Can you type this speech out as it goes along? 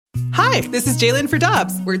Hi, this is Jalen for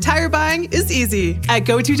Dobbs, where tire buying is easy. At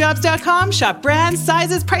GoToDobbs.com, shop brands,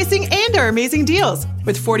 sizes, pricing, and our amazing deals.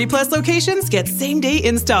 With 40-plus locations, get same-day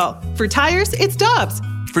install. For tires, it's Dobbs.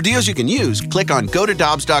 For deals you can use, click on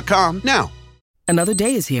GoToDobbs.com now. Another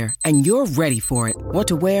day is here, and you're ready for it. What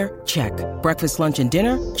to wear? Check. Breakfast, lunch, and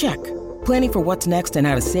dinner? Check. Planning for what's next and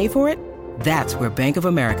how to save for it? That's where Bank of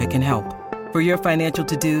America can help. For your financial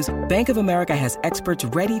to-dos, Bank of America has experts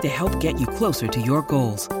ready to help get you closer to your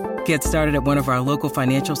goals. Get started at one of our local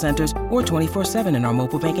financial centers or 24/7 in our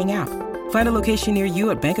mobile banking app. Find a location near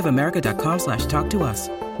you at bankofamerica.com/talktous.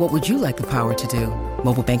 What would you like the power to do?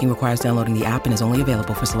 Mobile banking requires downloading the app and is only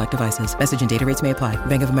available for select devices. Message and data rates may apply.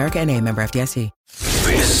 Bank of America N.A., member FDIC.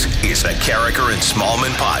 This is the Carricker and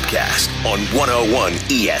Smallman podcast on 101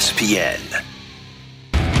 ESPN.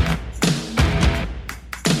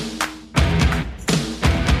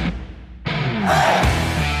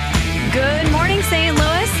 Good morning, St. Louis.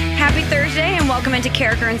 Happy Thursday, and welcome into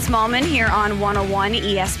Carricker and Smallman here on 101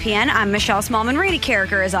 ESPN. I'm Michelle Smallman. Randy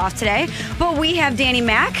Carricker is off today, but we have Danny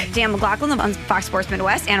Mac, Dan McLaughlin on Fox Sports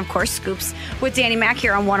Midwest, and of course, Scoops with Danny Mac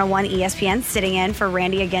here on 101 ESPN, sitting in for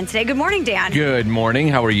Randy again today. Good morning, Dan. Good morning.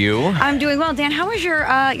 How are you? I'm doing well. Dan, how was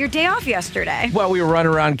your day off yesterday? Well, we were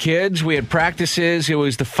running around kids. We had practices. It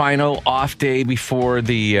was the final off day before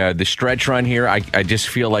the stretch run here. I just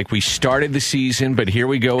feel like we started the season, but here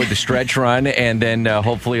we go with the stretch run, and then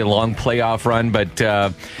hopefully a long playoff run, but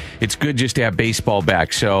it's good just to have baseball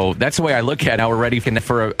back. So that's the way I look at it. Now we're ready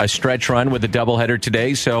for a stretch run with a doubleheader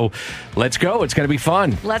today. So let's go. It's going to be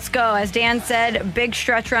fun. Let's go. As Dan said, big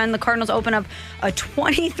stretch run. The Cardinals open up a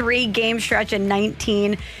 23-game stretch in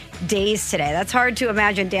 19 days today. That's hard to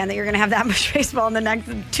imagine, Dan, that you're going to have that much baseball in the next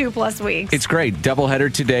 2+ weeks. It's great.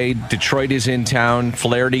 Doubleheader today. Detroit is in town.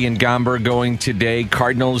 Flaherty and Gomber going today.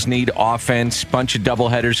 Cardinals need offense. Bunch of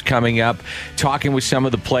doubleheaders coming up. Talking with some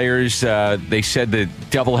of the players, they said that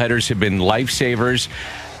doubleheaders have been lifesavers.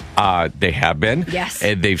 They have been. Yes.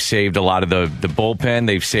 And they've saved a lot of the bullpen.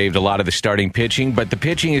 They've saved a lot of the starting pitching. But the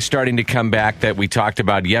pitching is starting to come back that we talked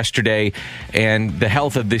about yesterday. And the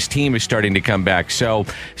health of this team is starting to come back. So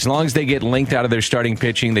as long as they get linked out of their starting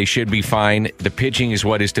pitching, they should be fine. The pitching is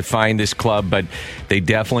what has defined this club. But they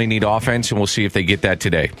definitely need offense, and we'll see if they get that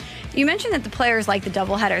today. You mentioned that the players like the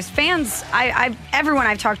doubleheaders. Fans, everyone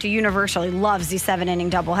I've talked to universally loves these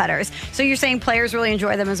 7-inning doubleheaders. So you're saying players really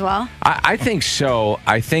enjoy them as well? I think so.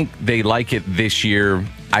 I think they like it this year.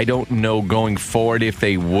 I don't know going forward if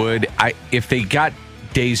they would. If they got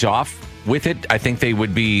days off with it, I think they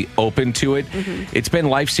would be open to it. Mm-hmm. It's been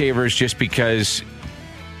lifesavers just because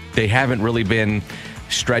they haven't really been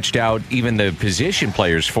stretched out, even the position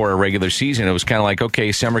players, for a regular season. It was kind of like,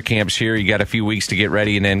 okay, summer camp's here. You got a few weeks to get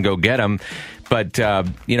ready and then go get them. But,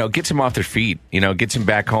 gets them off their feet, gets them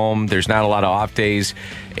back home. There's not a lot of off days,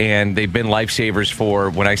 and they've been lifesavers for,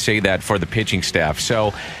 when I say that, for the pitching staff.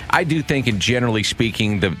 So I do think, and generally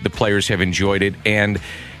speaking, the players have enjoyed it, and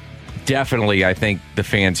definitely I think the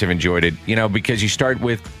fans have enjoyed it, because you start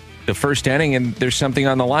with the first inning and there's something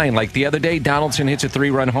on the line. Like the other day, Donaldson hits a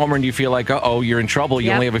 3-run homer and you feel like, you're in trouble.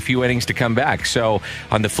 You only have a few innings to come back. So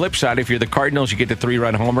on the flip side, if you're the Cardinals, you get the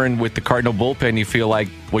 3-run homer, and with the Cardinal bullpen, you feel like,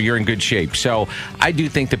 well, you're in good shape. So I do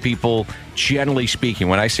think the people, generally speaking,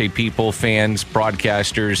 when I say people, fans,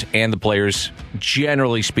 broadcasters, and the players,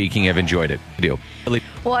 generally speaking, have enjoyed it. I do.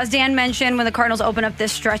 Well, as Dan mentioned, when the Cardinals open up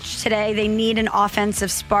this stretch today, they need an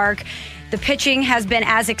offensive spark. The pitching has been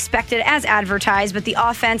as expected, as advertised, but the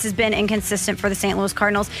offense has been inconsistent for the St. Louis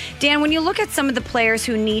Cardinals. Dan, when you look at some of the players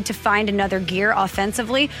who need to find another gear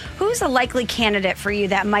offensively, who's a likely candidate for you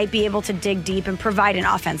that might be able to dig deep and provide an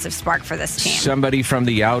offensive spark for this team? Somebody from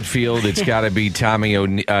the outfield. It's got to be Tommy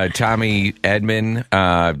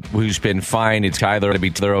Edman, who's been fine. It's Tyler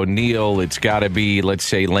O'Neill. It's got to be, let's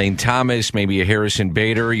say, Lane Thomas, maybe a Harrison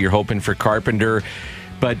Bader. You're hoping for Carpenter.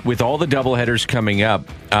 But with all the doubleheaders coming up,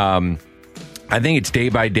 I think it's day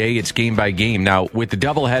by day, it's game by game. Now, with the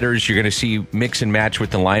doubleheaders, you're going to see mix and match with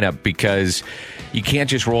the lineup, because you can't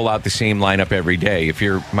just roll out the same lineup every day. If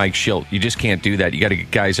you're Mike Schilt, you just can't do that. You got to get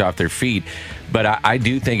guys off their feet. But I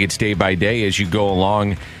do think it's day by day as you go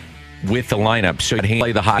along with the lineup. So you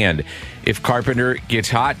play the hot hand. If Carpenter gets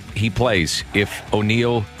hot, he plays. If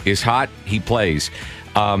O'Neill is hot, he plays.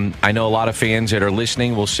 I know a lot of fans that are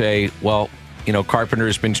listening will say, well, Carpenter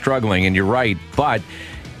has been struggling, and you're right. But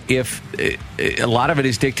if a lot of it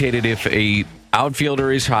is dictated if a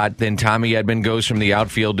outfielder is hot, then Tommy Edman goes from the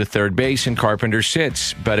outfield to third base and Carpenter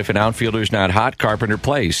sits. But if an outfielder is not hot, Carpenter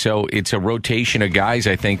plays. So it's a rotation of guys,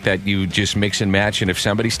 I think, that you just mix and match. And if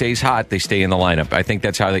somebody stays hot, they stay in the lineup. I think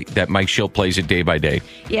that's how that Mike Schilt plays it day by day.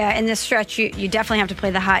 Yeah, in this stretch, you definitely have to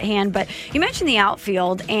play the hot hand. But you mentioned the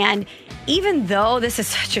outfield, and even though this is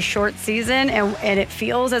such a short season and it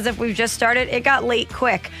feels as if we've just started, it got late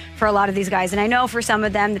quick for a lot of these guys. And I know for some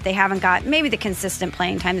of them that they haven't got maybe the consistent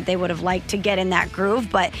playing time that they would have liked to get in that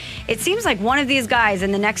groove. But it seems like one of these guys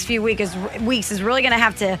in the next few weeks is really going to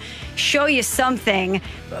have to show you something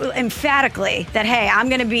emphatically that, hey, I'm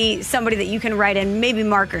going to be somebody that you can write in maybe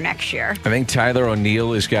marker next year. I think Tyler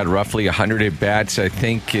O'Neill has got roughly 100 at-bats. I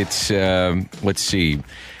think it's, let's see,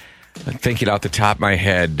 I'm thinking off the top of my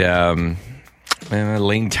head,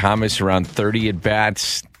 Lane Thomas around 30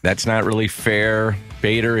 at-bats. That's not really fair.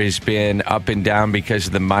 Bader has been up and down because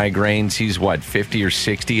of the migraines. He's, 50 or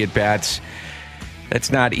 60 at-bats? That's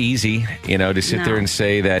not easy, to sit there and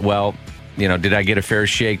say that, well, did I get a fair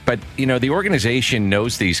shake? But, the organization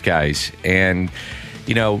knows these guys. And,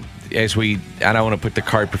 I don't want to put the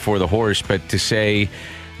cart before the horse, but to say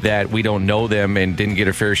that we don't know them and didn't get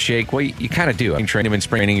a fair shake, well, you kind of do. You train them in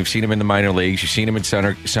spring training. You've seen them in the minor leagues. You've seen them in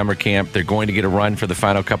summer camp. They're going to get a run for the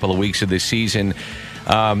final couple of weeks of this season.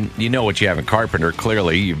 You know what you have in Carpenter,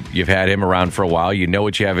 clearly. You've had him around for a while. You know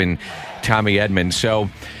what you have in Tommy Edman. So,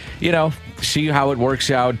 see how it works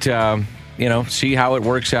out. See how it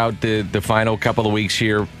works out the final couple of weeks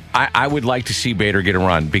here. I would like to see Bader get a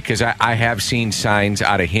run because I have seen signs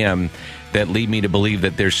out of him that lead me to believe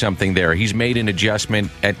that there's something there. He's made an adjustment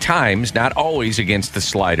at times, not always against the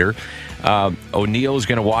slider. O'Neill is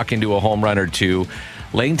going to walk into a home run or two.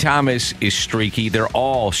 Lane Thomas is streaky. They're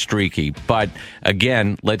all streaky. But,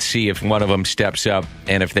 again, let's see if one of them steps up.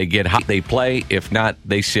 And if they get hot, they play. If not,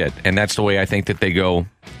 they sit. And that's the way I think that they go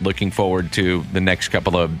looking forward to the next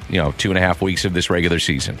couple of, 2.5 weeks of this regular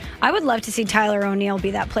season. I would love to see Tyler O'Neill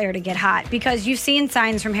be that player to get hot because you've seen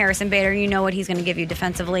signs from Harrison Bader. You know what he's going to give you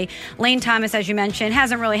defensively. Lane Thomas, as you mentioned,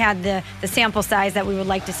 hasn't really had the sample size that we would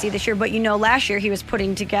like to see this year. But, last year he was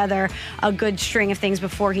putting together a good string of things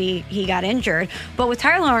before he got injured. But with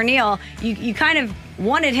Tyler O'Neill, you kind of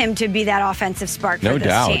wanted him to be that offensive spark for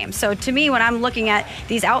this team. So to me, when I'm looking at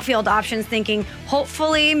these outfield options, thinking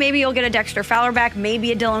hopefully maybe you'll get a Dexter Fowler back,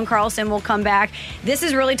 maybe a Dylan Carlson will come back. This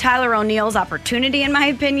is really Tyler O'Neill's opportunity, in my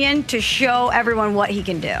opinion, to show everyone what he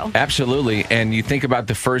can do. Absolutely. And you think about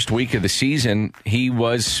the first week of the season, he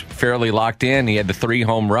was fairly locked in. He had the 3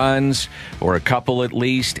 home runs, or a couple at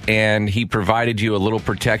least, and he provided you a little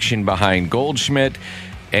protection behind Goldschmidt,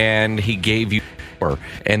 and he gave you.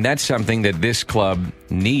 And that's something that this club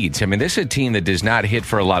needs. I mean, this is a team that does not hit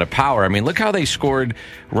for a lot of power. I mean, look how they scored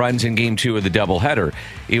runs in Game 2 of the doubleheader.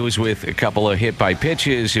 It was with a couple of hit by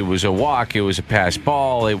pitches. It was a walk. It was a pass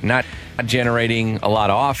ball. It not generating a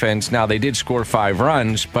lot of offense. Now, they did score 5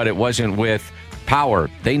 runs, but it wasn't with power.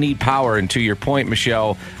 They need power. And to your point,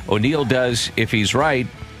 Michelle, O'Neill does, if he's right,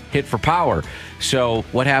 hit for power. So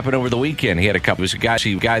what happened over the weekend? He had a couple. It was a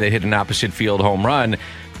guy that hit an opposite field home run.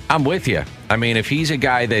 I'm with you. I mean, if he's a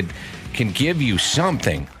guy that can give you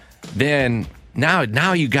something, then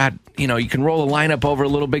now you got, you can roll the lineup over a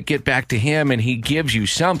little bit, get back to him, and he gives you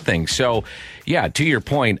something. So, yeah, to your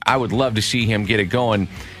point, I would love to see him get it going.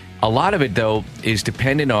 A lot of it, though, is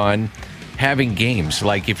dependent on having games.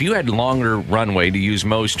 Like, if you had longer runway, to use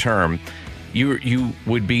Mo's term, you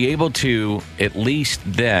would be able to at least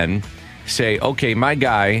then say, okay, my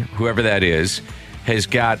guy, whoever that is, has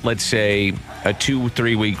got, let's say, a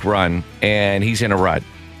 2-3 week run, and he's in a rut.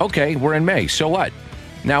 Okay, we're in May. So what?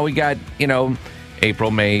 Now we got,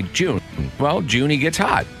 April, May, June. Well, June he gets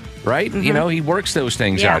hot, right? Mm-hmm. He works those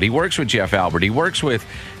things out. He works with Jeff Albert. He works with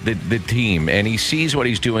the team, and he sees what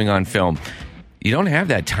he's doing on film. You don't have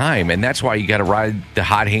that time, and that's why you got to ride the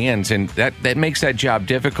hot hands, and that makes that job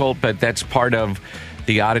difficult, but that's part of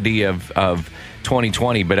the oddity of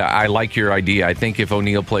 2020, but I like your idea. I think if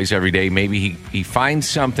O'Neill plays every day, maybe he finds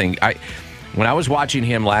something. When I was watching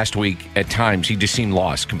him last week, at times, he just seemed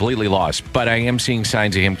lost, completely lost. But I am seeing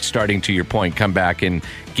signs of him starting, to your point, come back and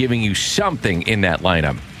giving you something in that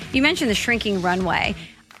lineup. You mentioned the shrinking runway.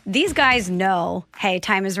 These guys know, hey,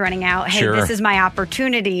 time is running out. Hey, Sure. This is my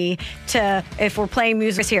opportunity to, if we're playing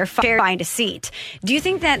music here, find a seat. Do you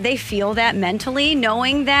think that they feel that mentally,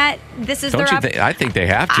 knowing that this is their opportunity? I think they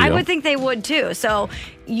have to. I would think they would too. So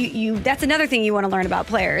that's another thing you want to learn about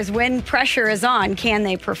players. When pressure is on, can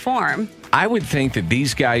they perform? I would think that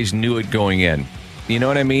these guys knew it going in. You know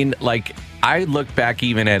what I mean? Like, I look back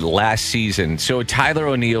even at last season. So Tyler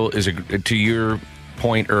O'Neill is, to your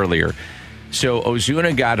point earlier, So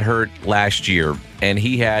Ozuna got hurt last year, and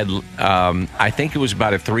he had, I think it was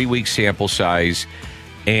about a 3-week sample size,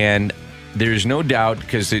 and there's no doubt,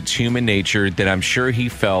 because it's human nature, that I'm sure he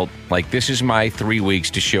felt like this is my 3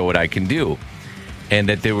 weeks to show what I can do, and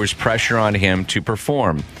that there was pressure on him to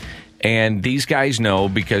perform. And these guys know,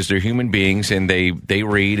 because they're human beings, and they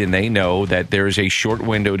read and they know that there's a short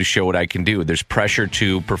window to show what I can do. There's pressure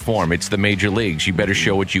to perform. It's the major leagues. You better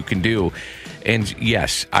show what you can do. And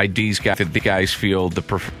yes, the guys feel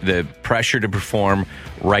the pressure to perform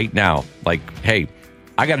right now. Like, hey,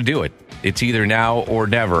 I got to do it. It's either now or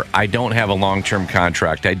never. I don't have a long-term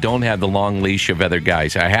contract. I don't have the long leash of other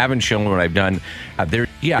guys. I haven't shown what I've done.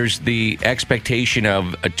 There's the expectation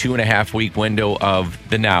of a 2.5-week window of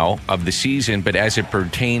the season, but as it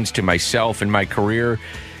pertains to myself and my career,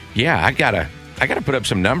 I gotta put up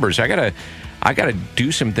some numbers. I gotta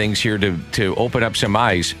do some things here to open up some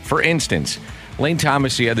eyes. For instance, Lane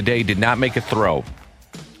Thomas the other day did not make a throw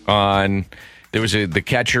on. There was the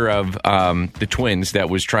catcher of the Twins that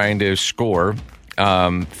was trying to score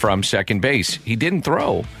from second base. He didn't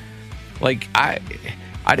throw. Like, I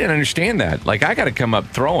didn't understand that. Like, I got to come up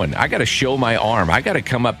throwing. I got to show my arm. I got to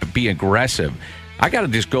come up and be aggressive. I got to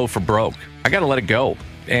just go for broke. I got to let it go.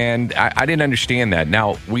 And I didn't understand that.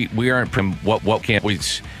 Now, we aren't from what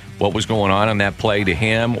was going on that play to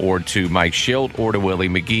him or to Mike Schilt or to Willie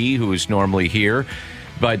McGee, who is normally here.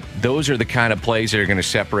 But those are the kind of plays that are going to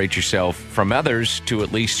separate yourself from others to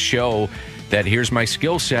at least show that here's my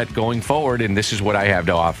skill set going forward, and this is what I have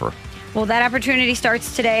to offer. Well, that opportunity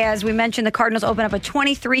starts today. As we mentioned, the Cardinals open up a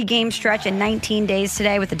 23-game stretch in 19 days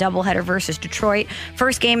today with a doubleheader versus Detroit.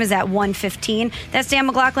 First game is at 1:15. That's Dan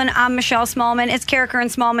McLaughlin. I'm Michelle Smallman. It's Carricker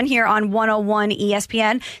and Smallman here on 101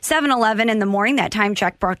 ESPN. 7:11 in the morning. That time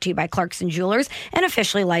check brought to you by Clarkson Jewelers, an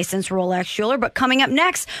officially licensed Rolex jeweler. But coming up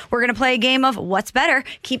next, we're going to play a game of What's Better.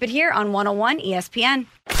 Keep it here on 101 ESPN.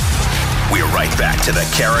 We're right back to the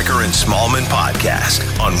Carricker and Smallman podcast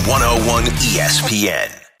on 101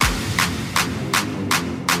 ESPN.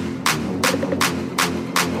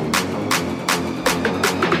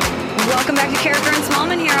 Welcome back to Carricker and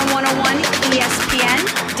Smallman here on 101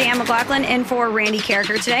 ESPN. Dan McLaughlin in for Randy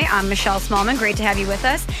Carricker today. I'm Michelle Smallman. Great to have you with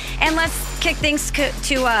us. And let's kick things to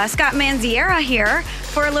Scott Manziera here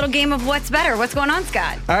for a little game of What's Better. What's going on,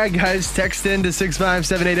 Scott? All right, guys. Text in to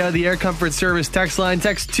 65780, the Air Comfort Service text line.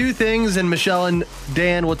 Text 2 things, and Michelle and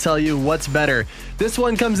Dan will tell you what's better. This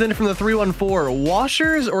one comes in from the 314.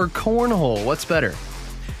 Washers or cornhole? What's better?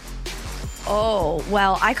 Oh,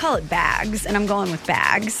 well, I call it bags, and I'm going with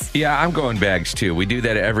bags. Yeah, I'm going bags, too. We do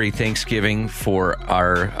that every Thanksgiving for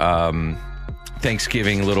our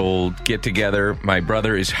Thanksgiving little get-together. My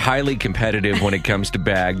brother is highly competitive when it comes to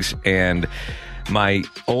bags, and my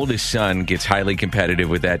oldest son gets highly competitive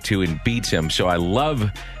with that, too, and beats him. So I love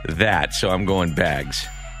that, so I'm going bags.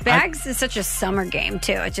 Bags is such a summer game,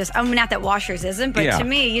 too. It's just, I mean, not that Washers isn't, but to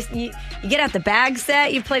me, you get out the bag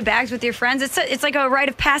set, you play bags with your friends. It's like a rite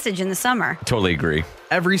of passage in the summer. Totally agree.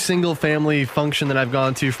 Every single family function that I've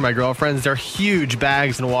gone to for my girlfriends, they're huge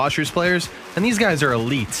bags and Washers players, and these guys are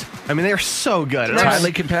elite. I mean, they're so good. It's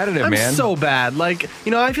highly competitive, man. I'm so bad. Like,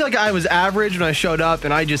 I feel like I was average when I showed up,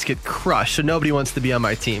 and I just get crushed, so nobody wants to be on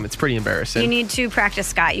my team. It's pretty embarrassing. You need to practice,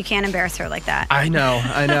 Scott. You can't embarrass her like that. I know.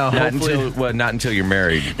 Not until you're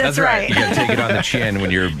married. That's right. You got to take it on the chin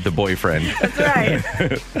when you're the boyfriend. That's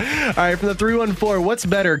right. All right, from the 314, what's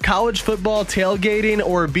better, college football tailgating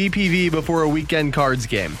or BPV before a weekend cards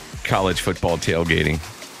game? College football tailgating.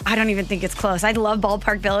 I don't even think it's close. I love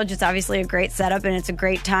Ballpark Village. It's obviously a great setup, and it's a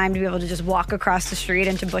great time to be able to just walk across the street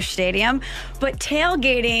into Busch Stadium. But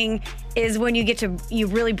tailgating is when you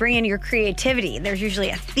really bring in your creativity. There's usually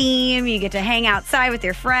a theme. You get to hang outside with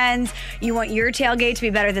your friends. You want your tailgate to be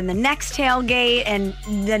better than the next tailgate, and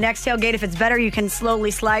the next tailgate, if it's better, you can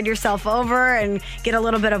slowly slide yourself over and get a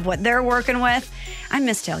little bit of what they're working with. I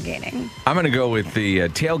miss tailgating. I'm going to go with the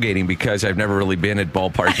tailgating because I've never really been at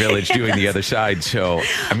Ballpark Village doing the other side, so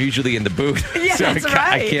I'm usually in the booth. Yeah, so that's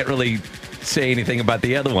right. I can't really say anything about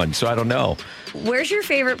the other one, so I don't know. Where's your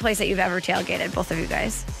favorite place that you've ever tailgated, both of you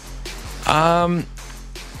guys? I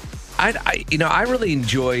really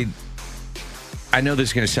enjoyed. I know this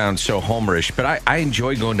is going to sound so homerish, but I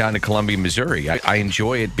enjoy going down to Columbia, Missouri. I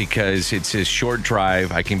enjoy it because it's a short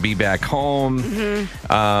drive. I can be back home.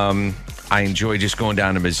 Mm-hmm. I enjoy just going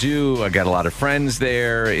down to Mizzou. I got a lot of friends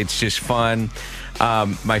there. It's just fun.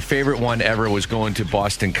 My favorite one ever was going to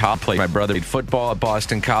Boston College. My brother played football at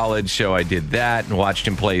Boston College, so I did that and watched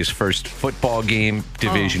him play his first football game,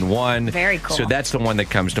 Division I. Very cool. So that's the one that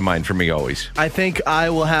comes to mind for me always. I think I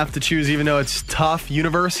will have to choose, even though it's tough,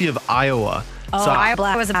 University of Iowa. Oh,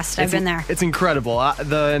 Iowa was the best. I've been there. It's incredible.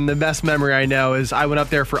 The best memory I know is I went up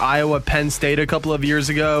there for Iowa Penn State a couple of years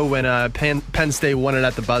ago when Penn State won it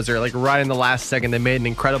at the buzzer. Like right in the last second, they made an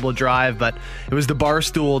incredible drive, but it was the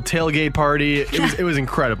Barstool tailgate party. It was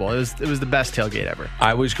incredible. It was the best tailgate ever.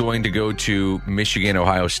 I was going to go to Michigan,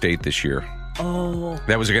 Ohio State this year. Oh.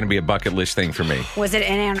 That was going to be a bucket list thing for me. Was it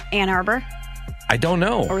in Ann Arbor? I don't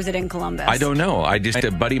know. Or was it in Columbus? I don't know. A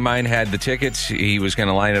buddy of mine had the tickets. He was going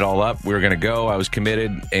to line it all up. We were going to go. I was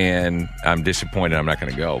committed, and I'm disappointed I'm not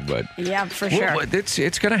going to go. But yeah, for sure. Well,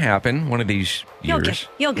 it's going to happen one of these years.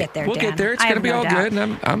 You'll get there, We'll Dan. get there. It's going to be all good,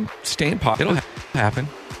 and I'm staying positive. It'll happen.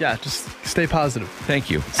 Yeah, just stay positive. Thank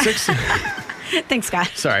you. Thanks, Scott.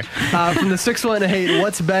 Sorry. From the 618,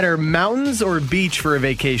 what's better, mountains or beach for a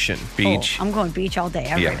vacation? Beach. Oh, I'm going beach all day,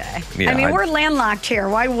 every day. Yeah, I mean, we're landlocked here.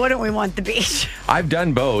 Why wouldn't we want the beach? I've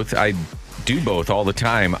done both. I do both all the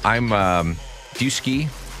time. Do you ski?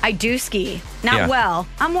 I do ski. Not well.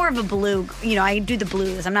 I'm more of a blue. I do the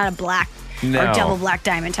blues. I'm not a black or double black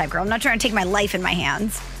diamond type girl. I'm not trying to take my life in my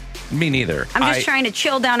hands. Me neither. I'm just trying to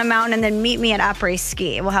chill down a mountain and then meet me at Après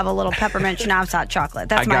Ski. We'll have a little peppermint schnapps hot chocolate.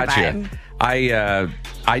 That's my vibe.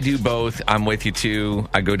 I do both. I'm with you too.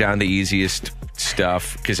 I go down the easiest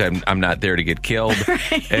stuff because I'm not there to get killed.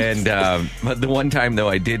 Right. And the one time though,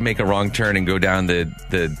 I did make a wrong turn and go down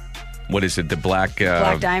the what is it? The black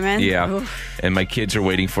diamond. Yeah. Oof. And my kids are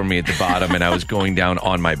waiting for me at the bottom, and I was going down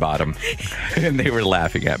on my bottom, and they were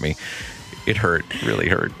laughing at me. It hurt. Really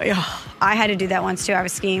hurt. I had to do that once too. I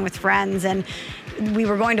was skiing with friends and we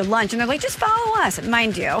were going to lunch and they're like, just follow us.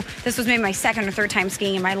 Mind you, this was maybe my second or third time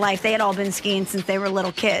skiing in my life. They had all been skiing since they were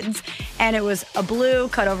little kids. And it was a blue,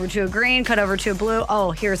 cut over to a green, cut over to a blue.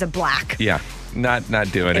 Oh, here's a black. Yeah. Not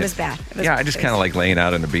doing it. It was bad. I just kind of like laying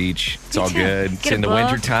out on the beach. It's all good. It's in the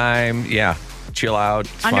wintertime. Yeah. Chill out.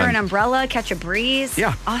 It's under fun. an umbrella, catch a breeze.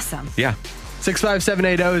 Yeah. Awesome. Yeah.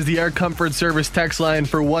 65780 is the Air Comfort Service text line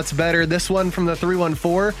for what's better. This one from the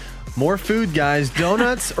 314. More food, guys.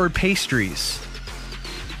 Donuts or pastries?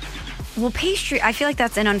 Well, pastry, I feel like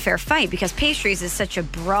that's an unfair fight because pastries is such a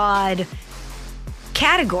broad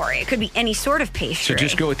category. It could be any sort of pastry. So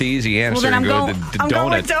just go with the easy answer and go with the donut. I'm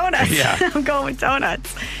going with donuts. Yeah. I'm going with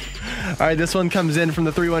donuts. All right, this one comes in from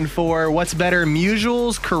the 314. What's better,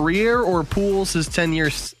 Musial's career or Pools'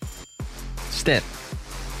 10-year stint?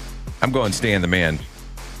 I'm going Stan the Man.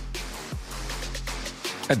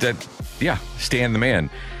 Stan the Man.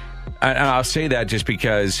 And I'll say that just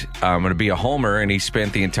because I'm going to be a homer, and he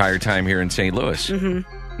spent the entire time here in St. Louis.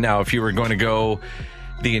 Mm-hmm. Now, if you were going to go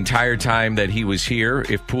the entire time that he was here,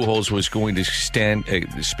 if Pujols was going to spend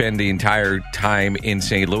the entire time in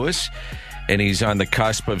St. Louis, and he's on the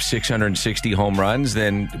cusp of 660 home runs,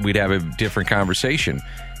 then we'd have a different conversation.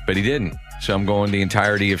 But he didn't. So I'm going the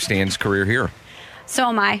entirety of Stan's career here. So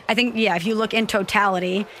am I. I think, if you look in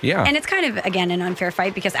totality. Yeah. And it's kind of, again, an unfair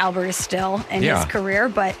fight because Albert is still in his career.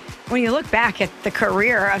 But when you look back at the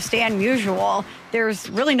career of Stan Musial, there's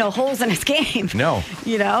really no holes in his game. No.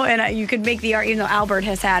 And you could make the argument, even though Albert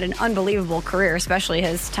has had an unbelievable career, especially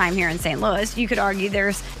his time here in St. Louis, you could argue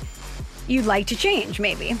you'd like to change,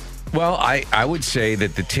 maybe. Well, I would say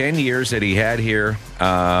that the 10 years that he had here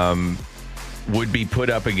would be put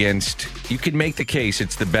up against, you could make the case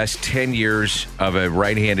it's the best 10 years of a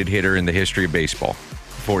right-handed hitter in the history of baseball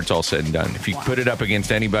before it's all said and done. If you put it up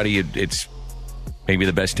against anybody, it's maybe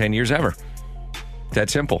the best 10 years ever.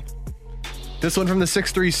 That simple. This one from the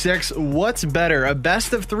 636. What's better, a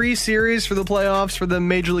best-of-3 series for the playoffs for the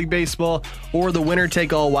Major League Baseball or the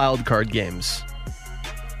winner-take-all wild card games?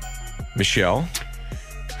 Michelle?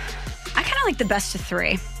 I kind of like the best of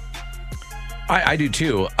 3. I do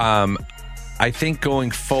too. I think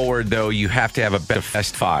going forward, though, you have to have a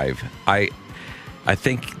best 5. I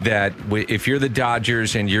think that if you're the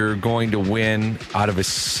Dodgers and you're going to win out of a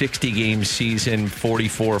 60-game season,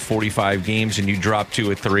 44, 45 games, and you drop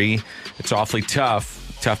to a 3, it's awfully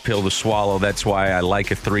tough pill to swallow. That's why I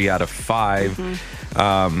like a 3 out of 5.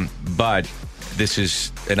 Mm-hmm. But this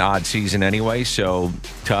is an odd season anyway, so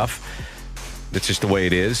tough. That's just the way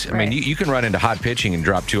it is. Right. I mean, you can run into hot pitching and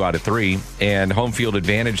drop 2 out of 3, and home field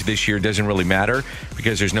advantage this year doesn't really matter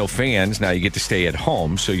because there's no fans. Now you get to stay at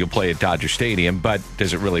home, so you'll play at Dodger Stadium, but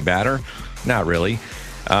does it really matter? Not really.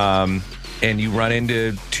 And you run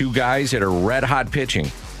into 2 guys that are red-hot pitching.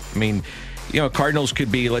 I mean, Cardinals could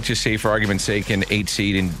be, let's just say for argument's sake, an 8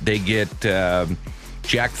 seed, and they get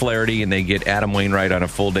Jack Flaherty and they get Adam Wainwright on a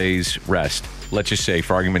full day's rest. Let's just say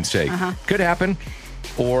for argument's sake. Could happen.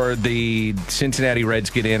 Or the Cincinnati Reds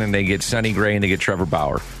get in and they get Sonny Gray and they get Trevor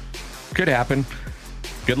Bauer. Could happen.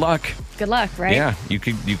 Good luck. Good luck, right? Yeah, you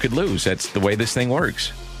could lose. That's the way this thing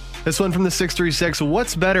works. This one from the 636.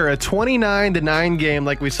 What's better, a 29-9 game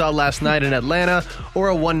like we saw last night in Atlanta, or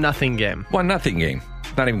a 1-0 game? 1-0 game.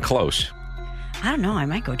 Not even close. I don't know. I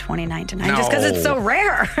might go 29-9 just because it's so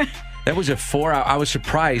rare. That was a 4-hour. I was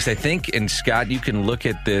surprised. I think, and Scott, you can look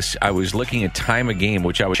at this. I was looking at time of game,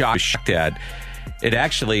 which I was shocked at. It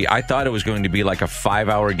actually, I thought it was going to be like a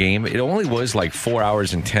 5-hour game. It only was like 4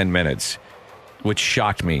 hours and 10 minutes, which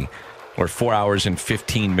shocked me. Or 4 hours and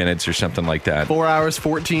 15 minutes or something like that. 4 hours,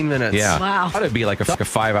 14 minutes. Yeah. Wow. I thought it'd be like a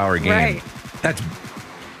 5-hour game. Right.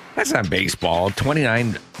 That's not baseball.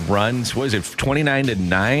 29 runs. Was it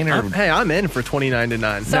 29-9? Or Hey, I'm in for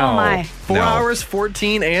 29-9. So am I. 4 hours,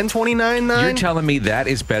 14, and 29-9? You're telling me that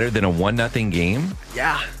is better than a 1-0 game?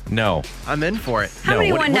 Yeah, No. I'm in for it. How No,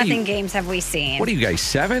 many what do 1-0 you- games have we seen? What are you guys,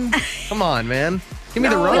 7? Come on, man. Give me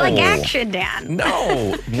the No. roll. We like action, Dan.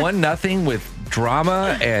 No. 1-0 with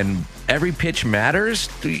drama and every pitch matters.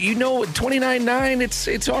 You know, 29-9,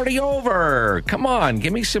 it's already over. Come on,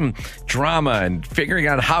 give me some drama and figuring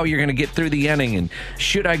out how you're going to get through the inning. And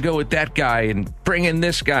should I go with that guy and bring in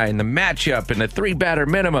this guy and the matchup and the 3-batter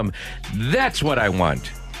minimum? That's what I want.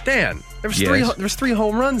 Dan, there's Yes. 3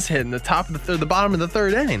 home runs hit in the top of the bottom of the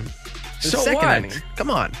third inning. The So second what? inning. Come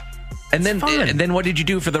on. And then, fun. and then what did you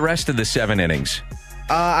do for the rest of the 7 innings?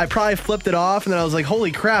 I probably flipped it off, and then I was like,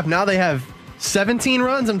 holy crap, now they have 17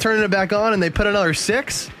 runs. I'm turning it back on, and they put another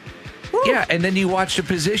 6. Woo. Yeah, and then you watched a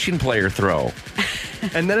position player throw.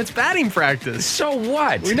 And then it's batting practice. So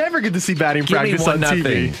what? We never get to see batting Give me practice on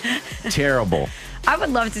 1-0. TV. Terrible. I would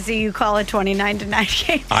love to see you call a 29-9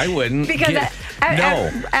 game. I wouldn't. Because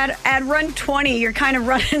No. at run 20, you're kind of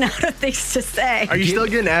running out of things to say. Are you still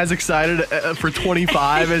getting as excited for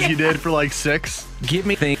 25 as you did for like 6? Give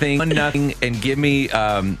me thing 1-0 and give me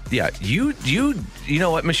you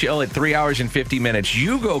know what, Michelle, at 3 hours and 50 minutes,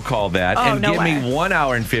 you go call that Oh, and no give way. me 1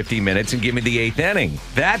 hour and 50 minutes and give me the 8th inning.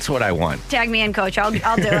 That's what I want. Tag me in, Coach. I'll do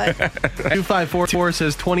it. 254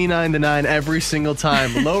 says 29-9 every single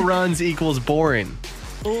time. Low runs equals boring.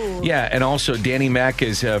 Yeah, and also Danny Mack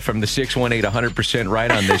is from the 618 100%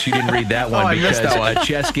 right on this. You didn't read that one I because missed that one. a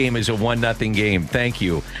chess game is a 1-0 game. Thank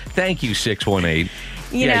you, 618.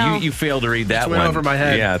 You know, you failed to read that went one. over my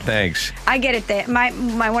head. Yeah, thanks. I get it. My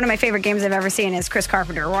one of my favorite games I've ever seen is Chris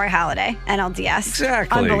Carpenter, Roy Halladay, NLDS.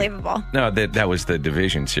 Exactly. Unbelievable. No, that was the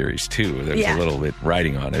division series too. There was Yeah. a little bit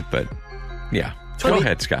writing on it, but yeah. Go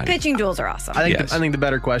ahead, Scotty. Pitching duels are awesome. I think Yes. I think the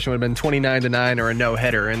better question would have been 29-9 or a no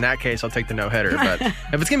hitter. In that case, I'll take the no hitter. But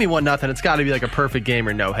if it's gonna be 1-0, it's got to be like a perfect game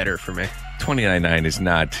or no hitter for me. 29-9 is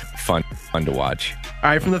not fun to watch. All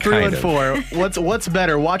right, from the Kind of. 314, what's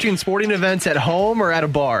better, watching sporting events at home or at a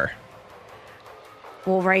bar?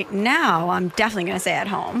 Well, right now, I'm definitely going to say at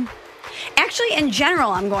home. Actually, in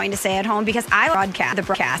general, I'm going to say at home because I broadcast the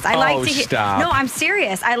broadcast. I like to hear. Stop. No, I'm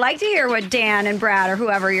serious. I like to hear what Dan and Brad or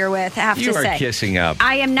whoever you're with have You to are say. kissing up.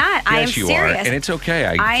 I am not. I am Yes, you serious. are, and it's okay.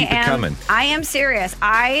 I keep it coming. I am serious.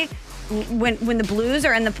 When the Blues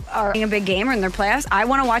are in a big game or in their playoffs, I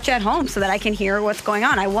want to watch at home so that I can hear what's going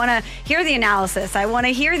on. I want to hear the analysis. I want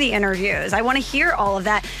to hear the interviews. I want to hear all of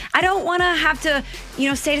that. I don't want to have to,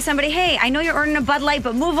 say to somebody, "Hey, I know you're ordering a Bud Light,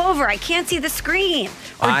 but move over. I can't see the screen."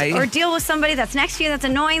 Or deal with somebody that's next to you that's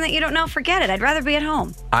annoying that you don't know. Forget it. I'd rather be at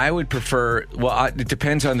home. I would prefer, it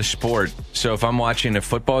depends on the sport. So if I'm watching a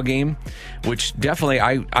football game, which definitely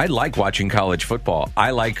I like watching college football.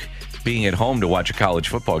 I like being at home to watch a college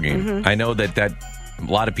football game. Mm-hmm. I know that a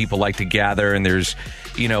lot of people like to gather and there's,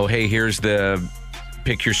 hey, here's the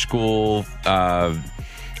pick your school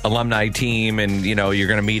alumni team and, you're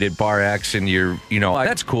going to meet at Bar X and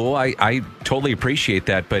that's cool. I totally appreciate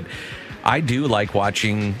that. But I do like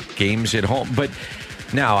watching games at home. But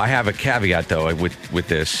now I have a caveat, though, with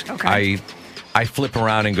this. Okay. I flip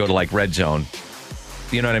around and go to like Red Zone.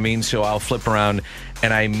 You know what I mean? So I'll flip around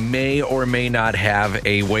and I may or may not have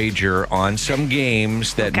a wager on some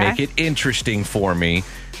games that make it interesting for me.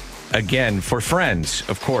 Again, for friends,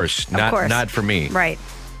 of course, not for me. Right.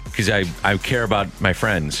 Because I care about my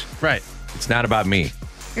friends. Right. It's not about me.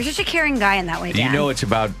 You're such a caring guy in that way, Dan. It's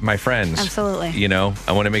about my friends. Absolutely.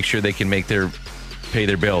 I want to make sure they can pay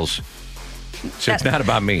their bills. So it's not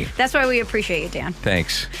about me. That's why we appreciate you, Dan.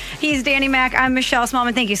 Thanks. He's Danny Mac. I'm Michelle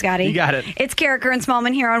Smallman. Thank you, Scotty. You got it. It's Carricker and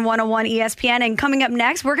Smallman here on 101 ESPN. And coming up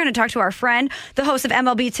next, we're going to talk to our friend, the host of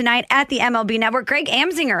MLB Tonight at the MLB Network. Greg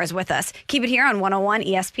Amsinger is with us. Keep it here on 101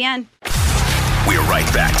 ESPN. We're right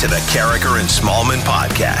back to the Carricker and Smallman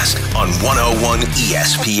podcast on 101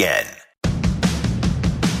 ESPN.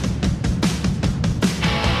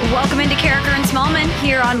 Welcome into Carricker and Smallman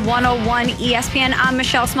here on 101 ESPN. I'm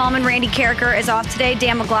Michelle Smallman. Randy Carricker is off today.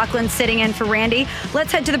 Dan McLaughlin sitting in for Randy.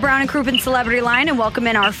 Let's head to the Brown and Crouppen Celebrity Line and welcome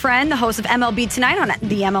in our friend, the host of MLB Tonight on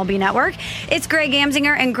the MLB Network. It's Greg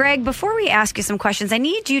Amsinger. And Greg, before we ask you some questions, I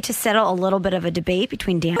need you to settle a little bit of a debate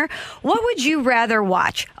between Dan. What would you rather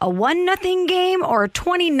watch, a 1-0 game or a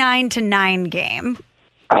 29-9 game?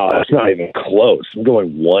 Oh, that's not even close. I'm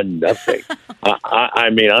going 1-0. I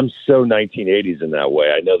mean, I'm so 1980s in that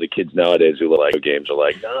way. I know the kids nowadays who like games are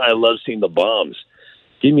like, no, I love seeing the bombs.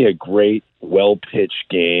 Give me a great, well-pitched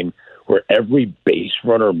game where every base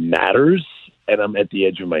runner matters, and I'm at the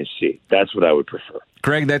edge of my seat. That's what I would prefer.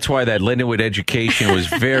 Greg, that's why that Lindenwood education was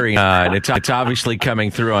very, and it's obviously coming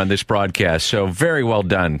through on this broadcast. So very well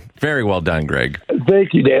done. Very well done, Greg.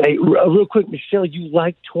 Thank you, Dan. Hey, real quick, Michelle, you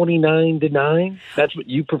like 29-9? That's what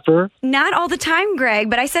you prefer? Not all the time, Greg,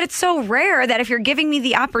 but I said it's so rare that if you're giving me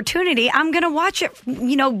the opportunity, I'm going to watch it,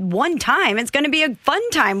 one time. It's going to be a fun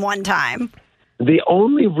time one time. The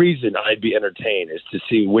only reason I'd be entertained is to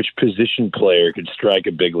see which position player could strike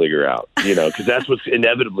a big leaguer out, because that's what's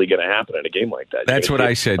inevitably going to happen in a game like that. That's what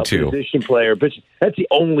I said, too. Position player, that's the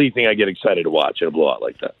only thing I get excited to watch in a blowout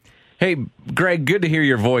like that. Hey, Greg, good to hear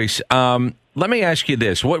your voice. Let me ask you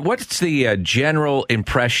this. What's the general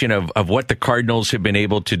impression of what the Cardinals have been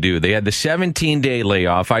able to do? They had the 17-day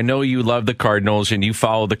layoff. I know you love the Cardinals and you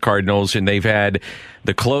follow the Cardinals, and they've had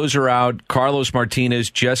the closer out. Carlos Martinez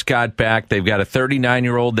just got back. They've got a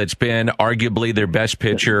 39-year-old that's been arguably their best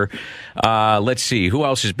pitcher. Let's see. Who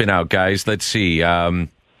else has been out, guys? Let's see.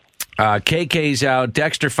 KK's out.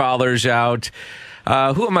 Dexter Fowler's out.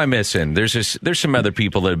 Who am I missing? There's some other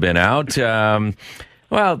people that have been out.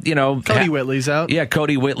 Cody Whitley's out. Yeah,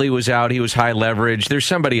 Cody Whitley was out. He was high leverage. There's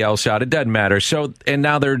somebody else out. It doesn't matter. So, and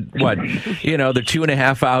now they're they're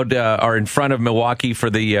 2.5 out, are in front of Milwaukee for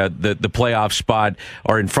the playoff spot,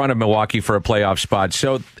 or in front of Milwaukee for a playoff spot.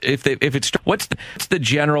 So, what's the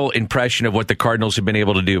general impression of what the Cardinals have been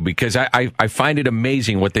able to do? Because I find it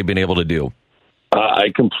amazing what they've been able to do.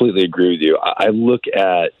 I completely agree with you. I look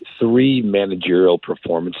at 3 managerial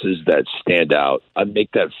performances that stand out. I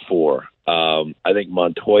make that 4. I think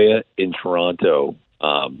Montoya in Toronto,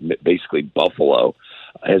 basically Buffalo,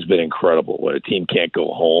 has been incredible. When a team can't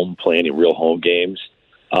go home, play any real home games,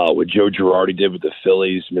 what Joe Girardi did with the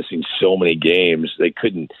Phillies, missing so many games, they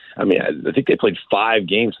couldn't. I mean, I think they played 5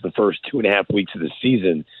 games the first 2.5 weeks of the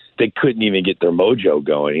season. They couldn't even get their mojo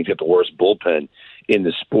going. He's got the worst bullpen in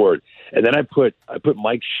the sport. And then I put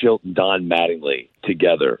Mike Schilt and Don Mattingly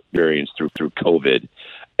together, experienced through COVID,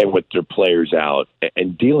 and with their players out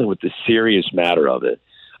and dealing with the serious matter of it.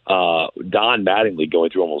 Don Mattingly going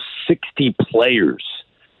through almost 60 players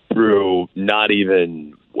through not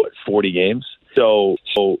even 40 games. So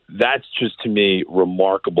that's just, to me,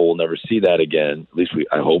 remarkable. We'll never see that again. At least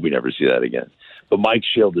I hope we never see that again. But Mike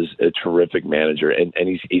Schilt is a terrific manager, and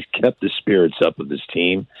he's kept the spirits up of this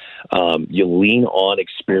team. You lean on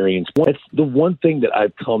experience. It's the one thing that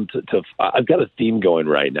I've come to I've got a theme going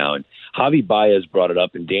right now, and Javi Baez brought it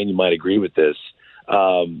up, and Dan, you might agree with this.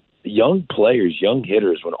 Young players, young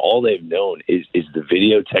hitters, when all they've known is the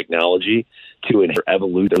video technology to an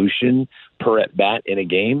evolution per at bat in a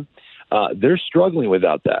game, they're struggling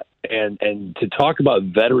without that. And to talk about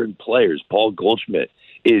veteran players, Paul Goldschmidt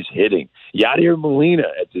is hitting. Yadier Molina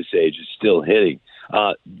at this age is still hitting.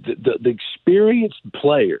 The experienced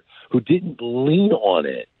player who didn't lean on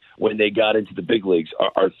it when they got into the big leagues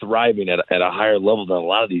are thriving at a higher level than a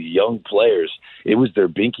lot of these young players. It was their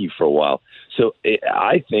binky for a while. So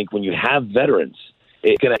I think when you have veterans,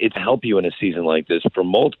 it's help you in a season like this for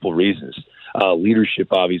multiple reasons. Leadership,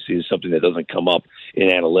 obviously, is something that doesn't come up in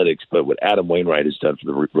analytics, but what Adam Wainwright has done for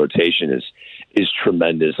the rotation is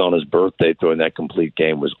tremendous. On his birthday, throwing that complete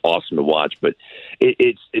game was awesome to watch. But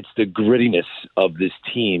it's the grittiness of this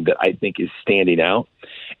team that I think is standing out.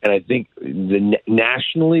 And I think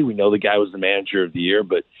nationally, we know the guy was the manager of the year,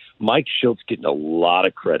 but Mike Schilt's getting a lot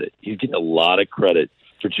of credit. He's getting a lot of credit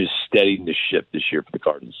for just steadying the ship this year for the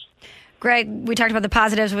Cardinals. Greg, we talked about the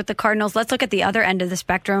positives with the Cardinals. Let's look at the other end of the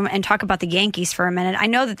spectrum and talk about the Yankees for a minute. I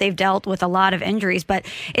know that they've dealt with a lot of injuries, but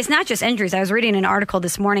it's not just injuries. I was reading an article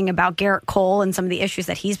this morning about Garrett Cole and some of the issues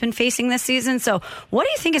that he's been facing this season. So what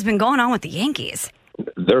do you think has been going on with the Yankees?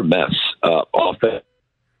 They're a mess. Offense,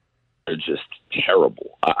 they're just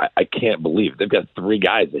terrible. I can't believe it. They've got 3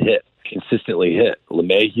 guys that consistently hit.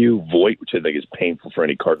 LeMahieu, Voit, which I think is painful for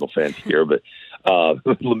any Cardinal fans here, but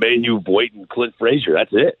LeMahieu, Voit, and Clint Frazier,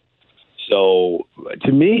 that's it. So,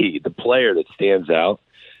 to me, the player that stands out,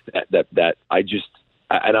 that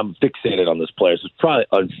I'm fixated on this player, so it's probably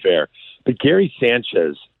unfair, but Gary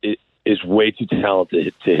Sanchez is way too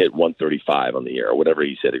talented to hit 135 on the year or whatever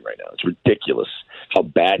he's hitting right now. It's ridiculous how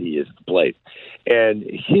bad he is at the plate. And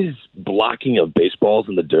his blocking of baseballs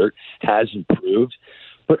in the dirt has improved.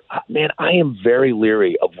 But, man, I am very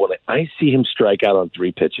leery of when I see him strike out on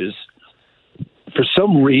 3 pitches. For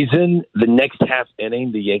some reason, the next half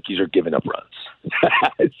inning, the Yankees are giving up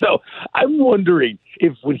runs. So I'm wondering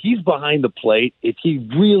if when he's behind the plate, if he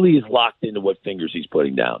really is locked into what fingers he's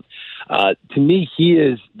putting down. To me, he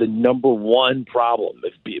is the number one problem.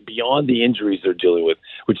 Beyond the injuries they're dealing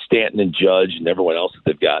with Stanton and Judge and everyone else that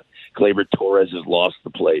they've got, Gleyber Torres has lost the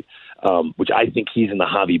plate, which I think he's in the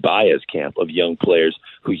Javi Baez camp of young players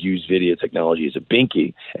who use video technology as a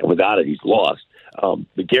binky, and without it, he's lost.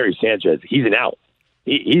 But Gary Sanchez, he's an out.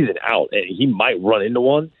 He's an out, and he might run into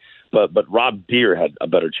one, but Rob Deere had a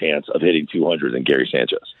better chance of hitting 200 than Gary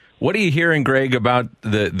Sanchez. What are you hearing, Greg, about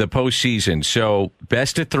the postseason? So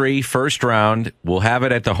best of 3, first round. We'll have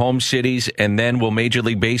it at the home cities, and then will Major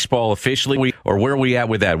League Baseball officially, or where are we at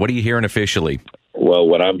with that? What are you hearing officially? Well,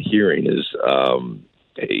 what I'm hearing is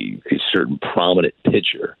a certain prominent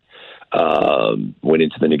pitcher went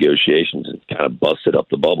into the negotiations and kind of busted up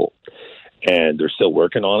the bubble. And they're still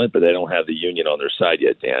working on it, but they don't have the union on their side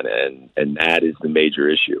yet, Dan, and that is the major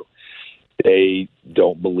issue. They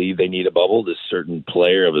don't believe they need a bubble. This certain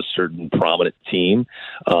player of a certain prominent team,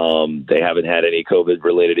 they haven't had any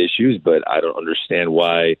COVID-related issues, but I don't understand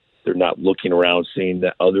why they're not looking around seeing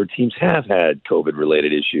that other teams have had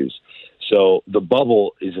COVID-related issues. So the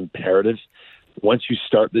bubble is imperative. Once you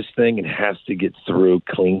start this thing, it has to get through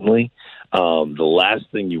cleanly. The last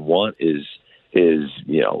thing you want is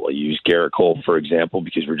use Garrett Cole, for example,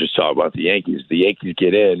 because we're just talking about the Yankees. The Yankees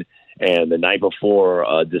get in, and the night before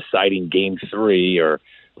deciding Game 3, or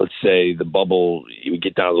let's say the bubble, you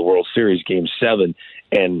get down to the World Series, Game 7,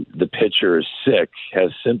 and the pitcher is sick,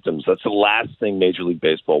 has symptoms. That's the last thing Major League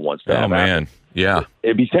Baseball wants to have. Oh, man. Yeah.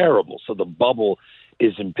 It'd be terrible. So the bubble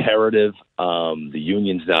is imperative. The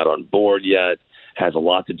union's not on board yet. Has a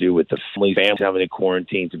lot to do with the families having a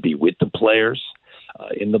quarantine to be with the players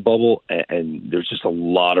in the bubble, and there's just a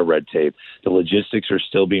lot of red tape. The logistics are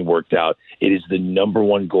still being worked out. It is the number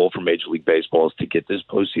one goal for Major League Baseball is to get this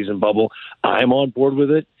postseason bubble. I'm on board with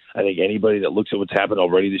it. I think anybody that looks at what's happened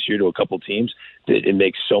already this year to a couple teams, it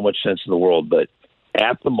makes so much sense in the world. But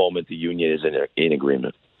at the moment, the union is in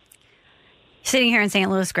agreement. Sitting here in St.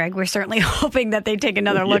 Louis, Greg, we're certainly hoping that they take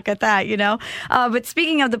another look at that, But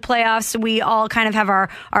speaking of the playoffs, we all kind of have our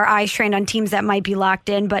eyes trained on teams that might be locked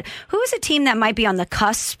in. But who is a team that might be on the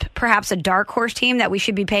cusp, perhaps a dark horse team that we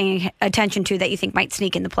should be paying attention to that you think might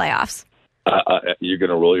sneak in the playoffs? You're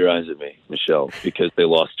going to roll your eyes at me, Michelle, because they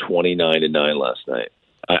lost 29-9 last night.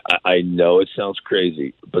 I know it sounds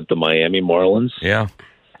crazy, but the Miami Marlins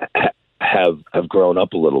have grown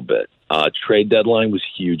up a little bit. Trade deadline was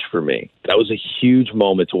huge for me. That was a huge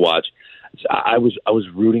moment to watch. I was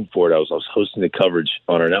rooting for it. I was hosting the coverage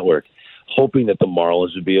on our network, hoping that the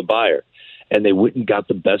Marlins would be a buyer, and they went and got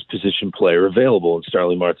the best position player available in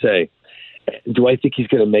Starling Marte. Do I think he's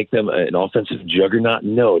going to make them an offensive juggernaut?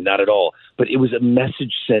 No, not at all. But it was a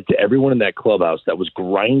message sent to everyone in that clubhouse that was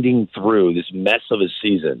grinding through this mess of a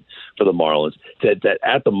season for the Marlins that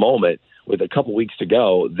at the moment, with a couple weeks to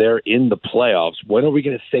go, they're in the playoffs. When are we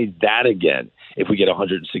going to say that again if we get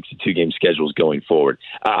 162-game schedules going forward?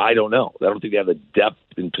 I don't know. I don't think they have the depth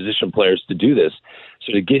and position players to do this.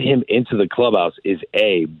 So to get him into the clubhouse is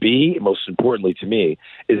A. B, most importantly to me,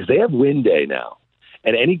 is they have win day now.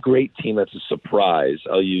 And any great team that's a surprise,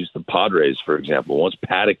 I'll use the Padres, for example. Once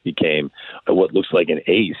Paddock became what looks like an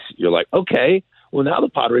ace, you're like, okay, well, now the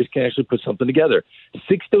Padres can actually put something together.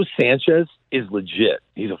 Sixto Sanchez is legit.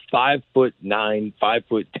 He's a 5'9",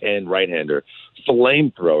 5'10" right-hander,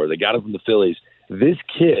 flamethrower. They got him from the Phillies. This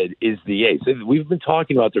kid is the ace. We've been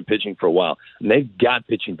talking about their pitching for a while, and they've got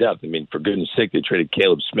pitching depth. I mean, for goodness sake, they traded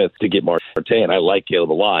Caleb Smith to get Marte, and I like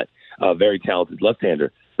Caleb a lot. Very talented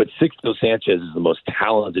left-hander. But Sixto Sanchez is the most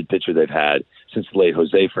talented pitcher they've had since the late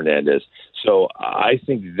Jose Fernandez. So I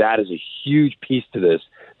think that is a huge piece to this,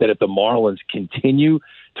 that if the Marlins continue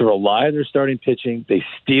to rely on their starting pitching, they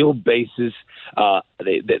steal bases,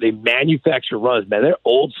 they manufacture runs. Man, they're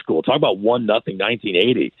old school. Talk about 1-0,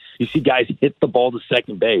 1980. You see guys hit the ball to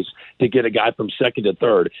second base to get a guy from second to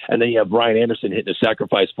third, and then you have Brian Anderson hitting a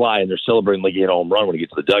sacrifice fly, and they're celebrating like he hit a home run when he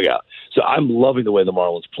gets to the dugout. So I'm loving the way the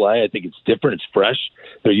Marlins play. I think it's different. It's fresh.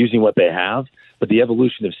 They're using what they have. But the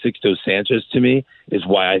evolution of Sixto Sanchez, to me, is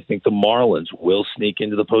why I think the Marlins will sneak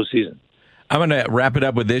into the postseason. I'm going to wrap it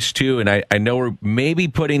up with this, too, and I know we're maybe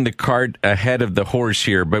putting the cart ahead of the horse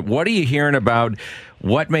here, but what are you hearing about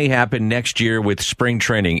what may happen next year with spring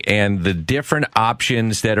training and the different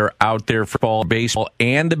options that are out there for fall baseball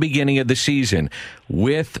and the beginning of the season,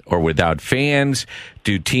 with or without fans?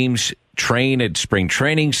 Do teams train at spring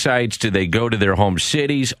training sites? Do they go to their home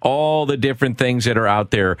cities? All the different things that are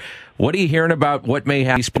out there. What are you hearing about what may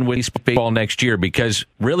happen with baseball next year? Because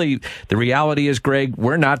really, the reality is, Greg,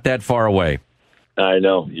 we're not that far away. I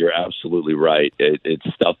know. You're absolutely right. It's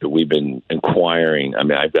stuff that we've been inquiring. I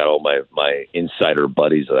mean, I've got all my insider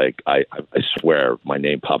buddies. Like, I swear my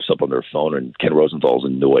name pops up on their phone, and Ken Rosenthal's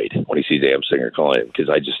annoyed when he sees Amsinger calling him, because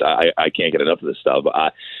I can't get enough of this stuff.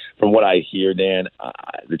 From what I hear, Dan,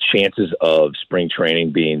 the chances of spring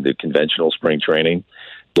training being the conventional spring training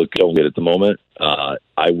look good at the moment.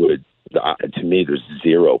 To me, there's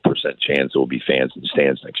 0% chance there will be fans in the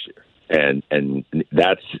stands next year. And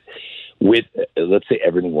that's with, let's say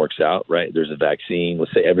everything works out, right? There's a vaccine.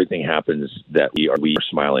 Let's say everything happens that we are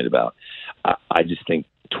smiling about. I just think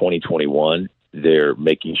 2021, they're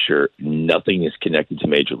making sure nothing is connected to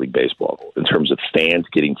Major League Baseball in terms of fans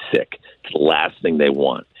getting sick. It's the last thing they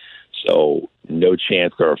want. So no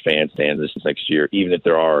chance there are fans stands this next year, even if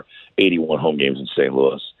there are 81 home games in St.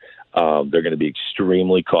 Louis. They're going to be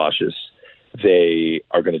extremely cautious. They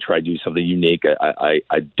are going to try to do something unique. I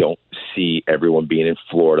don't see everyone being in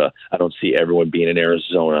Florida. I don't see everyone being in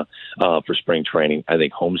Arizona for spring training. I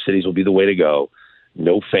think home cities will be the way to go.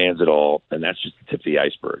 No fans at all, and that's just the tip of the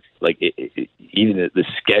iceberg. Like even the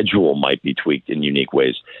schedule might be tweaked in unique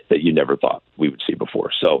ways that you never thought we would see before.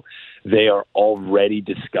 So they are already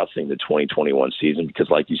discussing the 2021 season because,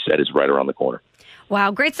 like you said, it's right around the corner.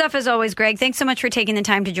 Wow, great stuff as always, Greg. Thanks so much for taking the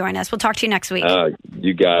time to join us. We'll talk to you next week.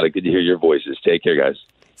 You got it. Good to hear your voices. Take care, guys.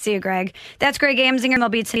 See you, Greg. That's Greg Amsinger,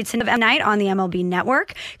 MLB Tweets of Night on the MLB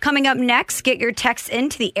Network. Coming up next, get your texts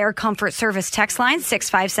into the Air Comfort Service text line,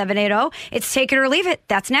 65780. It's Take It or Leave It.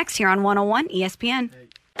 That's next here on 101 ESPN.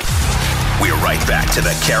 We're right back to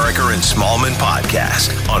the Carricker and Smallman podcast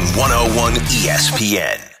on 101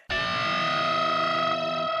 ESPN.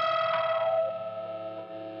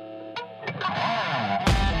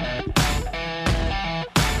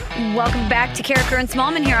 Welcome back to Carricker and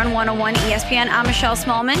Smallman here on 101 ESPN. I'm Michelle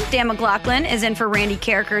Smallman. Dan McLaughlin is in for Randy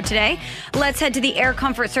Carricker today. Let's head to the Air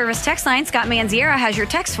Comfort Service text line. Scott Manziera has your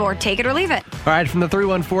text for Take It or Leave It. All right, from the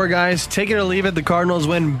 314 guys, take it or leave it. The Cardinals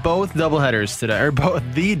win both doubleheaders today, or both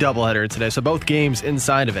the doubleheader today. So both games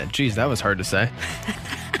inside of it. Jeez, that was hard to say.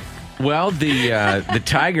 Well, the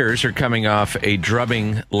Tigers are coming off a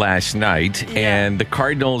drubbing last night, and the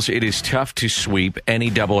Cardinals, it is tough to sweep any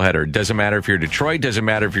doubleheader. Doesn't matter if you're Detroit, doesn't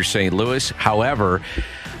matter if you're St. Louis. However,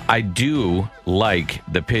 I do like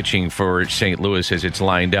the pitching for St. Louis as it's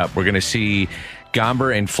lined up. We're going to see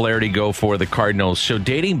Gomber and Flaherty go for the Cardinals. So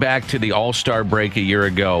dating back to the All-Star break a year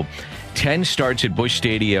ago, 10 starts at Busch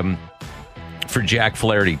Stadium for Jack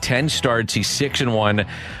Flaherty. 10 starts, he's 6-1,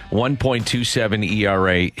 1.27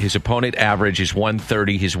 ERA. His opponent average is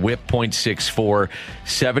 130. His whip, .64,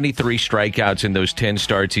 73 strikeouts in those 10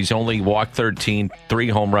 starts. He's only walked 13, 3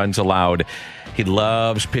 home runs allowed. He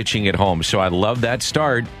loves pitching at home, so I love that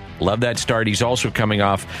start. Love that start. He's also coming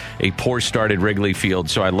off a poor start at Wrigley Field,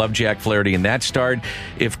 so I love Jack Flaherty in that start.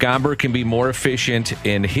 If Gomber can be more efficient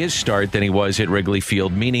in his start than he was at Wrigley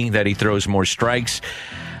Field, meaning that he throws more strikes,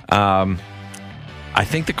 I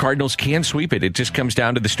think the Cardinals can sweep it. It just comes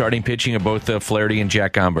down to the starting pitching of both Flaherty and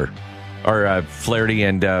Jack Gomber, or Flaherty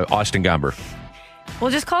and Austin Gomber. We'll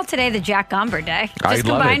just call today the Jack Gomber Day. Just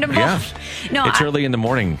combine them both. Yeah. No, it's early in the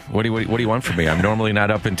morning. What do you want from me? I'm normally not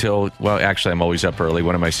up until, well, actually, I'm always up early.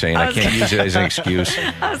 What am I saying? I can't use it as an excuse.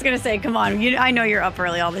 I was going to say, come on. I know you're up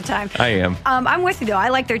early all the time. I am. I'm with you, though. I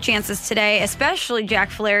like their chances today, especially Jack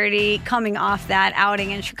Flaherty coming off that outing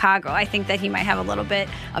in Chicago. I think that he might have a little bit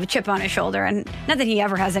of a chip on his shoulder, and not that he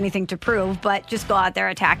ever has anything to prove, but just go out there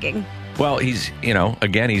attacking. Well, he's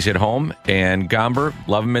at home, and Gomber,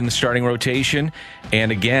 love him in the starting rotation.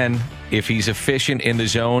 And again, if he's efficient in the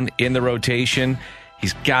zone, in the rotation,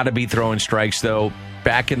 he's got to be throwing strikes, though.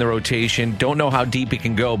 Back in the rotation. Don't know how deep he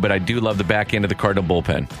can go, but I do love the back end of the Cardinal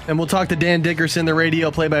bullpen. And we'll talk to Dan Dickerson, the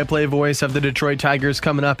radio play-by-play voice of the Detroit Tigers,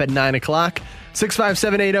 coming up at 9 o'clock.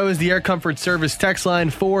 65780 is the Air Comfort Service text line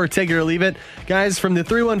for Take It or Leave It. Guys, from the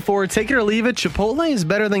 314, Take It or Leave It, Chipotle is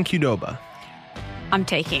better than Qdoba. I'm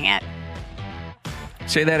taking it.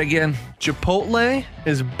 Say that again. Chipotle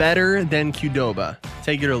is better than Qdoba.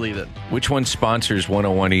 Take it or leave it. Which one sponsors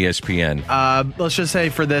 101 ESPN? Let's just say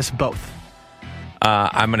for this, both.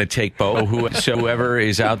 I'm going to take both. So whoever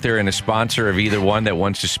is out there and a sponsor of either one that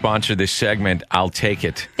wants to sponsor this segment, I'll take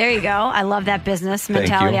it. There you go. I love that business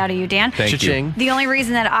mentality out of you, Dan. Thank you. The only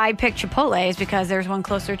reason that I picked Chipotle is because there's one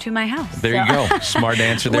closer to my house. There you go. Smart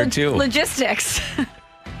answer there, too. Logistics.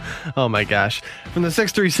 Oh, my gosh. From the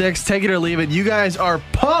 636, take it or leave it. You guys are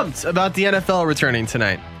pumped about the NFL returning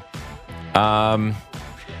tonight. I'm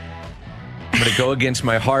going to go against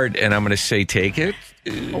my heart, and I'm going to say take it.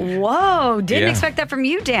 Whoa. Didn't expect that from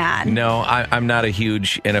you, Dan. No, I'm not a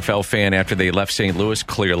huge NFL fan after they left St. Louis,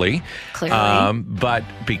 clearly. But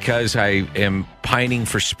because I am pining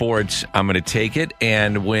for sports, I'm going to take it.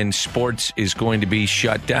 And when sports is going to be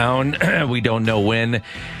shut down, we don't know when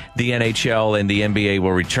the NHL and the NBA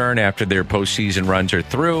will return after their postseason runs are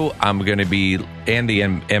through. I'm going to be, and the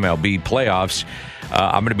MLB playoffs,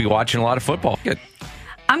 I'm going to be watching a lot of football. Good.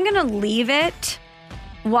 I'm going to leave it.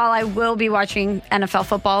 While I will be watching NFL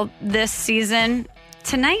football this season,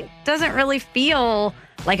 tonight doesn't really feel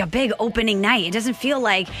like a big opening night. It doesn't feel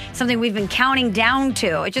like something we've been counting down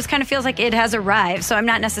to. It just kind of feels like it has arrived, so I'm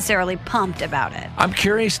not necessarily pumped about it. I'm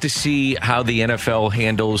curious to see how the NFL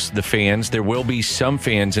handles the fans. There will be some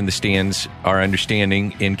fans in the stands, our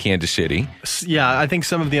understanding, in Kansas City. Yeah, I think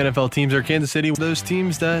some of the NFL teams are Kansas City, those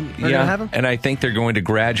teams that are going to have them. And I think they're going to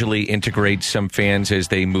gradually integrate some fans as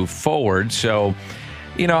they move forward. So,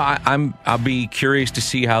 you know, I'll be curious to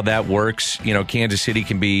see how that works. You know, Kansas City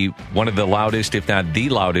can be one of the loudest, if not the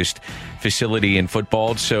loudest, facility in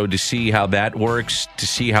football. So to see how that works, to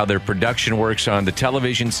see how their production works on the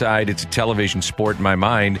television side, it's a television sport in my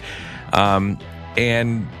mind. You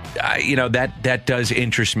know, that does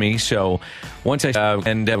interest me. So once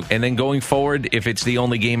and then going forward, if it's the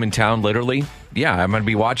only game in town, literally, yeah, I'm going to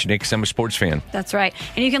be watching it because I'm a sports fan. That's right.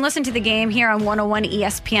 And you can listen to the game here on 101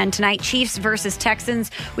 ESPN tonight, Chiefs versus Texans.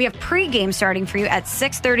 We have pregame starting for you at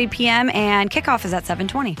 6:30 p.m. and kickoff is at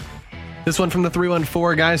 7:20. This one from the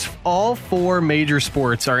 314, guys. All four major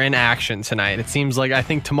sports are in action tonight. It seems like I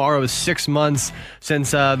think tomorrow is 6 months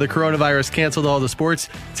since the coronavirus canceled all the sports.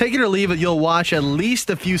 Take it or leave it. You'll watch at least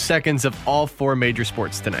a few seconds of all four major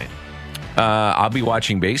sports tonight. I'll be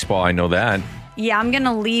watching baseball. I know that. Yeah, I'm going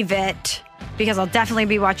to leave it because I'll definitely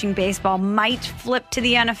be watching baseball. Might flip to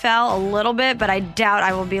the NFL a little bit, but I doubt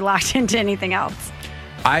I will be locked into anything else.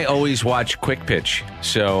 I always watch Quick Pitch,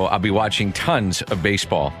 so I'll be watching tons of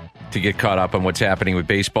baseball to get caught up on what's happening with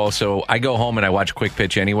baseball. So I go home and I watch Quick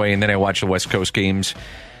Pitch anyway, and then I watch the West Coast games.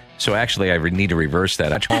 So actually, I need to reverse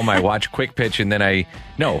that. I go home, I watch Quick Pitch, and then I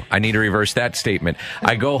need to reverse that statement.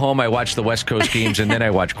 I go home, I watch the West Coast games, and then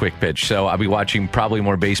I watch Quick Pitch. So I'll be watching probably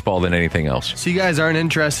more baseball than anything else. So you guys aren't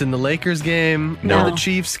interested in the Lakers game, No. or the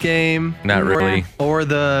Chiefs game? Not really. Or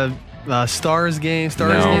the Stars game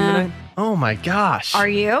tonight? Oh my gosh. Are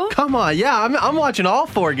you? Come on. Yeah, I'm watching all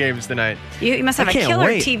four games tonight. You must have a can't killer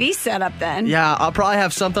wait. TV setup then. Yeah, I'll probably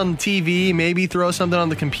have something on the TV, maybe throw something on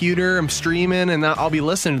the computer. I'm streaming, and I'll be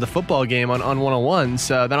listening to the football game on 101,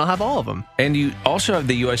 so then I'll have all of them. And you also have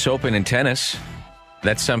the U.S. Open in tennis.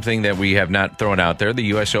 That's something that we have not thrown out there. The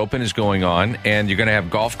U.S. Open is going on, and you're going to have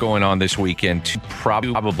golf going on this weekend.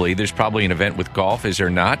 Probably. There's probably an event with golf. Is there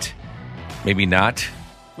not? Maybe not.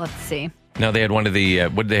 Let's see. No, they had one of the,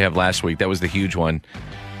 what did they have last week? That was the huge one.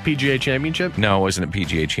 PGA Championship? No, it wasn't a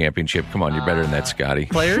PGA Championship. Come on, you're better than that, Scotty.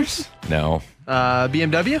 Players? No.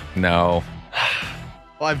 BMW? No.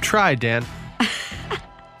 Well, I've tried, Dan.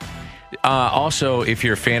 Also, if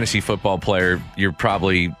you're a fantasy football player, you're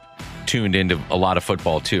probably tuned into a lot of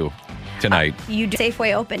football, too, tonight. You do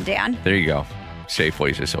Safeway Open, Dan. There you go.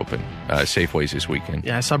 Safeway's is open. Safeway's this weekend.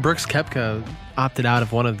 Yeah, I saw Brooks Koepka opted out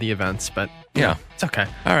of one of the events, but yeah, it's okay.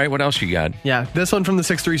 All right, what else you got? Yeah, this one from the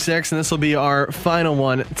 636, and this will be our final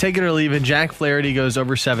one. Take it or leave it. Jack Flaherty goes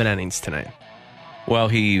over 7 innings tonight. Well,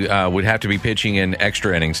 he would have to be pitching in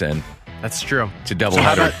extra innings then. That's true. It's a double So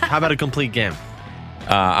header. how about a complete game?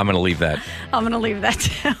 I'm going to leave that. I'm going to leave that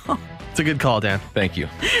too. It's a good call, Dan. Thank you.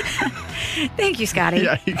 Thank you, Scotty.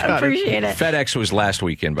 Yeah, you got I appreciate it. FedEx was last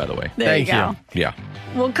weekend, by the way. There you go. Yeah.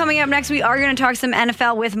 Well, coming up next, we are going to talk some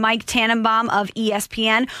NFL with Mike Tannenbaum of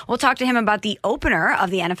ESPN. We'll talk to him about the opener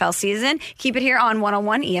of the NFL season. Keep it here on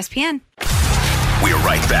 101 ESPN. We're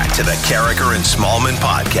right back to the Carricker and Smallman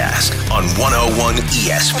podcast on 101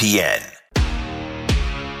 ESPN.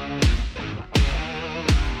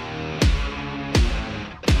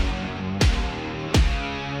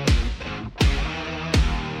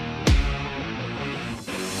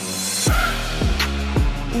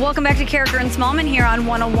 Welcome back to Carricker and Smallman here on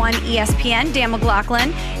 101 ESPN. Dan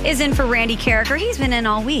McLaughlin is in for Randy Carricker. He's been in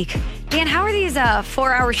all week. Dan, how are these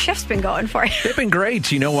 4-hour shifts been going for you? They've been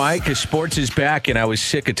great. You know why? Because sports is back, and I was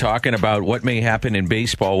sick of talking about what may happen in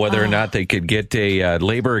baseball, whether or not they could get a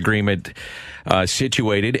labor agreement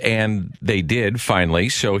situated, and they did finally.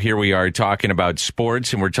 So here we are talking about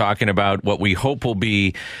sports, and we're talking about what we hope will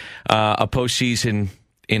be a postseason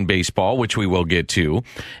in baseball, which we will get to.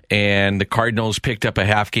 And the Cardinals picked up a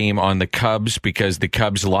half game on the Cubs because the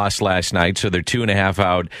Cubs lost last night, so they're 2.5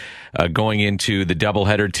 out going into the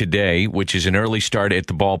doubleheader today, which is an early start at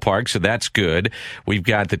the ballpark, so that's good. We've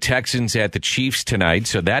got the Texans at the Chiefs tonight,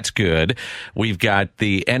 so that's good. We've got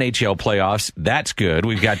the NHL playoffs, that's good.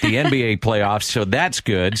 We've got the NBA playoffs, so that's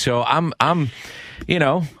good. So I'm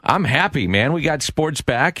happy, man. We got sports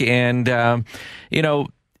back, and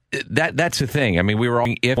that's the thing. I mean, we were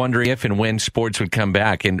all wondering if and when sports would come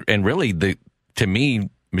back, and really, to me,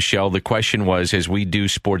 Michelle, the question was, as we do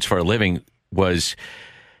sports for a living, was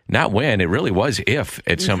not when, it really was if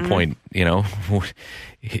at some point,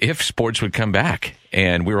 if sports would come back.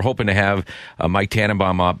 And we were hoping to have Mike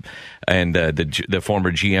Tannenbaum up, and the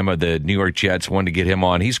former GM of the New York Jets, wanted to get him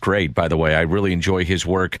on. He's great, by the way. I really enjoy his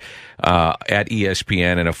work at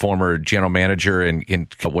ESPN, and a former general manager,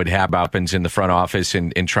 and what happens in the front office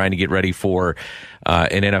and trying to get ready for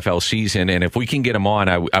an NFL season. And if we can get him on,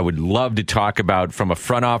 I would love to talk about, from a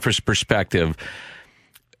front office perspective,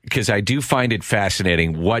 because I do find it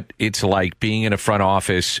fascinating what it's like being in a front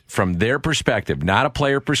office from their perspective, not a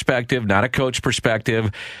player perspective, not a coach perspective,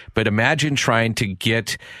 but imagine trying to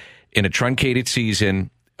get in a truncated season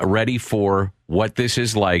ready for what this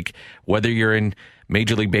is like, whether you're in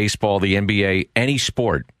Major League Baseball, the NBA, any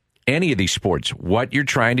sport, any of these sports, what you're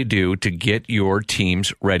trying to do to get your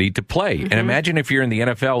teams ready to play. And imagine if you're in the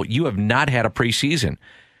NFL, you have not had a preseason.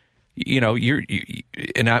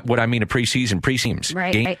 What I mean a preseason,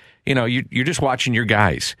 right? You're just watching your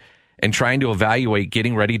guys and trying to evaluate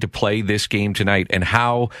getting ready to play this game tonight, and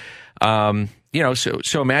how,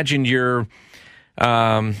 so imagine you're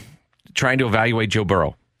trying to evaluate Joe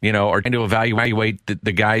Burrow, or trying to evaluate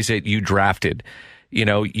the guys that you drafted.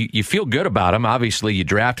 You feel good about them. Obviously, you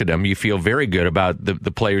drafted them. You feel very good about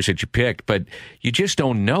the players that you picked, but you just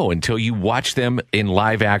don't know until you watch them in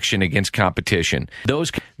live action against competition. Those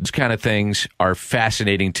kind of things are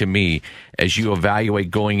fascinating to me as you evaluate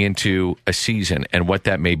going into a season and what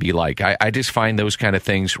that may be like. I just find those kind of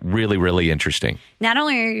things really, really interesting. Not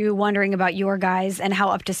only are you wondering about your guys and how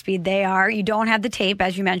up to speed they are, you don't have the tape,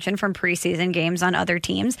 as you mentioned, from preseason games on other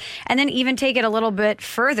teams. And then even take it a little bit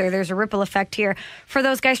further, there's a ripple effect here for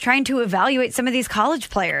those guys trying to evaluate some of these college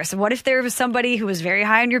players. What if there was somebody who was very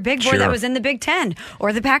high on your big board that was in the Big Ten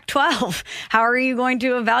or the Pac-12? How are you going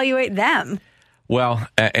to evaluate them? Well,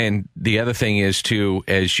 and the other thing is, too,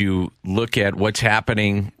 as you look at what's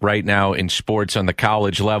happening right now in sports on the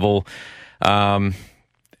college level,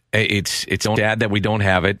 it's sad that we don't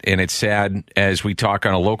have it, and it's sad as we talk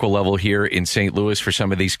on a local level here in St. Louis for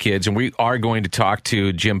some of these kids. And we are going to talk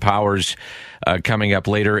to Jim Powers coming up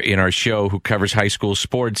later in our show, who covers high school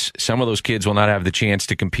sports. Some of those kids will not have the chance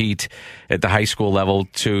to compete at the high school level,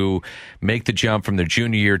 to make the jump from their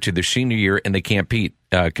junior year to their senior year, and they can't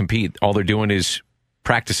compete. All they're doing is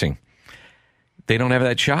practicing. They don't have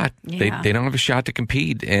that shot. Yeah. They don't have a shot to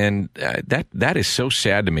compete, and that is so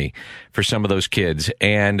sad to me for some of those kids.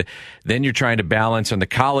 And then you're trying to balance on the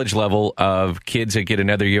college level of kids that get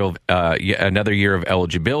another year of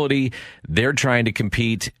eligibility. They're trying to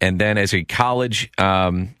compete, and then as a college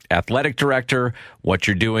athletic director, what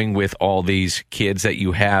you're doing with all these kids that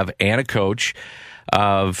you have, and a coach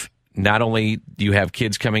of, not only do you have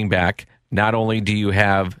kids coming back, not only do you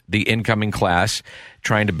have the incoming class,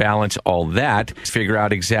 trying to balance all that, figure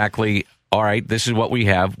out exactly, all right, this is what we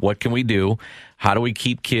have. What can we do? How do we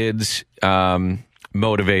keep kids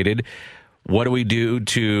motivated? What do we do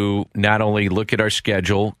to not only look at our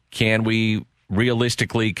schedule, can we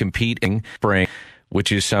realistically compete in spring,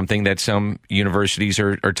 which is something that some universities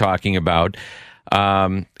are talking about.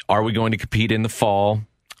 Are we going to compete in the fall?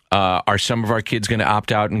 Are some of our kids going to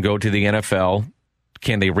opt out and go to the NFL?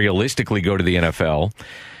 Can they realistically go to the NFL?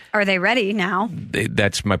 Are they ready now?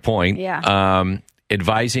 That's my point. Yeah.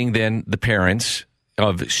 Advising then the parents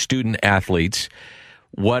of student athletes.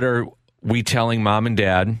 What are we telling mom and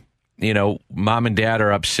dad? Mom and dad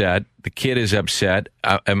are upset. The kid is upset.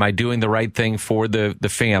 Am I doing the right thing for the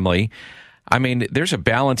family? I mean, there's a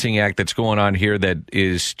balancing act that's going on here that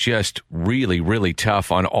is just really, really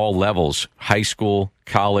tough on all levels, high school,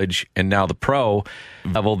 college, and now the pro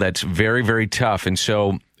level. That's very, very tough. And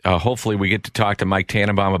so hopefully we get to talk to Mike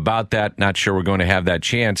Tannenbaum about that. Not sure we're going to have that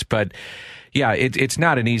chance, but yeah, it's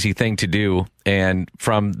not an easy thing to do. And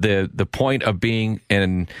from the point of being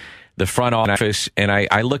in the front office, and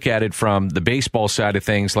I look at it from the baseball side of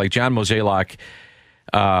things, like John Mozeliak.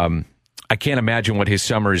 I can't imagine what his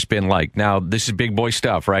summer has been like. Now, this is big boy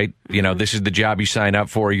stuff, right? You know, this is the job you sign up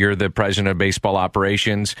for. You're the president of baseball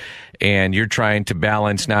operations, and you're trying to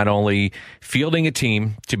balance not only fielding a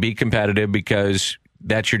team to be competitive because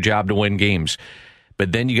that's your job to win games,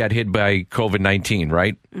 but then you got hit by COVID-19,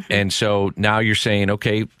 right? And so now you're saying,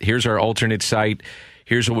 okay, here's our alternate site.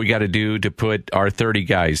 Here's what we got to do to put our 30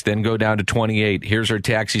 guys, then go down to 28. Here's our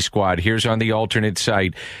taxi squad. Here's on the alternate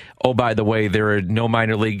site. Oh, by the way, there are no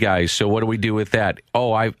minor league guys. So what do we do with that?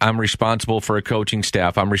 Oh, I'm responsible for a coaching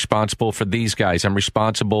staff. I'm responsible for these guys. I'm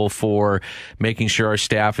responsible for making sure our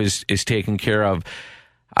staff is taken care of.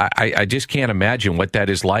 I just can't imagine what that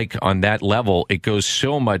is like on that level. It goes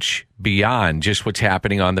so much beyond just what's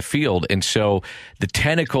happening on the field. And so the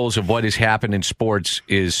tentacles of what has happened in sports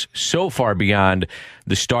is so far beyond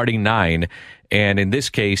the starting 9. And in this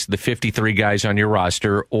case, the 53 guys on your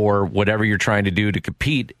roster or whatever you're trying to do to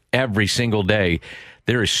compete every single day.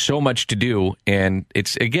 There is so much to do, and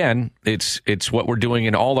it's what we're doing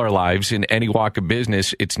in all our lives in any walk of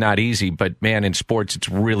business. It's not easy, but man, in sports, it's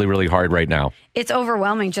really, really hard right now. It's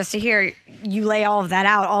overwhelming just to hear you lay all of that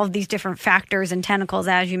out, all of these different factors and tentacles,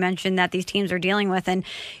 as you mentioned, that these teams are dealing with. And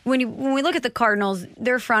when we look at the Cardinals,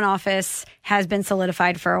 their front office has been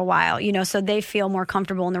solidified for a while, so they feel more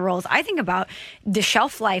comfortable in the roles. I think about the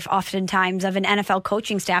shelf life oftentimes of an NFL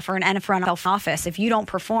coaching staff or an NFL office. If you don't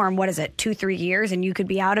perform, 2-3 years, and you could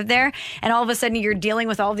be out of there. And all of a sudden you're dealing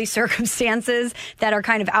with all these circumstances that are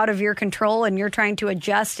kind of out of your control, and you're trying to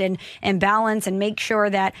adjust and balance and make sure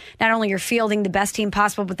that not only you're fielding the best team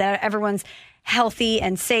possible, but that everyone's healthy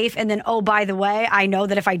and safe. And then, oh, by the way, I know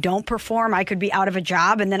that if I don't perform, I could be out of a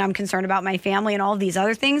job, and then I'm concerned about my family and all of these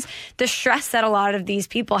other things. The stress that a lot of these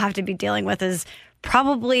people have to be dealing with is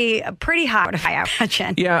probably pretty hot, I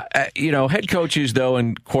imagine. Yeah, head coaches, though,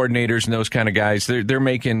 and coordinators and those kind of guys, they're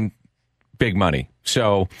making big money.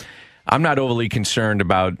 So I'm not overly concerned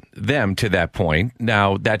about them to that point.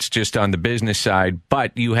 Now, that's just on the business side,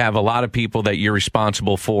 but you have a lot of people that you're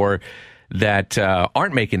responsible for that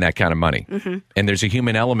aren't making that kind of money. And there's a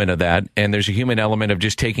human element of that, and there's a human element of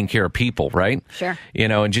just taking care of people, right? Sure.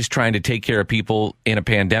 And just trying to take care of people in a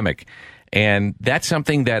pandemic. And that's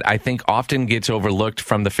something that I think often gets overlooked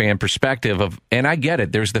from the fan perspective of, and I get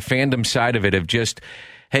it, there's the fandom side of it of just,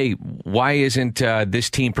 hey, why isn't this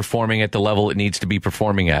team performing at the level it needs to be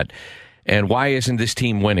performing at? And why isn't this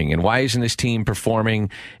team winning? And why isn't this team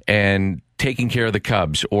performing and taking care of the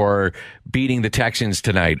Cubs or beating the Texans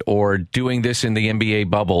tonight or doing this in the NBA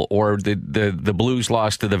bubble or the Blues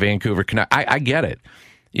lost to the Vancouver Canucks? I get it.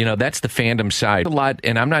 That's the fandom side. A lot,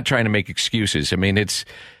 and I'm not trying to make excuses. I mean, this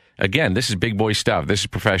is big boy stuff. This is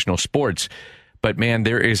professional sports. But, man,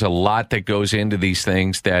 there is a lot that goes into these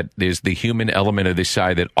things that is the human element of this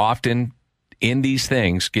side that often in these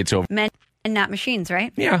things gets over. Men and not machines,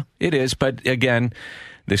 right? Yeah, it is. But, again,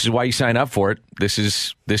 this is why you sign up for it. This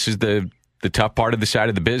is the tough part of the side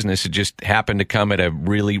of the business. It just happened to come at a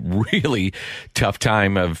really, really tough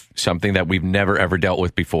time of something that we've never, ever dealt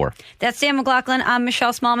with before. That's Dan McLaughlin. I'm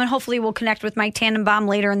Michelle Smallman. Hopefully we'll connect with Mike Tannenbaum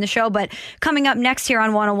later in the show. But coming up next here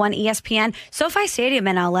on 101 ESPN, SoFi Stadium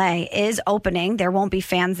in LA is opening. There won't be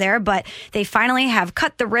fans there, but they finally have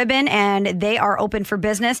cut the ribbon and they are open for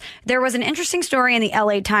business. There was an interesting story in the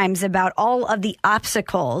LA Times about all of the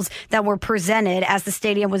obstacles that were presented as the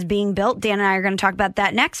stadium was being built. Dan and I are going to talk about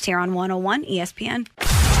that next here on 101 ESPN.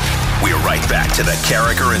 We're right back to the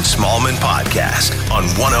Carricker and Smallman podcast on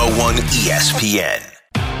 101 ESPN.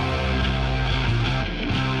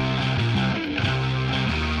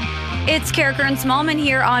 It's Carricker and Smallman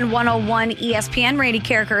here on 101 ESPN. Randy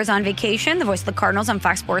Carricker is on vacation, the voice of the Cardinals on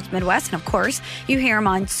Fox Sports Midwest. And, of course, you hear him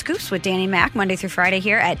on Scoops with Danny Mac Monday through Friday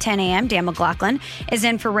here at 10 a.m. Dan McLaughlin is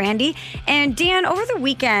in for Randy. And, Dan, over the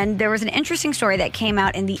weekend, there was an interesting story that came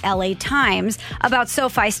out in the LA Times about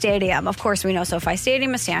SoFi Stadium. Of course, we know SoFi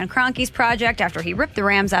Stadium is Stan Kroenke's project after he ripped the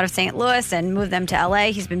Rams out of St. Louis and moved them to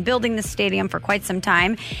LA. He's been building the stadium for quite some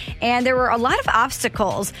time. And there were a lot of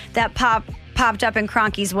obstacles that popped up in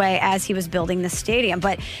Kroenke's way as he was building the stadium.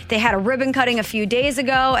 But they had a ribbon cutting a few days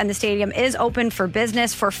ago, and the stadium is open for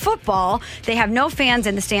business. For football, they have no fans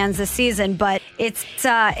in the stands this season, but it's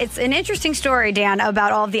an interesting story, Dan,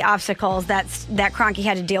 about all of the obstacles that Kroenke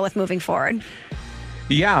had to deal with moving forward.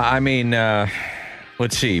 Yeah, I mean,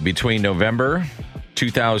 let's see, between November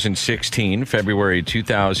 2016, February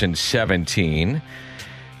 2017,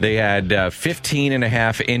 they had 15 and a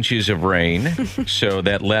half inches of rain, so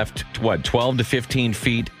that left, 12 to 15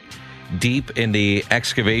 feet deep in the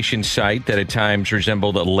excavation site that at times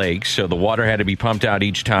resembled a lake, so the water had to be pumped out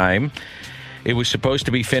each time. It was supposed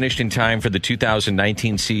to be finished in time for the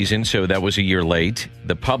 2019 season, so that was a year late.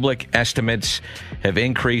 The public estimates have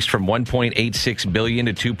increased from $1.86 billion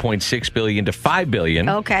to $2.6 billion to $5 billion.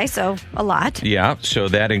 Okay, so a lot. Yeah, so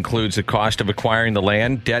that includes the cost of acquiring the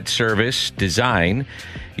land, debt service, design.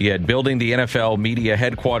 You had building the NFL media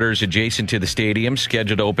headquarters adjacent to the stadium,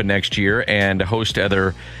 scheduled to open next year, and a host of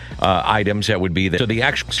other items that would be there. So the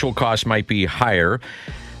actual cost might be higher.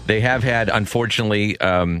 They have had, unfortunately,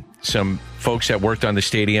 some folks that worked on the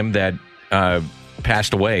stadium that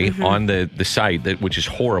passed away on the site, which is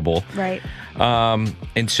horrible. Right.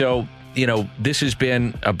 And so, this has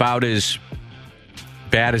been about as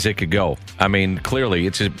bad as it could go. I mean, clearly,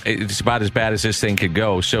 it's about as bad as this thing could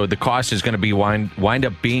go. So the cost is going to be wind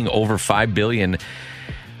up being over $5 billion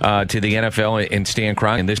to the NFL and Stan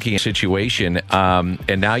Kroenke in this key situation.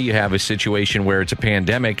 And now you have a situation where it's a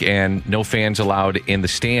pandemic and no fans allowed in the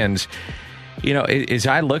stands. As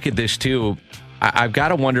I look at this too, I've got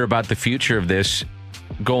to wonder about the future of this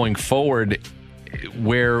going forward,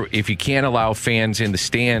 where if you can't allow fans in the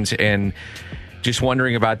stands, and just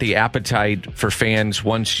wondering about the appetite for fans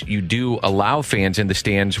once you do allow fans in the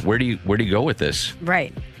stands. Where do you go with this?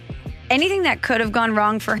 Right. Anything that could have gone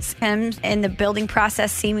wrong for him in the building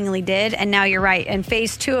process seemingly did. And now you're right. In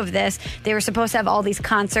phase 2 of this, they were supposed to have all these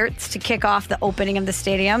concerts to kick off the opening of the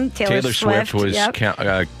stadium. Taylor Swift was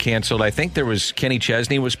canceled. I think there was Kenny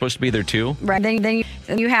Chesney was supposed to be there too. Right. Then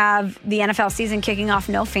you have the NFL season kicking off,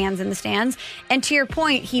 no fans in the stands. And to your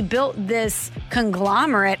point, he built this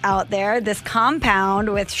conglomerate out there, this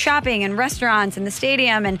compound with shopping and restaurants and the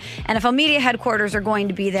stadium, and NFL media headquarters are going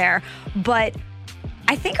to be there. But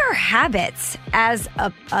I think our habits as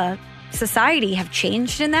a society have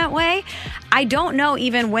changed in that way. I don't know,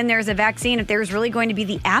 even when there's a vaccine, if there's really going to be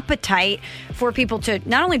the appetite for people to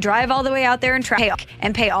not only drive all the way out there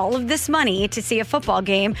and pay all of this money to see a football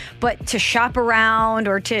game, but to shop around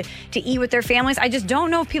or to eat with their families. I just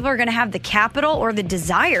don't know if people are going to have the capital or the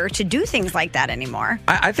desire to do things like that anymore.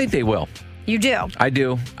 I think they will. You do? I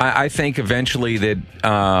do. I think eventually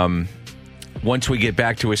that once we get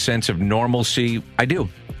back to a sense of normalcy, I do.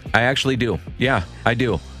 I actually do. Yeah, I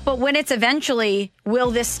do. But when it's eventually,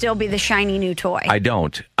 will this still be the shiny new toy? I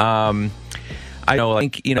don't. I know,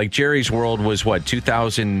 like Jerry's World was what,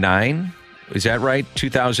 2009? Is that right?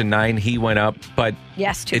 2009, he went up. But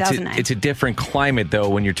yes, 2009. It's a different climate, though,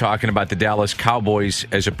 when you're talking about the Dallas Cowboys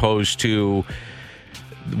as opposed to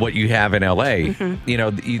what you have in L.A.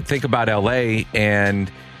 Mm-hmm. You think about L.A.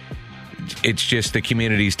 and it's just the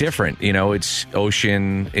community's different. It's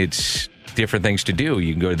ocean, it's different things to do.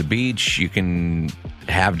 You can go to the beach, you can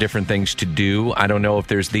have different things to do. I don't know if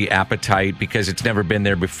there's the appetite, because it's never been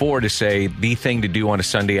there before, to say the thing to do on a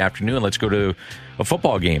Sunday afternoon, let's go to a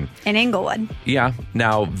football game. In Inglewood. Yeah.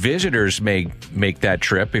 Now, visitors may make that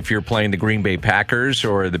trip. If you're playing the Green Bay Packers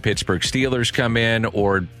or the Pittsburgh Steelers come in,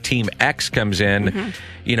 or Team X comes in,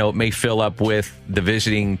 it may fill up with the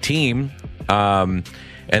visiting team.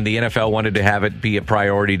 And the NFL wanted to have it be a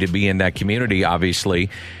priority to be in that community, obviously.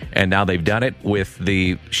 And now they've done it with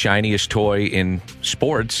the shiniest toy in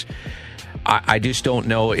sports. I just don't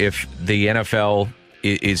know if the NFL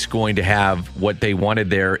is going to have what they wanted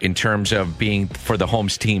there in terms of being for the home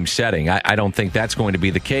team setting. I don't think that's going to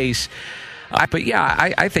be the case. But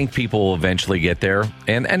yeah, I think people will eventually get there,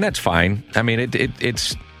 and that's fine. I mean,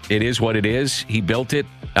 it is what it is. He built it.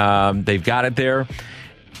 They've got it there.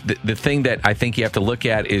 The thing that I think you have to look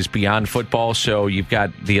at is beyond football. So you've got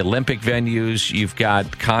the Olympic venues, you've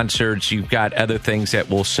got concerts, you've got other things that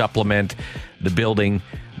will supplement the building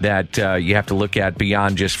that you have to look at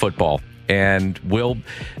beyond just football. And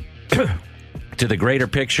to the greater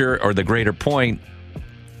picture, or the greater point,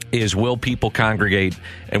 is will people congregate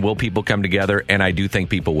and will people come together? And I do think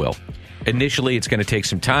people will. Initially, it's going to take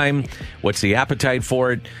some time. What's the appetite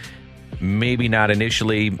for it? Maybe not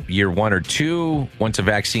initially, year 1 or 2. Once a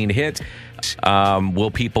vaccine hits,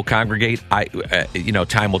 will people congregate?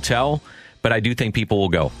 Time will tell. But I do think people will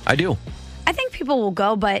go. I do. I think people will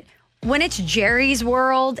go, but when it's Jerry's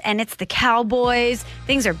World and it's the Cowboys,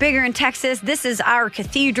 things are bigger in Texas. This is our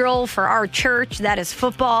cathedral for our church. That is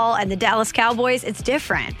football and the Dallas Cowboys. It's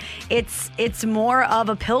different. It's more of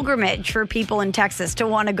a pilgrimage for people in Texas to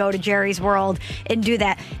want to go to Jerry's World and do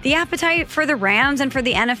that. The appetite for the Rams and for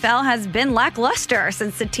the NFL has been lackluster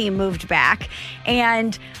since the team moved back.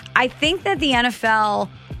 And I think that the NFL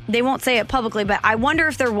They won't say it publicly, but I wonder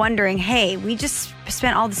if they're wondering, hey, we just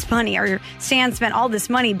spent all this money, or Stan spent all this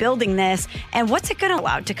money building this, and what's it going to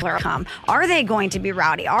allow to come? Are they going to be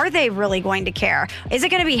rowdy? Are they really going to care? Is it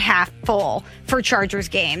going to be half full for Chargers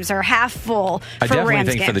games or half full for Rams games? I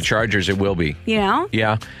definitely think for the Chargers it will be. You know?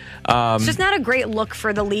 Yeah. It's just not a great look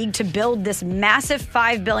for the league to build this massive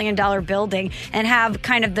 $5 billion building and have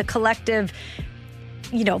kind of the collective,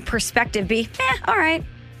 perspective be, all right.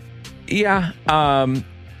 Yeah.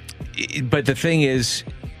 But the thing is,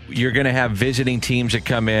 you're going to have visiting teams that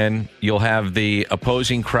come in. You'll have the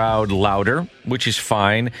opposing crowd louder, which is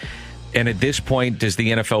fine. And at this point, does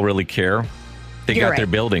the NFL really care? They got their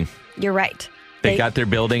building. You're right. They got their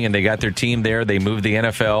building and they got their team there. They moved the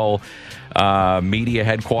NFL media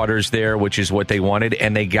headquarters there, which is what they wanted.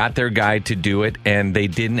 And they got their guy to do it, and they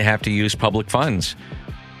didn't have to use public funds.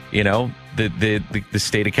 The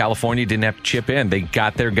state of California didn't have to chip in. They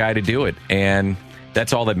got their guy to do it. And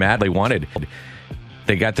that's all that they wanted.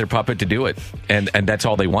 They got their puppet to do it, and that's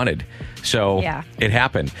all they wanted. So It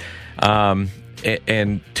happened.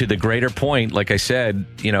 And to the greater point, like I said,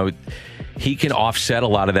 he can offset a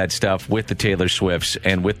lot of that stuff with the Taylor Swifts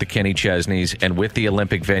and with the Kenny Chesneys and with the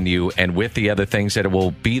Olympic venue and with the other things that will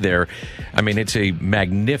be there. I mean, it's a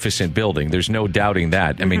magnificent building. There's no doubting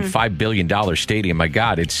that. I mean, $5 billion stadium. My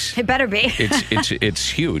God, it better be. it's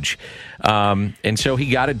huge. And so he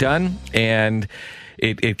got it done, and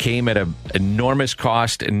it came at an enormous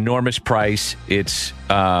cost, enormous price. It's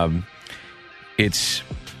a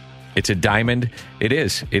diamond. It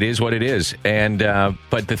is what it is. And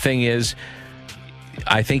but the thing is,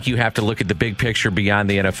 I think you have to look at the big picture beyond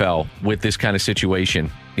the NFL with this kind of situation,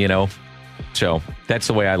 So that's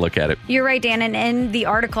the way I look at it. You're right, Dan. And in the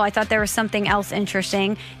article, I thought there was something else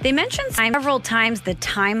interesting. They mentioned several times the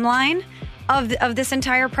timeline of this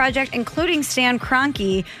entire project, including Stan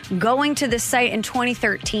Kroenke going to this site in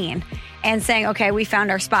 2013 and saying, okay, we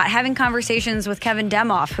found our spot. Having conversations with Kevin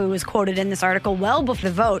Demoff, who was quoted in this article well before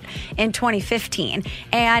the vote in 2015.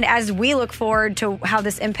 And as we look forward to how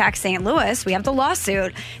this impacts St. Louis, we have the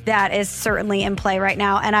lawsuit that is certainly in play right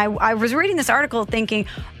now. And I was reading this article thinking,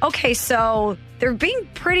 okay, so they're being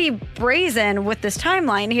pretty brazen with this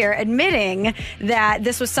timeline here, admitting that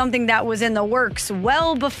this was something that was in the works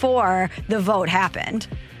well before the vote happened.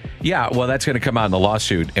 Yeah, well, that's going to come out in the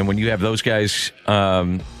lawsuit. And when you have those guys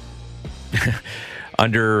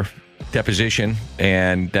under deposition,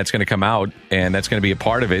 and that's going to come out, and that's going to be a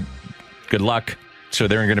part of it, good luck. So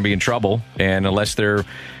they're going to be in trouble. And unless they're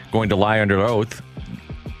going to lie under oath,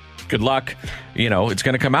 good luck. It's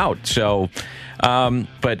going to come out. So,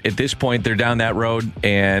 but at this point, they're down that road,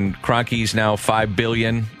 and Kroenke's now $5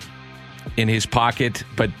 billion in his pocket.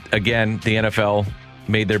 But again, the NFL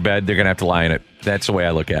made their bed. They're going to have to lie in it. That's the way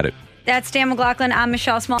I look at it. That's Dan McLaughlin. I'm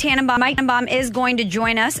Michelle Small. Tannenbaum. Mike Tannenbaum is going to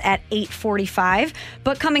join us at 8:45.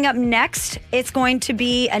 But coming up next, it's going to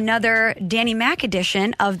be another Danny Mac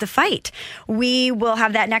edition of The Fight. We will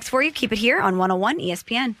have that next for you. Keep it here on 101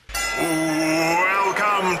 ESPN.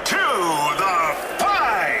 Welcome to The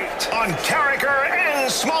Fight on Carricker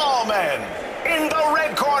and Smallman. In the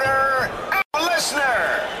red corner, a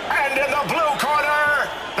listener. And in the blue corner,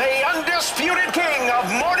 the undisputed king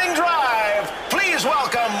of morning drive. Please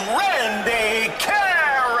welcome Randy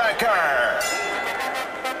Carricker.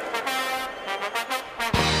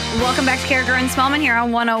 Welcome back to Carricker and Smallman here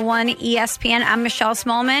on 101 ESPN. I'm Michelle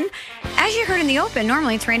Smallman. As you heard in the open,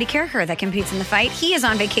 normally it's Randy Carricker that competes in the fight. He is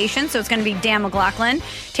on vacation, so it's going to be Dan McLaughlin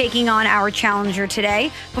taking on our challenger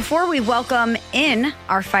today. Before we welcome in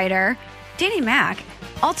our fighter, Danny Mac,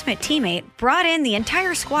 ultimate teammate, brought in the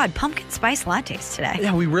entire squad pumpkin spice lattes today.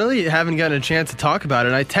 Yeah, we really haven't gotten a chance to talk about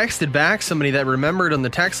it. I texted back somebody that remembered on the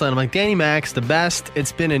text line. I'm like, Danny Mac's the best.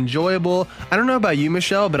 It's been enjoyable. I don't know about you,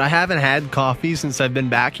 Michelle, but I haven't had coffee since I've been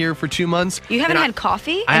back here for 2 months. You haven't had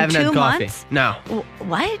coffee I haven't in 2 had coffee. months? No.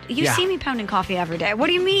 What? You Yeah. see me pounding coffee every day. What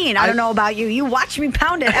do you mean? I don't know about you. You watch me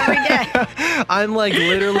pound it every day. I'm like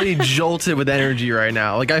literally jolted with energy right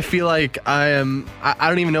now. Like I feel like I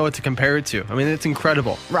don't even know what to compare it to. I mean, it's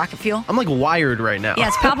incredible. Rocket fuel? I'm like wired right now. Yeah,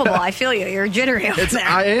 it's palpable. I feel you. You're jittery over there.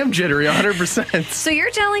 I am jittery 100%. So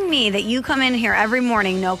you're telling me that you come in here every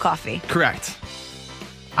morning, no coffee? Correct.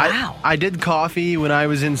 Wow. I did coffee when I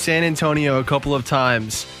was in San Antonio a couple of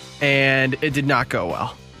times, and it did not go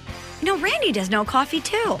well. No, Randy does no coffee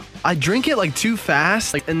too. I drink it like too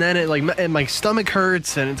fast, and then and my stomach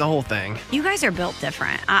hurts, and it's a whole thing. You guys are built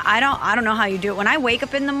different. I don't know how you do it. When I wake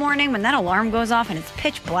up in the morning, when that alarm goes off and it's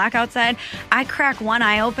pitch black outside, I crack one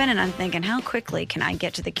eye open and I'm thinking, how quickly can I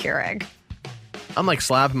get to the Keurig? I'm like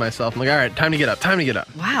slapping myself. I'm like, all right, time to get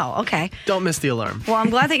up. Wow, okay. Don't miss the alarm. Well, I'm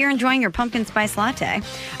glad that you're enjoying your pumpkin spice latte.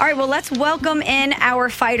 All right, well, let's welcome in our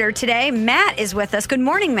fighter today. Matt is with us. Good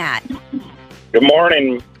morning, Matt. Good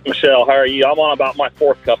morning, Michelle. How are you? I'm on about my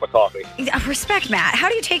 4th cup of coffee. Respect, Matt. How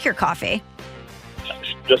do you take your coffee?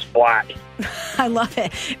 Just black. I love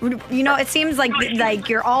it. You know, it seems like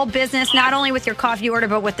you're all business, not only with your coffee order,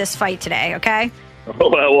 but with this fight today, okay?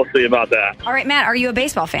 Well, we'll see about that. All right, Matt, are you a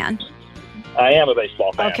baseball fan? I am a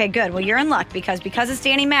baseball fan. Okay, good. Well, you're in luck because it's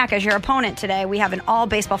Danny Mac as your opponent today. We have an all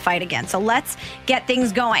baseball fight again. So let's get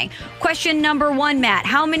things going. Question number 1, Matt.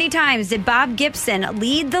 How many times did Bob Gibson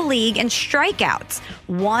lead the league in strikeouts?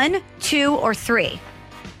 1, 2, or 3?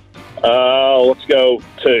 Let's go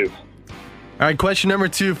 2. All right, question number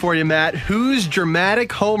 2 for you, Matt. Whose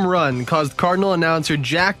dramatic home run caused Cardinal announcer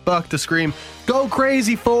Jack Buck to scream, "Go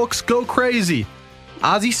crazy, folks, go crazy"?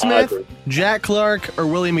 Ozzie Smith, Jack Clark, or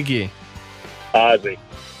Willie McGee? Ozzie.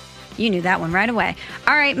 You knew that one right away.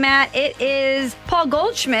 All right, Matt, it is Paul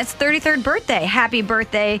Goldschmidt's 33rd birthday. Happy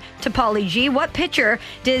birthday to Paulie G. What pitcher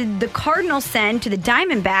did the Cardinals send to the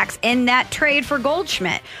Diamondbacks in that trade for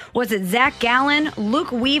Goldschmidt? Was it Zach Gallen,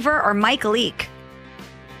 Luke Weaver, or Mike Leake?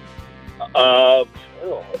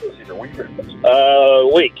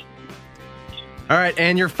 Leake. All right,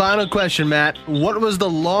 and your final question, Matt. What was the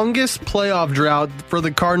longest playoff drought for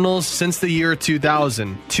the Cardinals since the year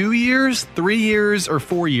 2000? 2 years, 3 years, or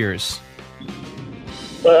 4 years?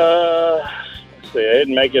 Let's see. They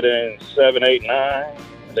didn't make it in 7, 8, 9.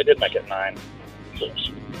 They did make it 9.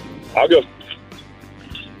 I'll go.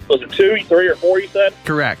 Was it 2, 3, or 4, you said?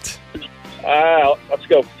 Correct. Let's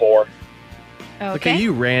go 4. Okay. Look at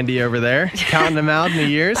you, Randy, over there, counting them out in the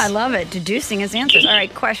years. I love it. Deducing his answers. All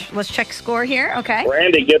right, let's check score here. Okay.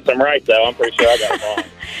 Randy gets them right, though. I'm pretty sure I got them wrong.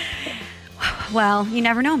 Well, you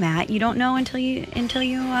never know, Matt. You don't know until you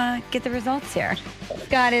get the results here.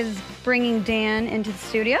 Scott is bringing Dan into the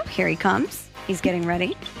studio. Here he comes. He's getting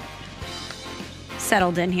ready.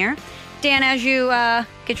 Settled in here. Dan, as you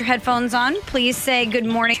get your headphones on, please say good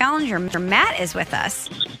morning, Challenger. Mr. Matt is with us.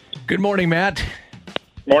 Good morning, Matt.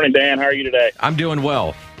 Morning, Dan. How are you today? I'm doing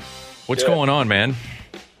well. What's going on, man?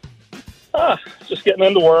 Just getting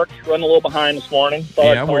into work. Running a little behind this morning.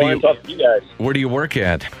 Yeah, where do talk to you guys? Where do you work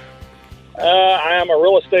at? I am a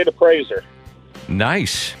real estate appraiser.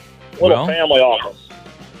 Nice. Little family office.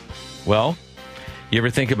 Well, you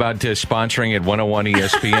ever think about sponsoring at 101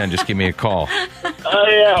 ESPN? Just give me a call.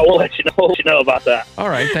 Yeah, we'll let you know about that. All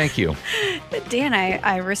right, thank you. Dan,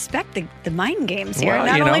 I respect the mind games here. Well,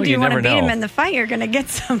 Not only do you want to beat him know. in the fight, you're going to get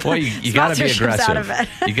some Well, you got to be aggressive. out of it.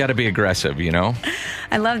 You got to be aggressive, you know?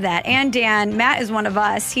 I love that. And Dan, Matt is one of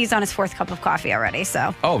us. He's on his 4th cup of coffee already,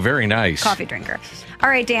 so. Oh, very nice. Coffee drinker. All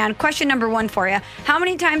right, Dan, question number 1 for you. How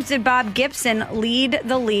many times did Bob Gibson lead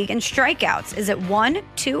the league in strikeouts? Is it 1,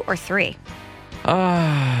 2, or 3?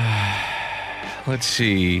 Let's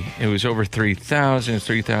see. It was over 3,000. It's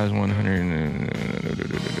 3,100.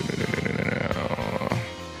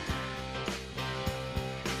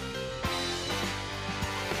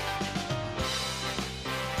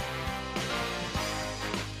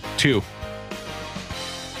 Two. All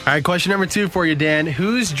right, question number 2 for you, Dan.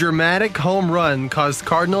 Whose dramatic home run caused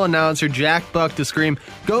Cardinal announcer Jack Buck to scream,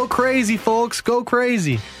 "Go crazy, folks, go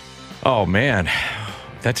crazy"? Oh, man.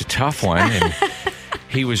 That's a tough one. And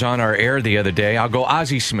he was on our air the other day. I'll go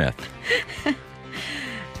Ozzie Smith.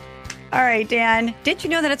 All right, Dan. Did you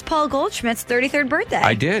know that it's Paul Goldschmidt's 33rd birthday?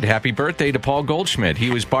 I did. Happy birthday to Paul Goldschmidt.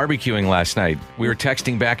 He was barbecuing last night. We were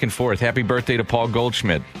texting back and forth. Happy birthday to Paul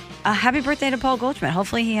Goldschmidt. Happy birthday to Paul Goldschmidt.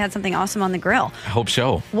 Hopefully he had something awesome on the grill. I hope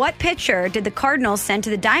so. What pitcher did the Cardinals send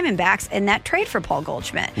to the Diamondbacks in that trade for Paul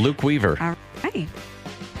Goldschmidt? Luke Weaver. All right.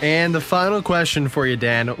 And the final question for you,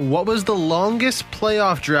 Dan. What was the longest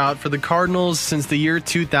playoff drought for the Cardinals since the year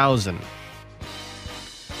 2000?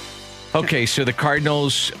 Okay, so the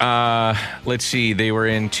Cardinals, let's see, they were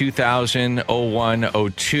in 2000, 01,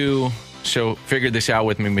 02. So figure this out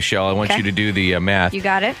with me, Michelle. I want you to do the math. You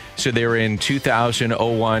got it. So they were in 2000,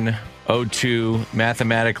 01, 02,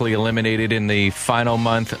 mathematically eliminated in the final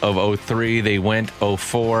month of 03. They went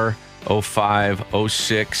 04, 05,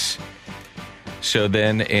 06. So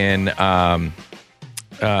then in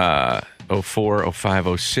 04,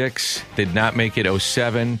 05, 06, did not make it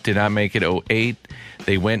 07, did not make it 08.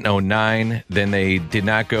 They went 09, then they did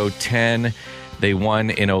not go 10. They won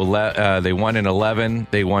in 11,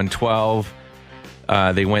 they won 12.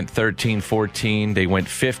 They went 13, 14, they went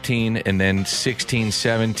 15, and then 16,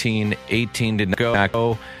 17, 18 did not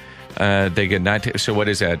go. They get 19. So what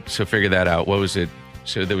is that? So figure that out. What was it?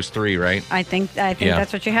 So there was 3, right? I think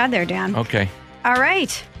that's what you had there, Dan. Okay. All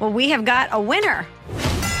right. Well, we have got a winner.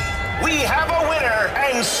 we have a winner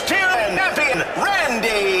and still champion,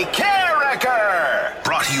 Randy Carricker.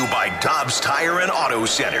 Brought to you by Dobbs Tire and Auto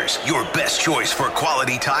Centers, your best choice for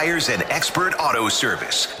quality tires and expert auto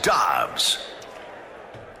service. Dobbs.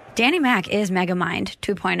 Danny Mac is Megamind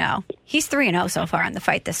 2.0. He's 3-0 so far in the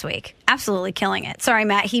fight this week. Absolutely killing it. Sorry,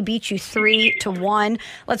 Matt, he beat you 3-1.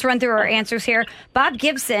 Let's run through our answers here. Bob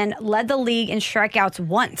Gibson led the league in strikeouts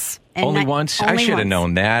once. Only once? I should have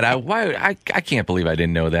known that. I can't believe I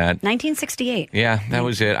didn't know that. 1968. Yeah, that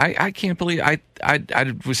was it. I can't believe I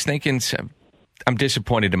was thinking. I'm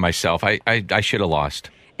disappointed in myself. I should have lost.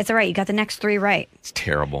 It's all right. You got the next 3 right. It's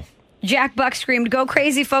terrible. Jack Buck screamed, "Go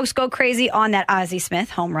crazy, folks, go crazy" on that Ozzie Smith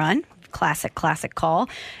home run. Classic call.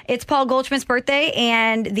 It's Paul Goldschmidt's birthday,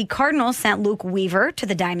 and the Cardinals sent Luke Weaver to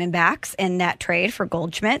the Diamondbacks in that trade for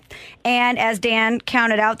Goldschmidt. And as Dan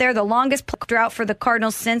counted out there, the longest drought for the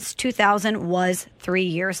Cardinals since 2000 was 3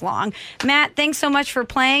 years long. Matt, thanks so much for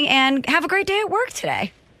playing, and have a great day at work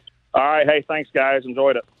today. All right. Hey, thanks, guys.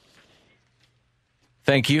 Enjoyed it.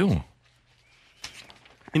 Thank you.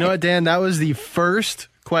 You know what, Dan? That was the first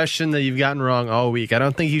question that you've gotten wrong all week. I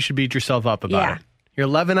don't think you should beat yourself up about it. You're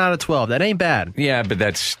 11 out of 12. That ain't bad. Yeah, but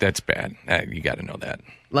that's bad. You got to know that.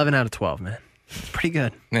 11 out of 12, man. It's pretty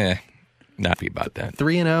good. Not be about that.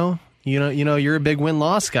 3-0. You know, you're a big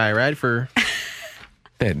win-loss guy, right?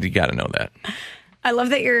 You got to know that. I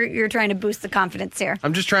love that you're trying to boost the confidence here.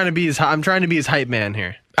 I'm trying to be his hype man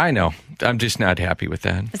here. I know. I'm just not happy with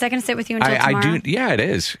that. Is that going to sit with you until tomorrow? I do. Yeah, it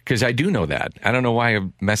is, because I do know that. I don't know why I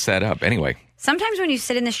messed that up. Anyway. Sometimes when you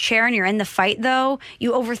sit in this chair and you're in the fight, though,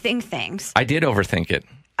 you overthink things. I did overthink it.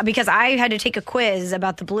 Because I had to take a quiz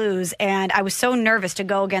about the Blues, and I was so nervous to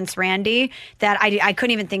go against Randy that I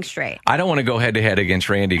couldn't even think straight. I don't want to go head-to-head against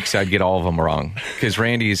Randy because I'd get all of them wrong. Because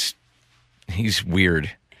he's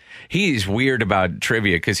weird. He's weird about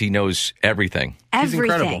trivia because he knows everything.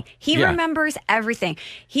 Everything. He remembers everything.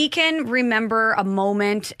 He can remember a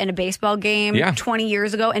moment in a baseball game 20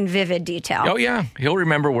 years ago in vivid detail. Oh, yeah. He'll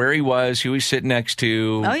remember where he was, who he's sitting next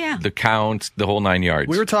to, the count, the whole 9 yards.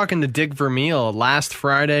 We were talking to Dick Vermeil last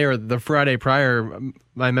Friday or the Friday prior,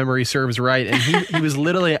 my memory serves right, and he was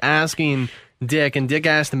literally asking Dick, and Dick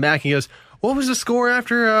asked him back. He goes, "What was the score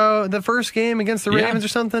after the first game against the Ravens or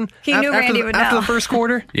something?" He knew Randy would know. After the first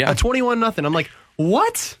quarter? 21-0. I'm like,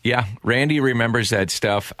 what? Yeah, Randy remembers that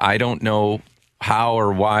stuff. I don't know how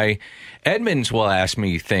or why. Edmonds will ask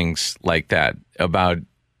me things like that about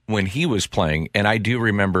when he was playing, and I do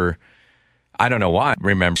remember, I don't know why,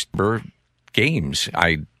 remember games.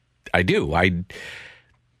 I do.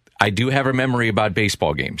 I do have a memory about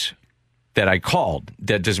baseball games that I called.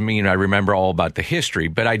 That doesn't mean I remember all about the history,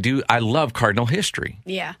 but I love Cardinal history.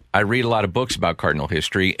 Yeah. I read a lot of books about Cardinal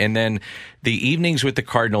history, and then the evenings with the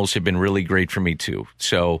Cardinals have been really great for me too.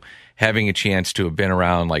 So having a chance to have been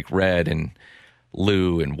around like Red and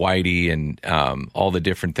Lou and Whitey and all the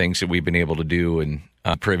different things that we've been able to do, and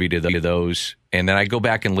privy to those. And then I go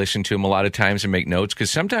back and listen to them a lot of times and make notes,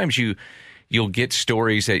 because sometimes you'll get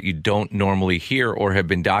stories that you don't normally hear or have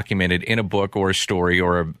been documented in a book or a story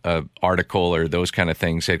or a article or those kind of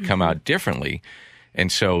things that come out differently.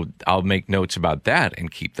 And so I'll make notes about that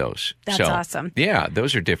and keep those. That's awesome. Yeah,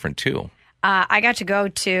 those are different too. I got to go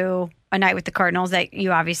to a night with the Cardinals that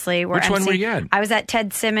you obviously were Which MC. one were you at? I was at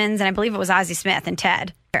Ted Simmons, and I believe it was Ozzie Smith and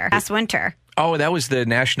Ted last winter. Oh, that was the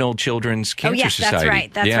National Children's Cancer Society. That's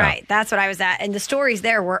right. That's right. That's what I was at. And the stories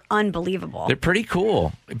there were unbelievable. They're pretty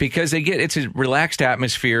cool because it's a relaxed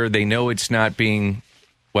atmosphere. They know it's not being,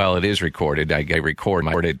 well, it is recorded. I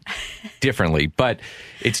record it differently, but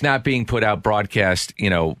it's not being put out broadcast,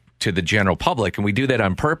 to the general public. And we do that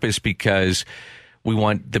on purpose because we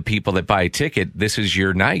want the people that buy a ticket, this is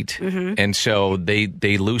your night. Mm-hmm. And so they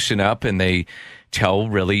loosen up and they tell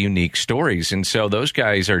really unique stories. And so those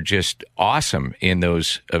guys are just awesome in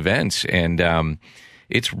those events. And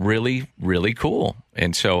it's really, really cool.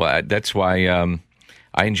 And so that's why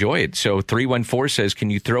I enjoy it. So 314 says,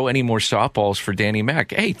 can you throw any more softballs for Danny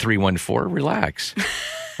Mac? Hey, 314, relax.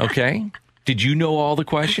 Okay. Did you know all the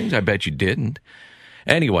questions? I bet you didn't.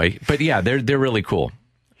 Anyway, but yeah, they're really cool.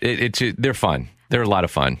 They're fun. They're a lot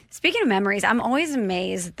of fun. Speaking of memories, I'm always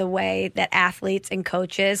amazed the way that athletes and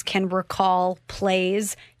coaches can recall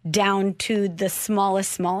plays down to the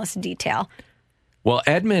smallest detail. Well,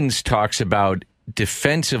 Edmonds talks about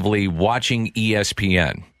defensively watching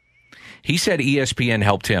ESPN. He said ESPN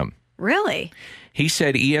helped him. Really? He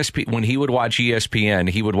said when he would watch ESPN,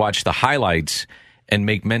 he would watch the highlights and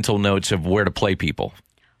make mental notes of where to play people.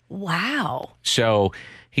 Wow. So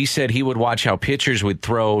he said he would watch how pitchers would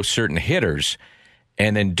throw certain hitters,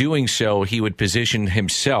 and then doing so, he would position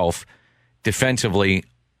himself defensively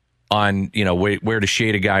on, where to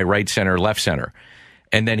shade a guy right center, left center.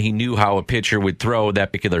 And then he knew how a pitcher would throw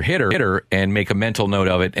that particular hitter and make a mental note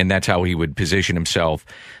of it, and that's how he would position himself.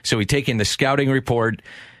 So he'd take in the scouting report,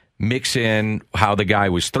 mix in how the guy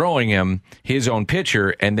was throwing him, his own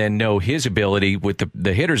pitcher, and then know his ability with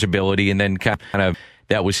the hitter's ability, and then kind of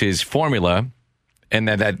that was his formula, and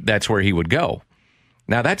that's where he would go.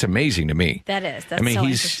 Now, that's amazing to me. That is. That's so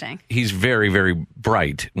interesting. He's very, very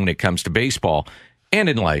bright when it comes to baseball and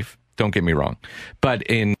in life. Don't get me wrong. But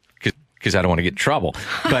because I don't want to get in trouble.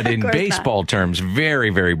 But in baseball terms,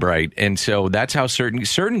 very, very bright. And so that's how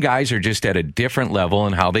certain guys are just at a different level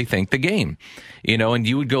in how they think the game. And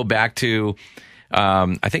you would go back to,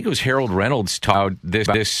 I think it was Harold Reynolds taught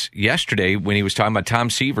this yesterday when he was talking about Tom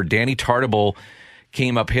Seaver. Danny Tartabull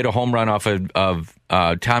came up, hit a home run off of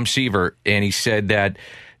Tom Seaver, and he said that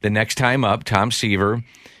the next time up, Tom Seaver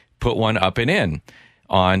put one up and in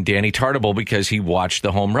on Danny Tartabull because he watched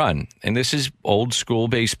the home run. And this is old school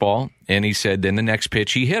baseball. And he said then the next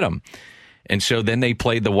pitch he hit him. And so then they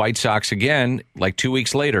played the White Sox again like 2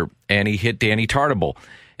 weeks later, and he hit Danny Tartabull.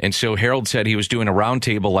 And so Harold said he was doing a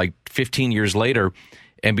roundtable like 15 years later,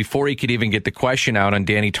 and before he could even get the question out on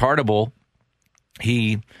Danny Tartabull,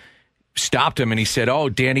 he stopped him and he said, "Oh,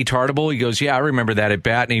 Danny Tartabull?" He goes, "Yeah, I remember that at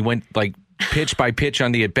bat." And he went like pitch by pitch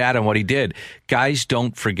on the at bat on what he did. Guys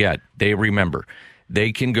don't forget. They remember.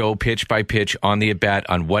 They can go pitch by pitch on the at bat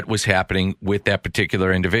on what was happening with that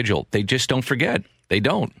particular individual. They just don't forget. They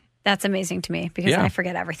don't. That's amazing to me because I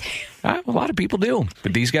forget everything. A lot of people do,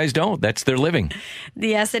 but these guys don't. That's their living.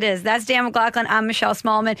 Yes, it is. That's Dan McLaughlin. I'm Michelle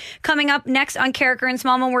Smallman. Coming up next on Carricker and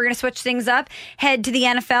Smallman, we're going to switch things up, head to the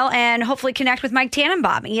NFL, and hopefully connect with Mike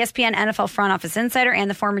Tannenbaum, ESPN NFL front office insider and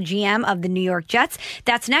the former GM of the New York Jets.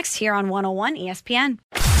 That's next here on 101 ESPN.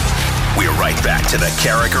 We're right back to the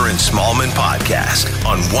Carricker and Smallman podcast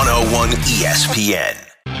on 101 ESPN.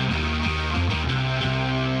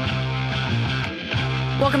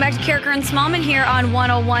 Welcome back to Carricker and Smallman here on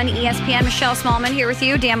 101 ESPN. Michelle Smallman here with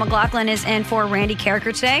you. Dan McLaughlin is in for Randy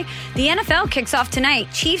Carricker today. The NFL kicks off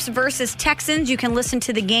tonight. Chiefs versus Texans. You can listen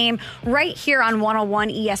to the game right here on 101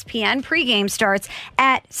 ESPN. Pre-game starts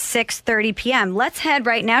at 6:30 p.m. Let's head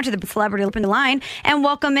right now to the Celebrity Open Line and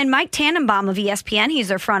welcome in Mike Tannenbaum of ESPN. He's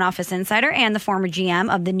their front office insider and the former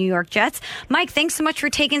GM of the New York Jets. Mike, thanks so much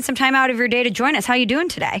for taking some time out of your day to join us. How are you doing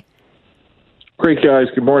today? Great, guys.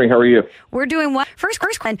 Good morning. How are you? We're doing well. First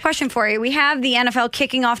question for you. We have the NFL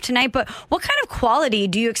kicking off tonight, but what kind of quality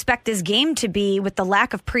do you expect this game to be with the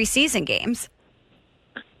lack of preseason games?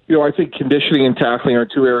 I think conditioning and tackling are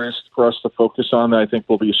two areas for us to focus on that I think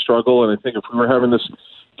will be a struggle. And I think if we were having this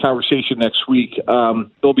conversation next week,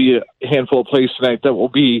 there'll be a handful of plays tonight that will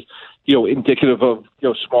be, indicative of,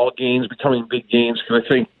 small gains becoming big gains. Because I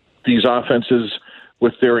think these offenses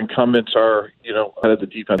with their incumbents are, ahead of the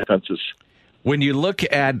defenses. When you look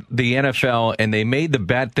at the NFL and they made the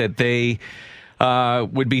bet that they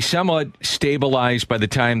would be somewhat stabilized by the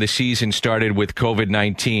time the season started with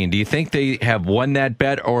COVID-19, do you think they have won that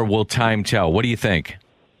bet or will time tell? What do you think?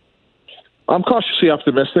 I'm cautiously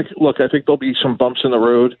optimistic. Look, I think there'll be some bumps in the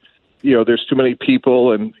road. There's too many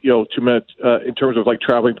people and, too many in terms of like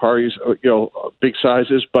traveling parties, big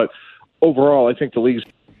sizes. But overall, I think the league's.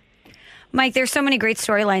 Mike, there's so many great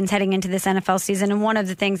storylines heading into this NFL season, and one of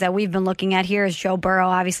the things that we've been looking at here is Joe Burrow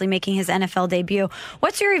obviously making his NFL debut.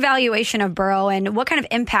 What's your evaluation of Burrow, and what kind of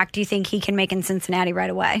impact do you think he can make in Cincinnati right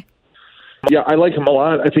away? Yeah, I like him a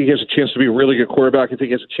lot. I think he has a chance to be a really good quarterback. I think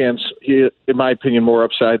he has a chance, in my opinion, more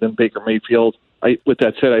upside than Baker Mayfield. With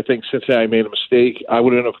that said, I think Cincinnati made a mistake. I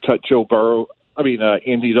wouldn't have cut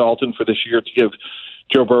Andy Dalton for this year to give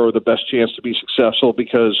Joe Burrow the best chance to be successful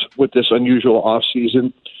because with this unusual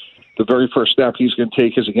offseason, the very first snap he's going to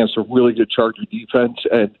take is against a really good Charger defense,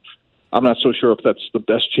 and I'm not so sure if that's the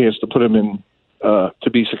best chance to put him in to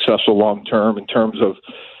be successful long term in terms of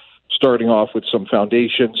starting off with some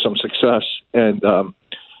foundation, some success, and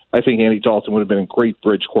I think Andy Dalton would have been a great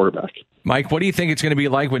bridge quarterback. Mike, what do you think it's going to be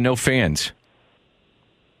like with no fans?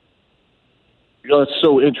 That's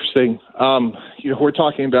so interesting. We're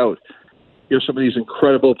talking about some of these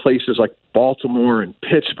incredible places like Baltimore and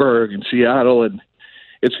Pittsburgh and Seattle, and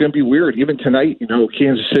it's going to be weird. Even tonight,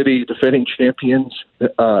 Kansas City, defending champions,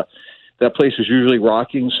 that place is usually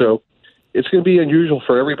rocking. So it's going to be unusual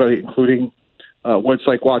for everybody, including what it's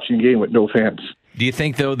like watching a game with no fans. Do you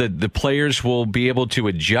think, though, that the players will be able to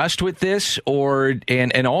adjust with this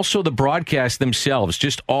and also the broadcast themselves,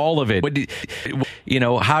 just all of it?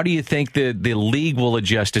 How do you think the league will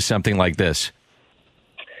adjust to something like this?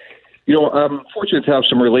 I'm fortunate to have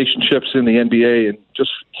some relationships in the NBA and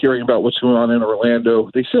just hearing about what's going on in Orlando.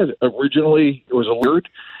 They said originally it was a word,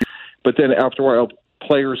 but then after a while,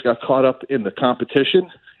 players got caught up in the competition,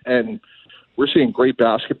 and we're seeing great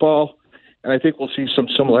basketball. And I think we'll see some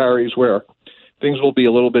similarities where things will be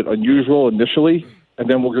a little bit unusual initially, and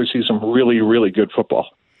then we're going to see some really, really good football.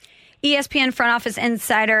 ESPN front office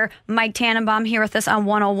insider Mike Tannenbaum here with us on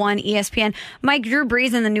 101 ESPN. Mike, Drew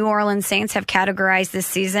Brees and the New Orleans Saints have categorized this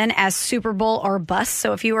season as Super Bowl or bust.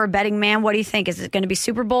 So if you were a betting man, what do you think? Is it going to be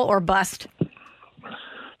Super Bowl or bust?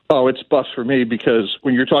 Oh, it's bust for me, because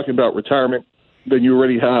when you're talking about retirement, then you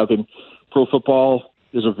already have. And pro football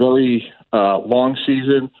is a very long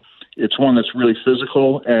season. It's one that's really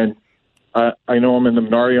physical. And I know I'm in the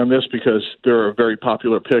minority on this because they're a very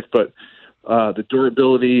popular pick, but the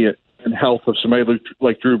durability and health of somebody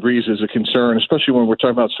like Drew Brees is a concern, especially when we're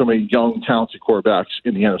talking about so many young, talented quarterbacks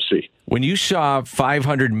in the NFC. When you saw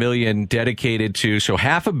 $500 million dedicated to, so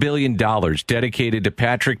 $500 million dedicated to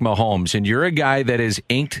Patrick Mahomes, and you're a guy that has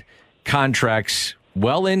inked contracts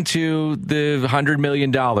well into the $100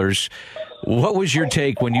 million, what was your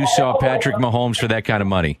take when you saw Patrick Mahomes for that kind of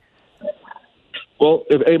money? Well,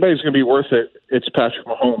 if anybody's going to be worth it, it's Patrick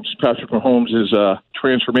Mahomes. Patrick Mahomes is a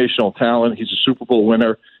transformational talent. He's a Super Bowl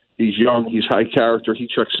winner. He's young. He's high character. He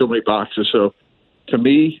checks so many boxes. So, to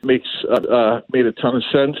me, made a ton of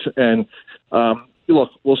sense. And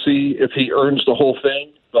look, we'll see if he earns the whole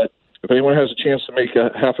thing. But if anyone has a chance to make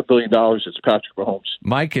 $500 million, it's Patrick Mahomes.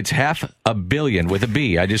 Mike, it's $500 million with a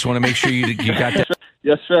B. I just want to make sure you got that.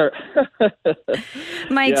 Yes, sir.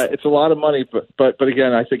 Mike, yeah, it's a lot of money, but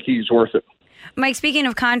again, I think he's worth it. Mike, speaking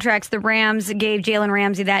of contracts, the Rams gave Jalen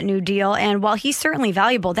Ramsey that new deal. And while he's certainly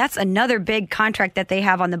valuable, that's another big contract that they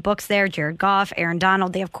have on the books there. Jared Goff, Aaron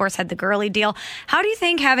Donald, they, of course, had the Gurley deal. How do you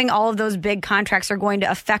think having all of those big contracts are going to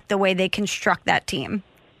affect the way they construct that team?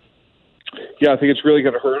 Yeah, I think it's really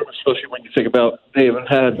going to hurt them, especially when you think about they haven't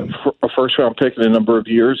had a first-round pick in a number of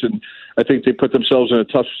years. And I think they put themselves in a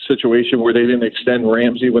tough situation where they didn't extend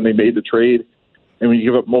Ramsey when they made the trade. And when you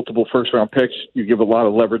give up multiple first-round picks, you give a lot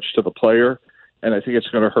of leverage to the player. And I think it's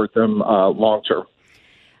going to hurt them long term.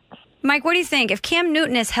 Mike, what do you think? If Cam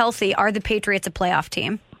Newton is healthy, are the Patriots a playoff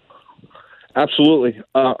team? Absolutely.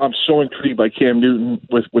 I'm so intrigued by Cam Newton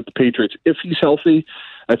with the Patriots. If he's healthy,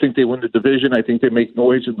 I think they win the division. I think they make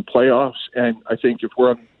noise in the playoffs. And I think if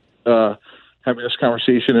we're having this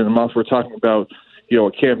conversation in a month, we're talking about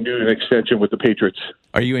a Cam Newton extension with the Patriots.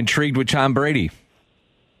 Are you intrigued with Tom Brady?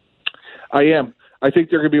 I am. I think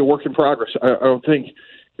they're going to be a work in progress. I don't think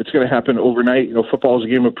it's going to happen overnight. Football is a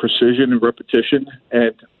game of precision and repetition.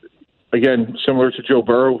 And again, similar to Joe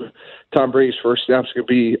Burrow, Tom Brady's first snap's going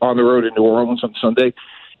to be on the road in New Orleans on Sunday.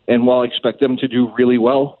 And while I expect them to do really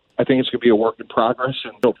well, I think it's going to be a work in progress.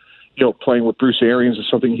 And playing with Bruce Arians is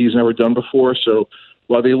something he's never done before. So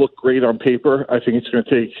while they look great on paper, I think it's going to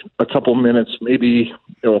take a couple minutes, maybe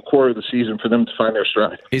a quarter of the season for them to find their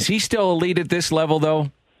stride. Is he still elite at this level, though,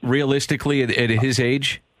 realistically, at his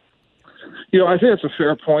age? I think that's a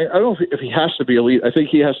fair point. I don't think if he has to be elite. I think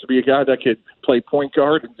he has to be a guy that could play point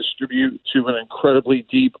guard and distribute to an incredibly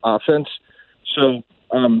deep offense. So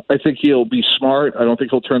I think he'll be smart. I don't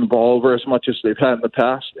think he'll turn the ball over as much as they've had in the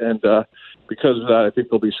past. And because of that, I think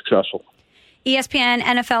they'll be successful. ESPN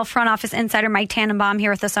NFL front office insider Mike Tannenbaum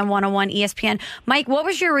here with us on 101 ESPN. Mike, what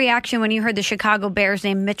was your reaction when you heard the Chicago Bears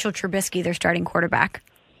name Mitchell Trubisky their starting quarterback?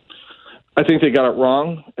 I think they got it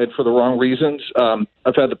wrong, and for the wrong reasons.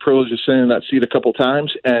 I've had the privilege of sitting in that seat a couple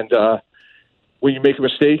times, and when you make a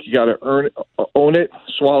mistake, you got to own it,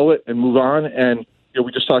 swallow it, and move on. And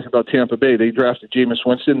we just talked about Tampa Bay. They drafted Jameis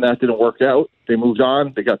Winston. That didn't work out. They moved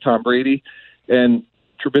on. They got Tom Brady, and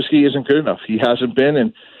Trubisky isn't good enough. He hasn't been,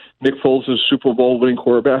 and Nick Foles is a Super Bowl winning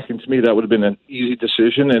quarterback, and to me that would have been an easy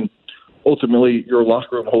decision, and ultimately your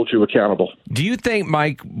locker room holds you accountable. Do you think,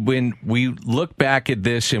 Mike, when we look back at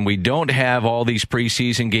this and we don't have all these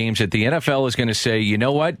preseason games, that the NFL is going to say, you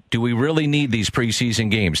know what, do we really need these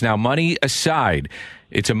preseason games? Now, money aside,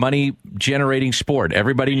 it's a money-generating sport.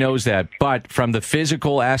 Everybody knows that. But from the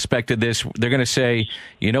physical aspect of this, they're going to say,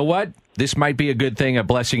 you know what, this might be a good thing, a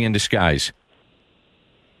blessing in disguise.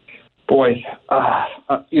 Boy,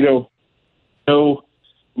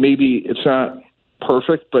 maybe it's not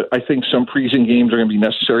perfect, but I think some preseason games are going to be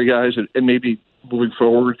necessary, guys, and maybe moving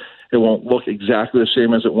forward it won't look exactly the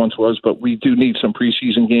same as it once was, but we do need some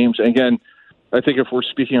preseason games. And again, I think if we're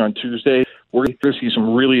speaking on Tuesday, we're going to see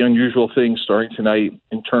some really unusual things starting tonight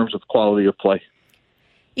in terms of quality of play.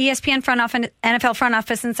 ESPN NFL front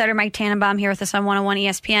office insider Mike Tannenbaum here with us on 101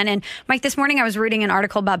 ESPN. And Mike, this morning I was reading an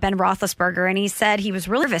article about Ben Roethlisberger, and he said he was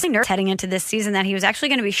really nervous heading into this season, that he was actually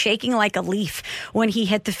going to be shaking like a leaf when he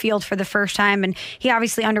hit the field for the first time. And he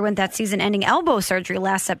obviously underwent that season-ending elbow surgery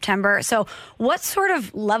last September. So what sort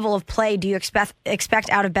of level of play do you expect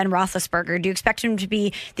out of Ben Roethlisberger? Do you expect him to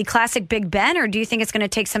be the classic Big Ben, or do you think it's going to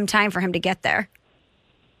take some time for him to get there?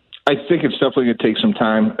 I think it's definitely going to take some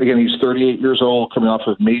time. Again, he's 38 years old, coming off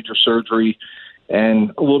of major surgery,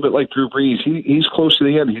 and a little bit like Drew Brees, he's close to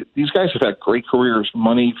the end. These guys have had great careers,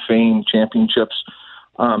 money, fame, championships.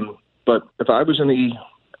 But if I was in the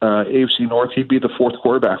AFC North, he'd be the fourth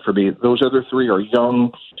quarterback for me. Those other three are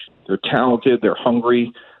young, they're talented, they're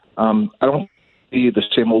hungry. I don't see the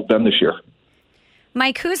same old Ben this year.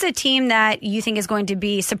 Mike, who's a team that you think is going to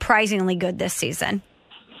be surprisingly good this season?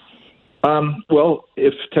 Well,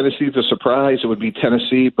 if Tennessee's a surprise, it would be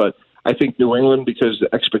Tennessee, but I think New England, because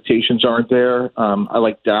the expectations aren't there. I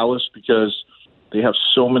like Dallas because they have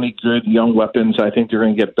so many good young weapons. I think they're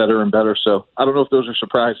going to get better and better. So I don't know if those are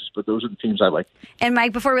surprises, but those are the teams I like. And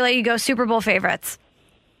Mike, before we let you go, Super Bowl favorites?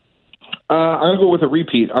 I'm going to go with a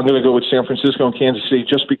repeat. I'm going to go with San Francisco and Kansas City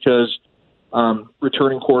just because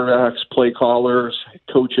returning quarterbacks, play callers,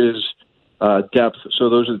 coaches, depth.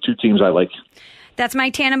 So those are the two teams I like. That's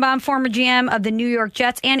Mike Tannenbaum, former GM of the New York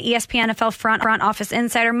Jets and ESPN NFL front office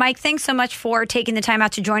insider. Mike, thanks so much for taking the time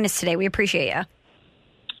out to join us today. We appreciate you.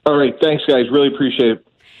 All right. Thanks, guys. Really appreciate it.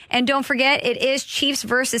 And don't forget, it is Chiefs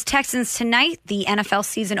versus Texans tonight, the NFL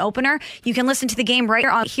season opener. You can listen to the game right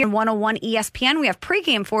here on 101 ESPN. We have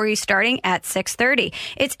pregame for you starting at 6:30.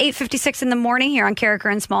 It's 8:56 in the morning here on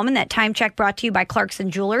Carricker and Smallman. That time check brought to you by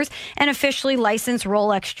Clarkson Jewelers, an officially licensed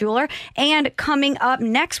Rolex jeweler. And coming up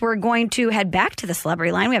next, we're going to head back to the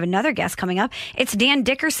celebrity line. We have another guest coming up. It's Dan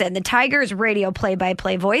Dickerson, the Tigers radio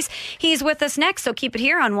play-by-play voice. He's with us next, so keep it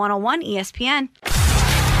here on 101 ESPN.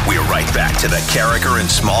 We're right back to the Carricker and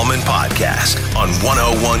Smallman podcast on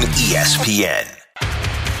 101 ESPN.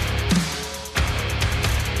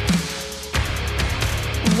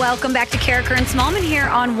 Welcome back to Carricker and Smallman here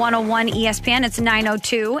on 101 ESPN. It's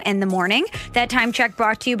 9:02 in the morning. That time check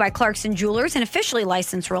brought to you by Clarkson Jewelers, an officially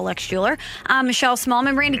licensed Rolex jeweler. I'm Michelle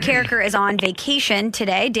Smallman. Randy Carricker is on vacation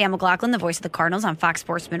today. Dan McLaughlin, the voice of the Cardinals on Fox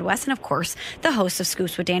Sports Midwest, and of course, the host of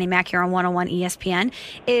Scoops with Danny Mac here on 101 ESPN,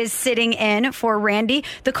 is sitting in for Randy.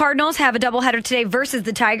 The Cardinals have a doubleheader today versus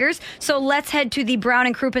the Tigers. So let's head to the Brown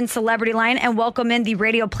and Crouppen celebrity line and welcome in the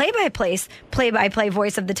radio play-by-play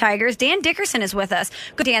voice of the Tigers. Dan Dickerson is with us.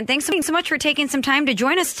 Good, Dan, thanks so much for taking some time to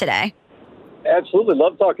join us today. Absolutely.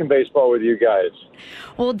 Love talking baseball with you guys.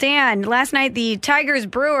 Well, Dan, last night the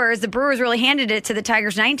Brewers really handed it to the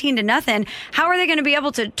Tigers 19-0. How are they going to be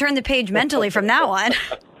able to turn the page mentally from that one?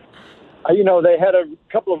 You know, they had a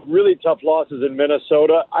couple of really tough losses in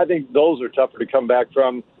Minnesota. I think those are tougher to come back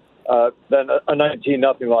from than a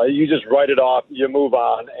 19-0 loss. You just write it off, you move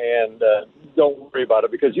on, and don't worry about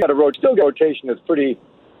it because you had a rotation that's pretty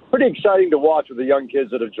exciting to watch with the young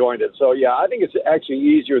kids that have joined it. So, yeah, I think it's actually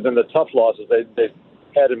easier than the tough losses they've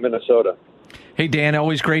had in Minnesota. Hey, Dan,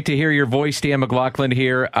 always great to hear your voice. Dan McLaughlin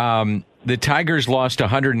here. The Tigers lost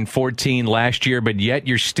 114 last year, but yet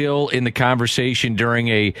you're still in the conversation during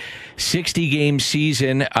a 60-game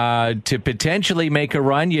season to potentially make a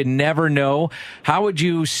run. You never know. How would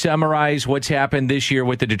you summarize what's happened this year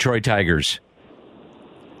with the Detroit Tigers?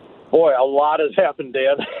 Boy, a lot has happened,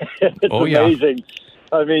 Dan. It's amazing. Yeah.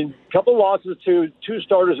 I mean, a couple losses to two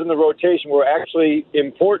starters in the rotation were actually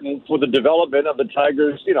important for the development of the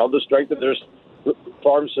Tigers. You know, the strength of their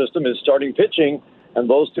farm system is starting pitching, and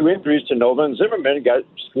those two injuries to Nova and Zimmerman got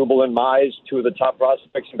Skubal and Mize, two of the top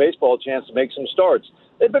prospects in baseball, a chance to make some starts.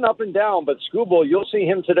 They've been up and down, but Skubal, you'll see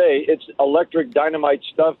him today. It's electric dynamite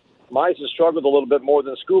stuff. Mize has struggled a little bit more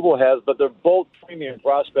than Skubal has, but they're both premium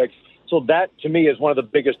prospects. So that, to me, is one of the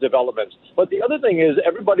biggest developments. But the other thing is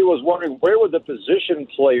everybody was wondering where would the position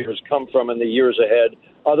players come from in the years ahead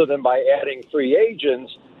other than by adding free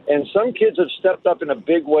agents. And some kids have stepped up in a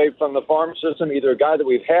big way from the farm system, either a guy that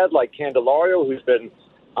we've had like Candelario, who's been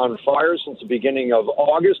on fire since the beginning of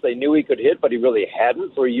August. They knew he could hit, but he really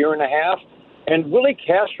hadn't for a year and a half. And Willie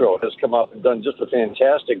Castro has come up and done just a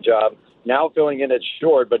fantastic job, now filling in at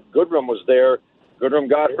short. But Goodrum was there. Goodrum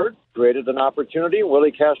got hurt, created an opportunity.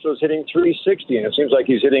 Willie Castro's hitting .360, and it seems like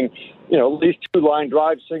he's hitting, at least two line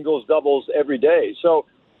drives, singles, doubles every day. So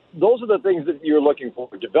those are the things that you're looking for.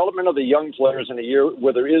 Development of the young players in a year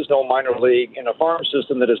where there is no minor league in a farm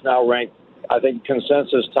system that is now ranked, I think,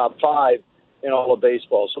 consensus top 5 in all of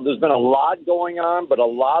baseball. So there's been a lot going on, but a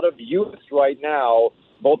lot of youth right now,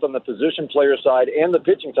 both on the position player side and the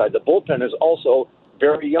pitching side. The bullpen is also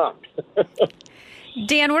very young.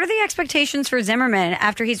 Dan, what are the expectations for Zimmerman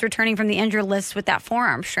after he's returning from the injured list with that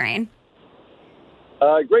forearm strain?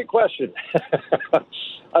 Great question.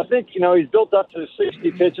 I think, he's built up to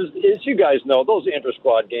 60 pitches. As you guys know, those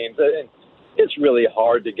inter-squad games, it's really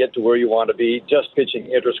hard to get to where you want to be just pitching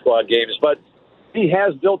inter-squad games. But he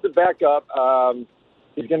has built it back up.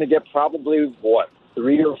 He's going to get probably,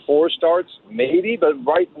 3 or 4 starts? Maybe. But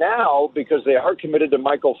right now, because they are committed to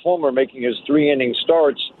Michael Fulmer making his 3-inning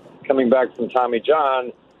starts coming back from Tommy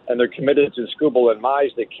John, and they're committed to Skubal and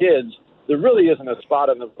Mize, the kids, there really isn't a spot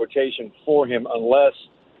in the rotation for him unless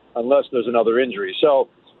there's another injury. So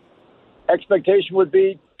expectation would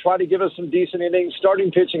be try to give us some decent innings.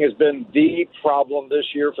 Starting pitching has been the problem this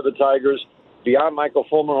year for the Tigers. Beyond Michael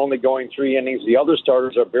Fulmer only going 3 innings, the other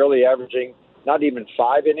starters are barely averaging not even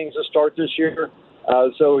 5 innings a start this year.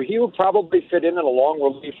 So he will probably fit in a long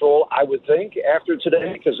relief role, I would think, after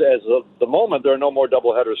today, because as of the moment, there are no more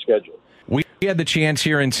doubleheaders scheduled. We had the chance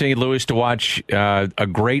here in St. Louis to watch a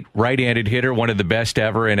great right-handed hitter, one of the best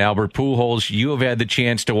ever, in Albert Pujols. You have had the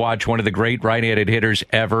chance to watch one of the great right-handed hitters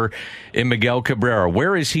ever in Miguel Cabrera.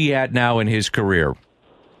 Where is he at now in his career?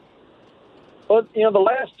 Well, the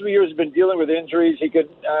last 3 years have been dealing with injuries.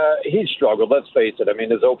 He struggled, let's face it. I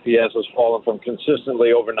mean, his OPS has fallen from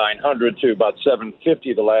consistently over 900 to about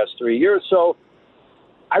 750 the last 3 years. So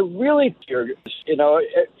I really fear,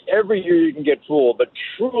 every year you can get fooled, but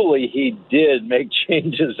truly he did make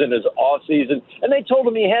changes in his offseason, and they told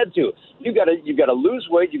him he had to. You got to lose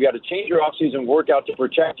weight, you got to change your offseason workout to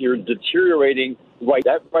protect your deteriorating right.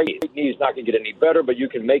 That right knee is not going to get any better, but you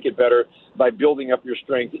can make it better by building up your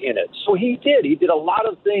strength in it. So he did. He did a lot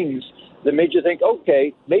of things that made you think,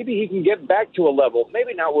 okay, maybe he can get back to a level,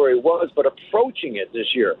 maybe not where he was, but approaching it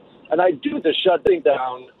this year. And I do the shutting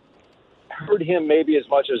down hurt him maybe as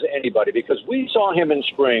much as anybody, because we saw him in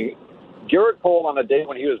spring. Garrett Cole on a day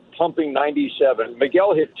when he was pumping 97.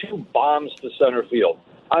 Miguel hit 2 bombs to center field.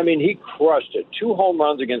 I mean, he crushed it. 2 home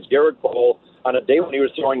runs against Garrett Cole on a day when he was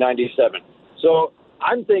throwing 97. So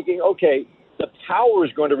I'm thinking, okay, the power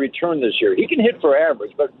is going to return this year. He can hit for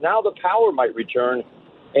average, but now the power might return.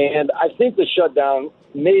 And I think the shutdown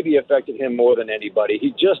maybe affected him more than anybody.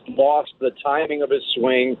 He just lost the timing of his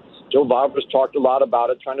swing. Joe Vavras talked a lot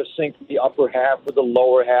about it, trying to sync the upper half with the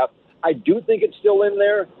lower half. I do think it's still in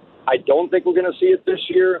there. I don't think we're going to see it this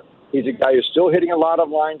year. He's a guy who's still hitting a lot of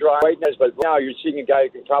line drives right now, but now you're seeing a guy who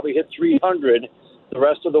can probably hit 300 the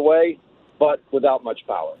rest of the way, but without much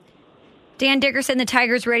power. Dan Dickerson, the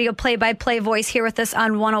Tigers radio play-by-play voice, here with us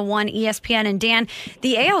on 101 ESPN. And Dan,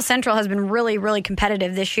 the AL Central has been really, really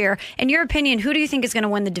competitive this year. In your opinion, who do you think is going to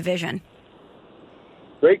win the division?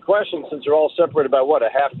 Great question, since they're all separated by, a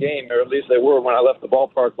half game, or at least they were when I left the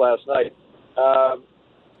ballpark last night.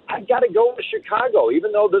 I've got to go with Chicago.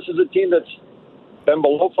 Even though this is a team that's been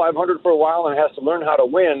below 500 for a while and has to learn how to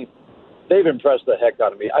win, they've impressed the heck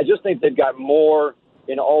out of me. I just think they've got more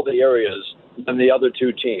in all the areas than the other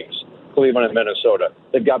 2 teams, Cleveland and Minnesota.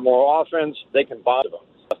 They've got more offense. They can bond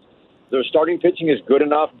them. Their starting pitching is good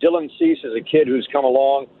enough. Dylan Cease is a kid who's come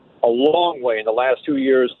along a long way in the last 2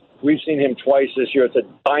 years. We've seen him twice this year. It's a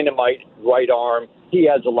dynamite right arm. He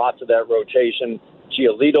adds a lot to that rotation.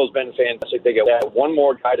 Giolito's been fantastic. They get one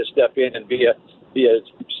more guy to step in and be a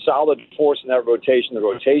solid force in that rotation. The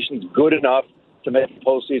rotation's good enough to make a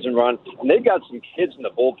postseason run. And they've got some kids in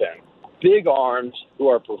the bullpen, big arms who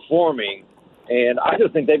are performing. And I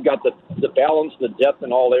just think they've got the balance, the depth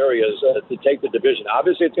in all areas to take the division.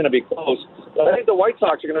 Obviously, it's going to be close, but I think the White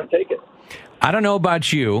Sox are going to take it. I don't know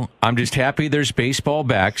about you. I'm just happy there's baseball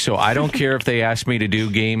back, so I don't care if they ask me to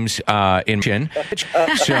do games in Chin.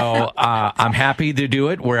 So I'm happy to do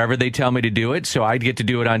it wherever they tell me to do it, so I'd get to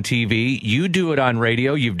do it on TV. You do it on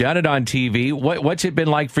radio. You've done it on TV. What's it been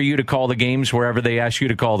like for you to call the games wherever they ask you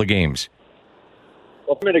to call the games?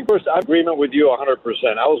 Well, I mean, of course, I'm agreement with you 100%.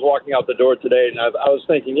 I was walking out the door today, and I was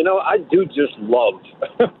thinking, I do just love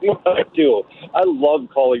what I do. I love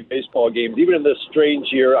calling baseball games. Even in this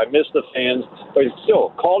strange year, I miss the fans. But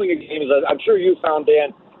still, calling a game, I'm sure you found,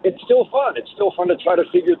 Dan, it's still fun. It's still fun to try to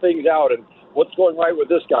figure things out. And what's going right with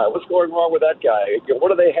this guy? What's going wrong with that guy?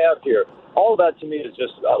 What do they have here? All of that, to me, is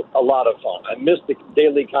just a lot of fun. I miss the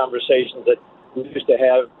daily conversations that we used to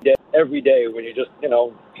have every day when you just,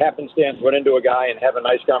 happenstance run into a guy and have a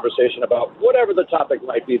nice conversation about whatever the topic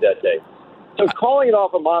might be that day. So calling it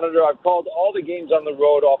off a monitor, I've called all the games on the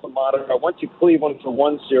road off a monitor. I went to Cleveland for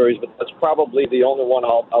one series, but that's probably the only one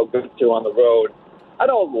I'll go to on the road. I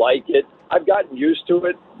don't like it. I've gotten used to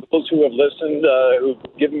it. Those who have listened,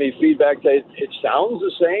 who've given me feedback, say it sounds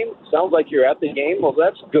the same. Sounds like you're at the game. Well,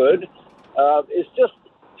 that's good. It's just,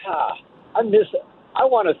 I I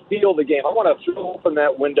want to feel the game. I want to throw open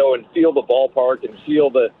that window and feel the ballpark and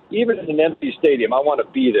feel even in an empty stadium, I want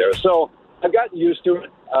to be there. So I've gotten used to it.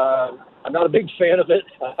 I'm not a big fan of it.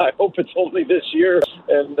 I hope it's only this year.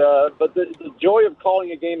 But the joy of calling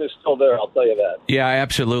a game is still there, I'll tell you that. Yeah,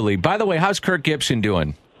 absolutely. By the way, how's Kirk Gibson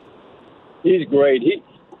doing? He's great.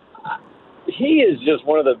 He is just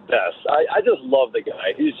one of the best. I just love the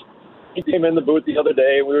guy. He came in the booth the other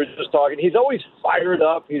day. We were just talking. He's always fired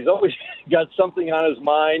up. He's always got something on his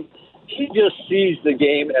mind. He just sees the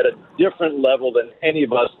game at a different level than any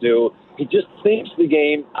of us do. He just thinks the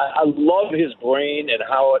game. I love his brain and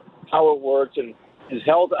how it works and his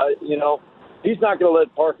health. He's not going to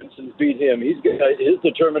let Parkinson's beat him. His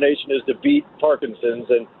determination is to beat Parkinson's,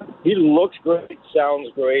 and he looks great, sounds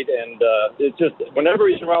great, and it's just whenever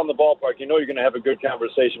he's around the ballpark, you're going to have a good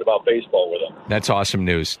conversation about baseball with him. That's awesome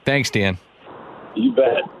news. Thanks, Dan. You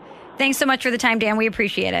bet. Thanks so much for the time, Dan. We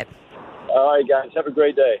appreciate it. All right, guys. Have a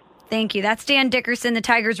great day. Thank you. That's Dan Dickerson, the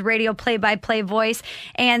Tigers radio play-by-play voice.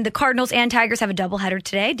 And the Cardinals and Tigers have a doubleheader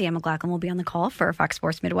today. Dan McLaughlin will be on the call for Fox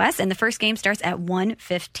Sports Midwest, and the first game starts at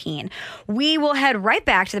 1:15. We will head right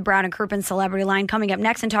back to the Brown and Crouppen Celebrity Line coming up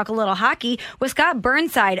next and talk a little hockey with Scott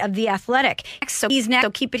Burnside of The Athletic. So he's next, so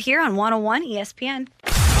keep it here on 101 ESPN.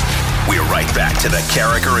 We're right back to the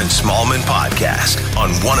Carricker and Smallman podcast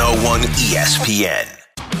on 101 ESPN.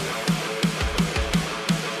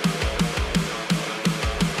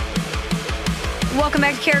 Welcome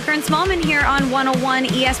back to Carricker and Smallman here on 101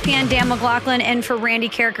 ESPN. Dan McLaughlin in for Randy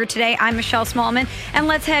Carricker today. I'm Michelle Smallman. And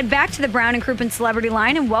let's head back to the Brown and Crouppen Celebrity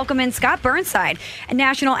Line and welcome in Scott Burnside, a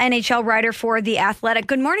national NHL writer for The Athletic.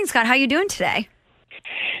 Good morning, Scott. How are you doing today?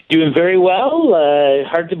 Doing very well.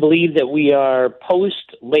 Hard to believe that we are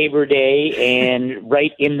post-Labor Day and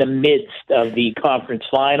right in the midst of the conference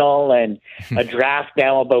final and a draft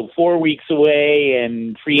now about 4 weeks away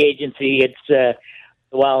and free agency. It's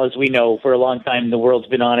well, as we know, for a long time, the world's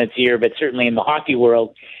been on its ear, but certainly in the hockey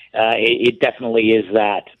world, it definitely is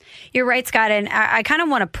that. You're right, Scott, and I kind of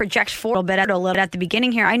want to project forward a little bit at the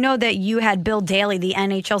beginning here. I know that you had Bill Daly, the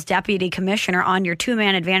NHL's deputy commissioner, on your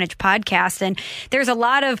Two-Man Advantage podcast, and there's a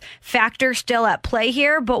lot of factors still at play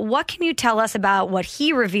here, but what can you tell us about what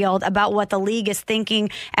he revealed about what the league is thinking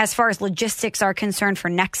as far as logistics are concerned for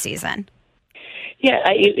next season? Yeah,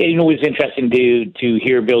 it was interesting to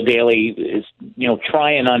hear Bill Daly,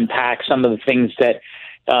 try and unpack some of the things that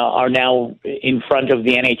are now in front of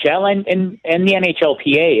the NHL and the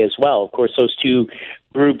NHLPA as well. Of course, those two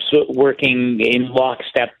groups working in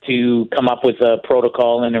lockstep to come up with a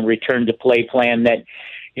protocol and a return to play plan that,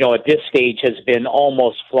 at this stage has been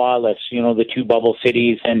almost flawless. The two bubble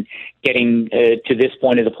cities and getting to this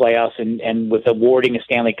point of the playoffs and with awarding a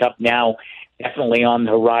Stanley Cup now definitely on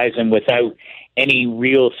the horizon without any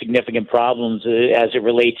real significant problems as it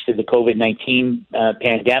relates to the COVID-19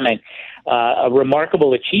 pandemic. A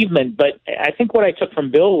remarkable achievement. But I think what I took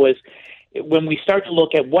from Bill was when we start to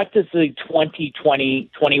look at what does the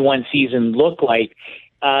 2020-21 season look like,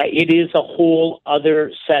 it is a whole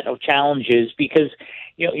other set of challenges because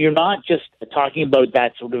you're not just talking about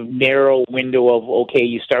that sort of narrow window of, okay,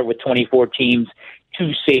 you start with 24 teams,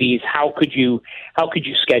 2 cities. How could you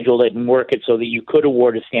schedule it and work it so that you could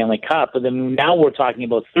award a Stanley Cup? But then now we're talking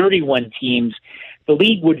about 31 teams. The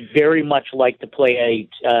league would very much like to play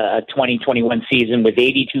a 2021 season with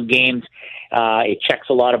 82 games. It checks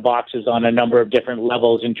a lot of boxes on a number of different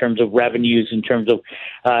levels in terms of revenues, in terms of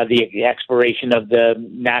the expiration of the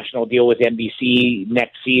national deal with NBC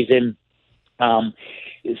next season.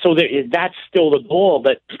 So that's still the goal,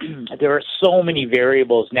 but there are so many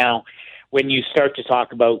variables now when you start to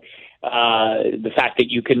talk about the fact that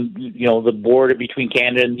you can, the border between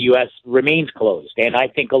Canada and the U.S. remains closed. And I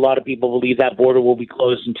think a lot of people believe that border will be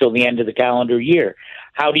closed until the end of the calendar year.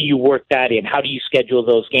 How do you work that in? How do you schedule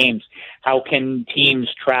those games? How can teams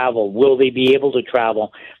travel? Will they be able to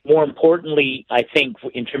travel? More importantly, I think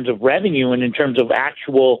in terms of revenue and in terms of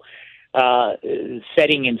actual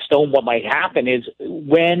setting in stone what might happen is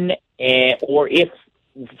when or if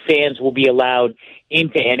fans will be allowed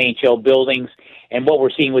into NHL buildings. And what we're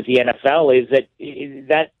seeing with the NFL is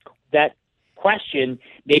that question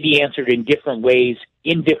may be answered in different ways,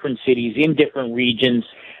 in different cities, in different regions,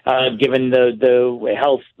 given the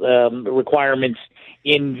health requirements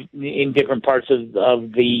in different parts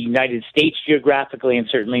of the United States geographically and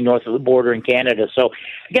certainly north of the border in Canada. So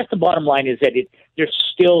I guess the bottom line is that there's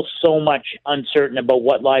still so much uncertain about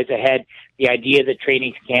what lies ahead. The idea that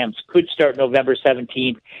training camps could start November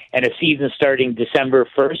 17th and a season starting December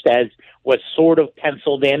 1st, as was sort of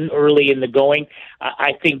penciled in early in the going.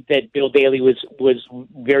 I think that Bill Daly was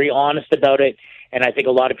very honest about it And I think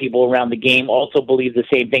a lot of people around the game also believe the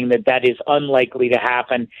same thing, that is unlikely to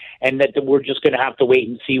happen, and that we're just going to have to wait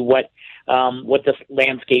and see what the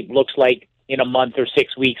landscape looks like in a month or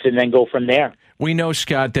 6 weeks, and then go from there. We know,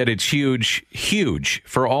 Scott, that it's huge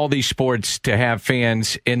for all these sports to have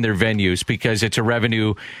fans in their venues because it's a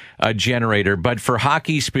revenue generator. But for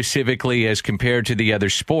hockey specifically, as compared to the other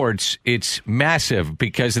sports, it's massive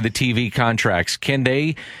because of the TV contracts. Can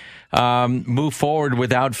they move forward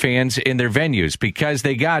without fans in their venues? Because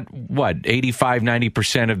they got,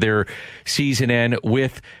 85-90% of their season end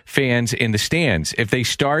with fans in the stands. If they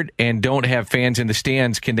start and don't have fans in the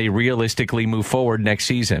stands, can they realistically move forward next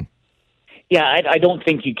season? Yeah, I don't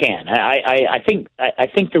think you can. I think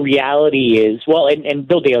the reality is, and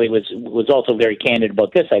Bill Daly was also very candid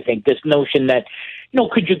about this. I think this notion that,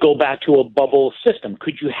 could you go back to a bubble system?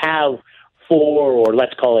 Could you have 4 or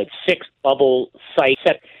let's call it 6 bubble sites,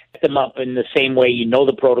 set them up in the same way? You know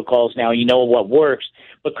the protocols now, you know what works,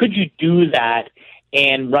 but could you do that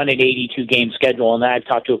and run an 82-game schedule? And I've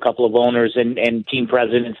talked to a couple of owners and team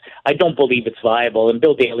presidents. I don't believe it's viable. And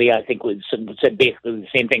Bill Daly, I think, said basically the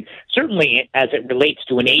same thing. Certainly, as it relates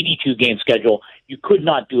to an 82-game schedule, you could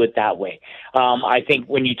not do it that way. I think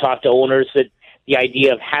when you talk to owners, that the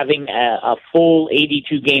idea of having a full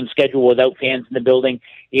 82-game schedule without fans in the building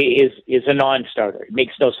is a non-starter. It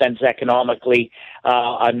makes no sense economically.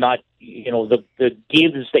 I'm not, the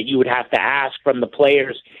gives that you would have to ask from the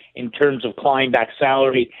players in terms of clawing back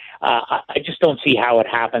salary, I just don't see how it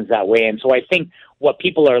happens that way. And so I think what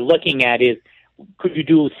people are looking at is, could you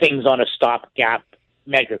do things on a stopgap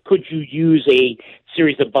measure? Could you use a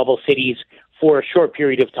series of bubble cities for a short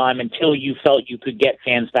period of time until you felt you could get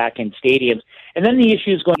fans back in stadiums? And then the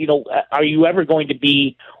issue is going, are you ever going to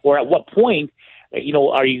be, or at what point, are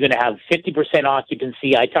you going to have 50%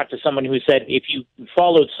 occupancy? I talked to someone who said if you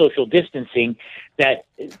followed social distancing, that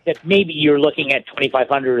maybe you're looking at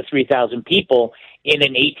 2,500 or 3,000 people in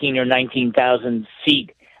an 18 or 19,000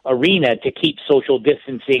 seat arena to keep social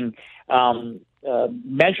distancing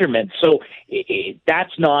measurements. So that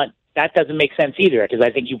doesn't make sense either, because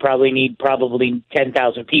I think you probably need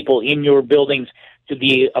 10,000 people in your buildings to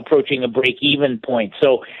be approaching a break-even point.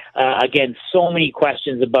 So again, so many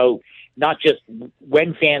questions about not just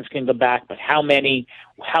when fans can come back, but how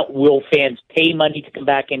will fans pay money to come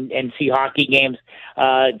back and see hockey games?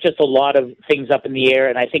 Just a lot of things up in the air,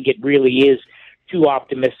 and I think it really is too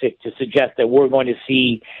optimistic to suggest that we're going to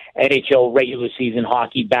see NHL regular season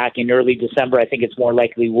hockey back in early December. I think it's more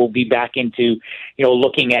likely we'll be back into,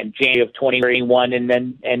 looking at January of 2021 and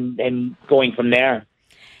then going from there.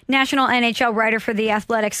 National NHL writer for The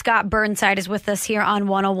Athletic, Scott Burnside, is with us here on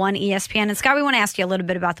 101 ESPN. And Scott, we want to ask you a little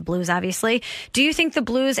bit about the Blues, obviously. Do you think the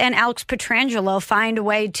Blues and Alex Pietrangelo find a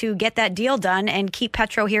way to get that deal done and keep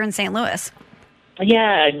Petro here in St. Louis?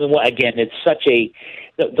 Yeah, again, it's such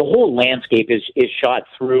the whole landscape is shot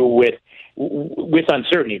through with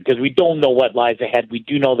uncertainty, because we don't know what lies ahead. We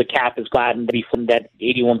do know the cap is flattened to be from that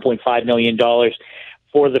 $81.5 million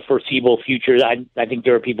for the foreseeable future. I think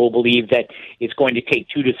there are people who believe that it's going to take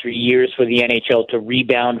 2 to 3 years for the NHL to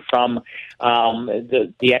rebound from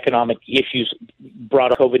the economic issues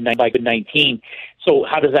brought by COVID-19. So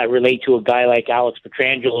how does that relate to a guy like Alex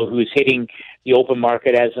Pietrangelo, who is hitting the open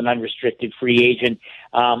market as an unrestricted free agent?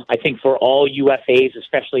 I think for all UFAs,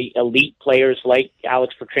 especially elite players like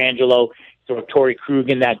Alex Pietrangelo, Torrey Krug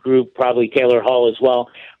in that group, probably Taylor Hall as well,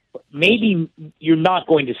 maybe you're not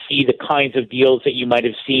going to see the kinds of deals that you might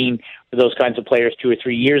have seen for those kinds of players 2 or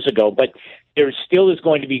 3 years ago, but there still is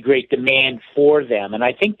going to be great demand for them. And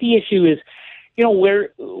I think the issue is,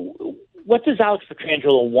 what does Alex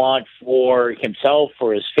Pietrangelo want for himself,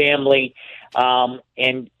 for his family,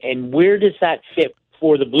 and where does that fit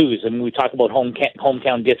for the Blues? I mean, we talk about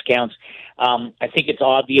hometown discounts. I think it's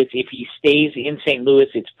obvious if he stays in St. Louis,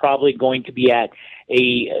 it's probably going to be at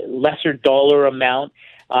a lesser dollar amount.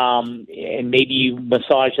 And maybe you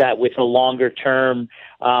massage that with a longer term.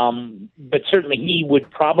 But certainly he would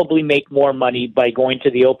probably make more money by going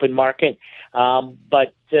to the open market.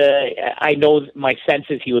 But I know my sense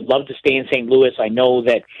is he would love to stay in St. Louis. I know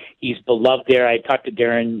that he's beloved there. I talked to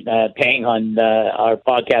Darren Pang on our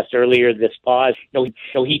podcast earlier this pause.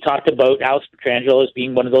 He talked about Alex Pietrangelo as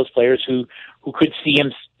being one of those players who could see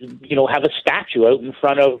him, have a statue out in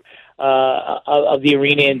front of the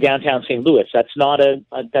arena in downtown St. Louis. That's not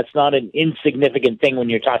an insignificant thing when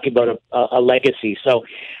you're talking about a legacy. So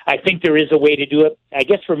I think there is a way to do it. I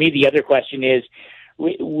guess for me, the other question is,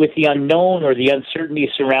 with the unknown or the uncertainty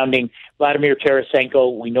surrounding Vladimir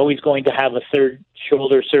Tarasenko, we know he's going to have a third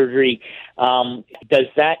shoulder surgery. Does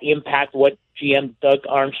that impact what GM Doug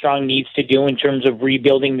Armstrong needs to do in terms of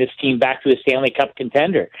rebuilding this team back to a Stanley Cup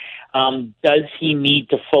contender? Does he need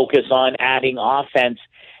to focus on adding offense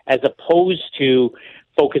as opposed to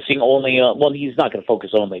focusing only on, well, he's not going to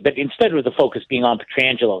focus only, but instead of the focus being on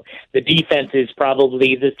Pietrangelo, the defense is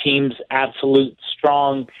probably the team's absolute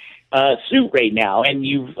strong suit right now, and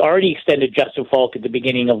you've already extended Justin Falk at the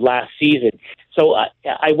beginning of last season. So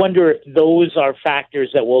I wonder if those are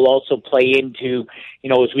factors that will also play into,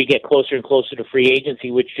 as we get closer and closer to free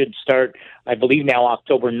agency, which should start, I believe, now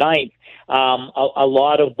October 9th. A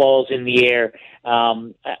lot of balls in the air.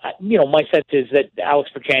 My sense is that Alex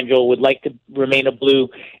Pietrangelo would like to remain a Blue.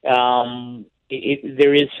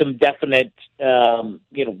 There is some definite,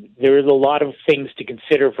 there is a lot of things to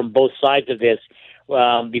consider from both sides of this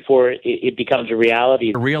before it becomes a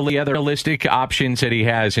reality. Really other realistic options that he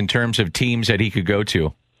has in terms of teams that he could go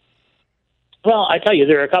to? Well, I tell you,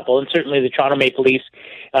 there are a couple, and certainly the Toronto Maple Leafs,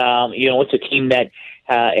 it's a team that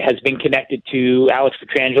has been connected to Alex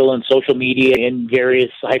Pietrangelo on social media and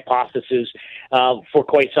various hypotheses for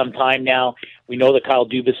quite some time now. We know that Kyle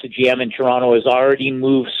Dubas, the GM in Toronto, has already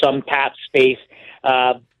moved some cap space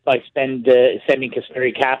by sending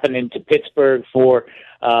Kasperi Kapanen to Pittsburgh for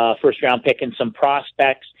first-round pick and some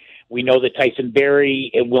prospects. We know that Tyson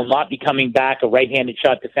Barrie will not be coming back, a right-handed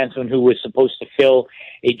shot defenseman who was supposed to fill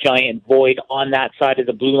a giant void on that side of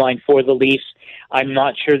the blue line for the Leafs. I'm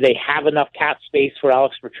not sure they have enough cap space for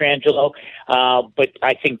Alex Pietrangelo, but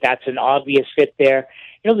I think that's an obvious fit there.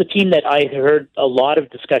 The team that I heard a lot of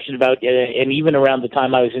discussion about, and even around the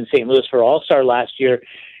time I was in St. Louis for All-Star last year,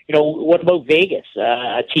 what about Vegas?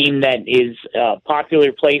 A team that is a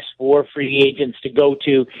popular place for free agents to go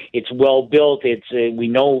to. It's well built. We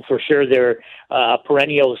know for sure they're a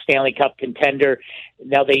perennial Stanley Cup contender.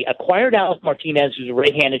 Now, they acquired Alec Martinez, who's a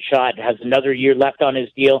right-handed shot, has another year left on his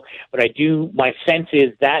deal. But my sense is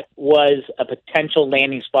that was a potential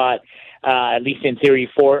landing spot, at least in theory,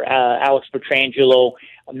 for Alex Pietrangelo.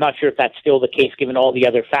 I'm not sure if that's still the case given all the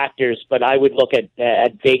other factors, but I would look at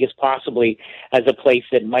Vegas possibly as a place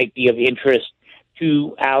that might be of interest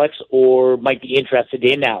to Alex or might be interested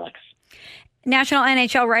in Alex. National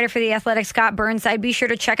NHL writer for The Athletic, Scott Burnside. Be sure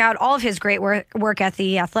to check out all of his great work at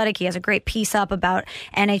The Athletic. He has a great piece up about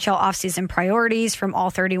NHL offseason priorities from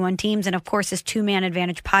all 31 teams, and of course his Two-Man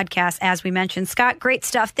Advantage podcast, as we mentioned. Scott, great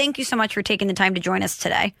stuff. Thank you so much for taking the time to join us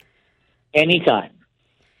today. Anytime.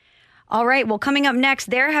 All right, well, coming up next,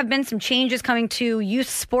 there have been some changes coming to youth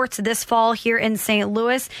sports this fall here in St.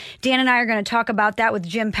 Louis. Dan and I are going to talk about that with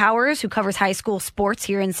Jim Powers, who covers high school sports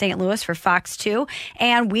here in St. Louis for Fox 2.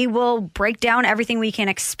 And we will break down everything we can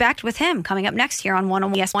expect with him coming up next here on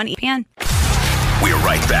 101 ESPN. We're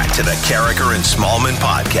right back to the Carricker and Smallman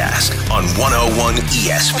podcast on 101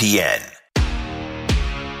 ESPN.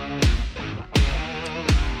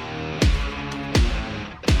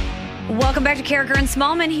 Welcome back to Carricker and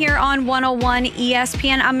Smallman here on 101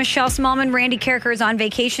 ESPN. I'm Michelle Smallman. Randy Carricker is on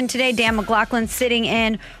vacation today. Dan McLaughlin sitting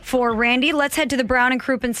in for Randy. Let's head to the Brown and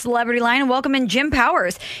Crouppen Celebrity Line and welcome in Jim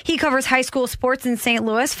Powers. He covers high school sports in St.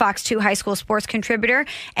 Louis, Fox 2 high school sports contributor,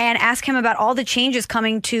 and ask him about all the changes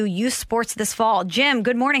coming to youth sports this fall. Jim,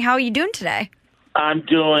 good morning. How are you doing today? I'm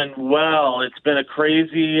doing well. It's been a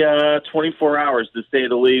crazy 24 hours, to say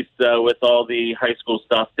the least, with all the high school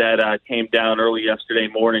stuff that came down early yesterday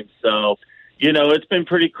morning. So, it's been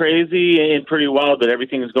pretty crazy and pretty wild, but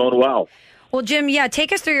everything is going well. Well, Jim,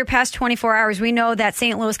 take us through your past 24 hours. We know that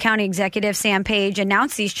St. Louis County Executive Sam Page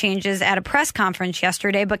announced these changes at a press conference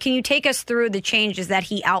yesterday, but can you take us through the changes that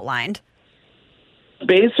he outlined?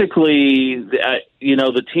 Basically,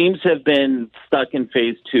 the teams have been stuck in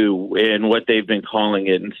phase 2 in what they've been calling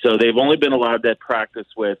it. And so they've only been allowed that practice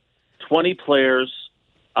with 20 players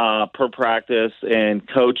per practice and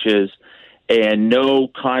coaches, and no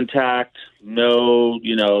contact, no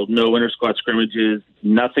inter-squad scrimmages,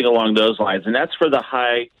 nothing along those lines. And that's for the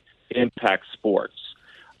high-impact sports.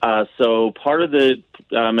 So part of the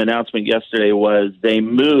announcement yesterday was they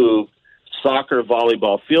moved soccer,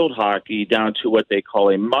 volleyball, field hockey down to what they call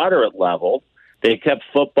a moderate level. They kept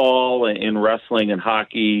football and wrestling and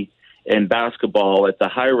hockey and basketball at the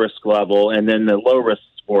high-risk level, and then the low-risk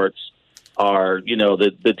sports are,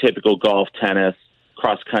 the typical golf, tennis,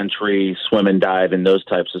 cross-country, swim and dive, and those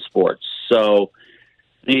types of sports. So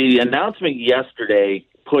the announcement yesterday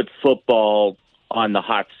put football on the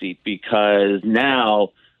hot seat because now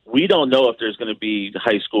we don't know if there's going to be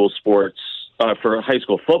high school sports for high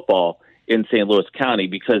school football in St. Louis County,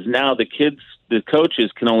 because now the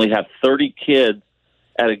coaches can only have 30 kids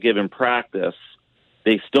at a given practice.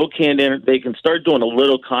 They still can't they can start doing a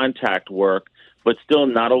little contact work, but still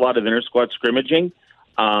not a lot of inter-squad scrimmaging.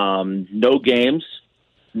 No games,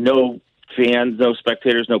 no fans, no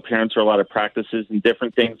spectators, no parents, or a lot of practices and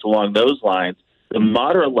different things along those lines. The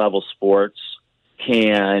moderate level sports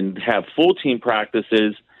can have full team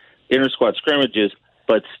practices, inter-squad scrimmages,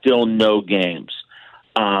 but still no games.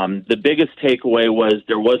 The biggest takeaway was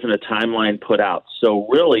there wasn't a timeline put out. So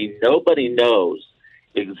really nobody knows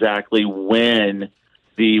exactly when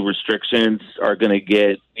the restrictions are going to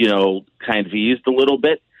get, kind of eased a little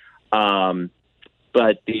bit.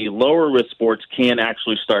 But the lower risk sports can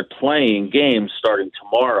actually start playing games starting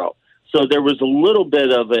tomorrow. So there was a little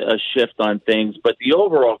bit of a shift on things, but the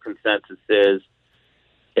overall consensus is,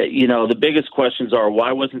 the biggest questions are,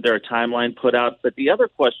 why wasn't there a timeline put out? But the other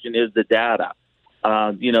question is the data.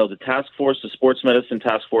 The task force, the sports medicine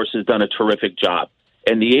task force, has done a terrific job.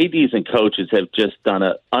 And the ADs and coaches have just done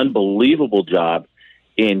an unbelievable job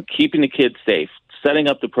in keeping the kids safe, setting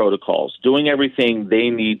up the protocols, doing everything they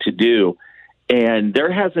need to do. And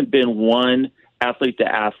there hasn't been one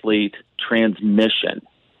athlete-to-athlete transmission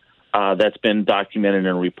that's been documented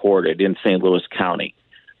and reported in St. Louis County.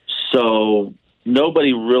 So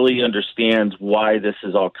nobody really understands why this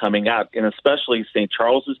is all coming out, and especially St.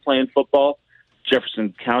 Charles is playing football,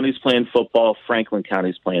 Jefferson County's playing football, Franklin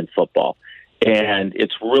County's playing football. And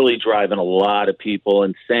it's really driving a lot of people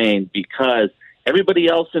insane because everybody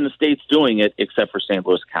else in the state's doing it except for St.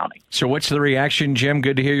 Louis County. So what's the reaction, Jim?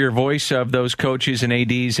 Good to hear your voice of those coaches and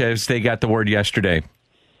ADs as they got the word yesterday.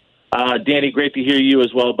 Danny, great to hear you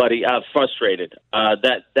as well, buddy. Frustrated.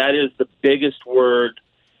 That is the biggest word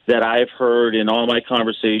that I've heard in all my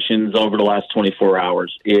conversations over the last 24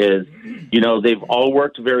 hours is, they've all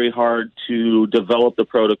worked very hard to develop the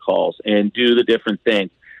protocols and do the different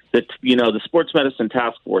things. That, the sports medicine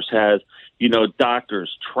task force has, doctors,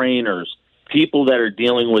 trainers, people that are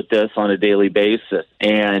dealing with this on a daily basis.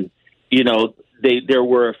 And, there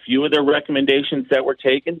were a few of their recommendations that were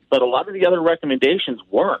taken, but a lot of the other recommendations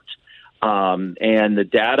weren't. And the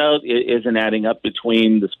data isn't adding up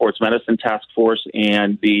between the sports medicine task force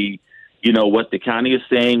and the, what the county is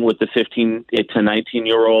saying with the 15 to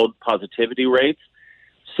 19-year-old positivity rates.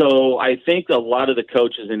 So I think a lot of the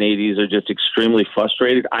coaches and ADs are just extremely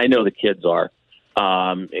frustrated. I know the kids are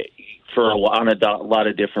on a lot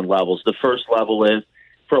of different levels. The first level is,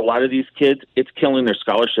 for a lot of these kids, it's killing their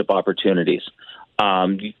scholarship opportunities.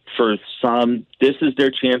 For some, this is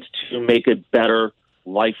their chance to make a better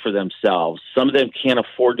life for themselves. Some of them can't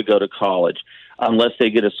afford to go to college unless they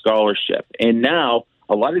get a scholarship. And now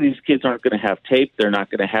a lot of these kids aren't going to have tape. They're not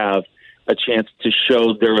going to have a chance to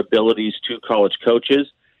show their abilities to college coaches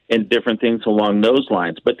and different things along those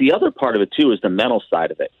lines. But the other part of it, too, is the mental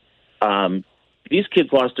side of it. These kids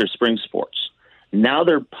lost their spring sports. Now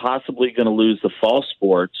they're possibly going to lose the fall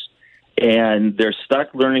sports, and they're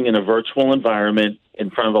stuck learning in a virtual environment in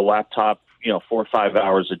front of a laptop, 4 or 5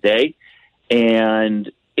 hours a day.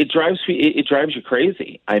 And it drives you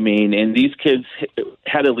crazy. I mean, and these kids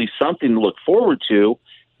had at least something to look forward to,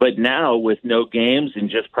 but now with no games and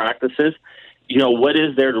just practices, what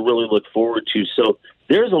is there to really look forward to? So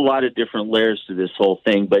there's a lot of different layers to this whole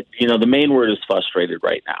thing, but, the main word is frustrated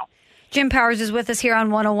right now. Jim Powers is with us here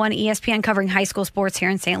on 101 ESPN covering high school sports here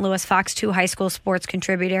in St. Louis, Fox 2 high school sports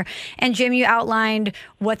contributor. And Jim, you outlined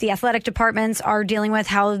what the athletic departments are dealing with,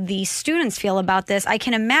 how the students feel about this. I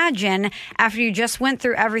can imagine after you just went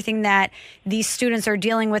through everything that these students are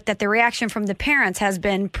dealing with, that the reaction from the parents has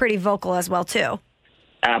been pretty vocal as well, too.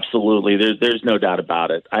 Absolutely. There's no doubt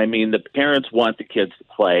about it. I mean, the parents want the kids to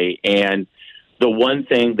play. And the one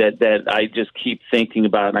thing that I just keep thinking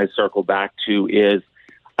about and I circle back to is,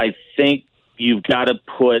 I think you've got to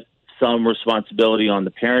put some responsibility on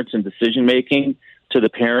the parents in decision-making, to the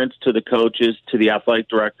parents, to the coaches, to the athletic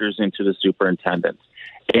directors, and to the superintendents.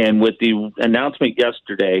 And with the announcement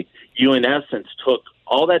yesterday, you, in essence, took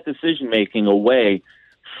all that decision-making away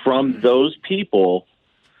from those people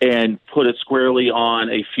and put it squarely on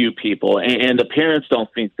a few people. And the parents don't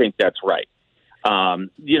think that's right. And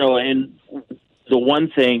the one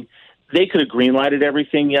thing, they could have green-lighted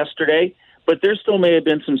everything yesterday, but there still may have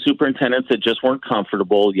been some superintendents that just weren't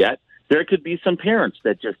comfortable yet. There could be some parents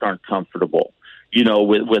that just aren't comfortable,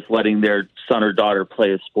 with letting their son or daughter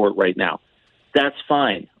play a sport right now. That's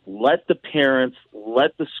fine. Let the parents,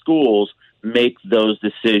 let the schools make those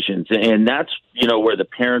decisions. And that's, where the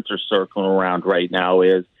parents are circling around right now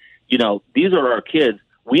is, these are our kids.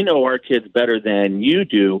 We know our kids better than you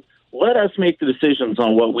do. Let us make the decisions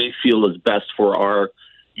on what we feel is best for our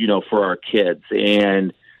kids.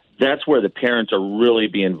 And that's where the parents are really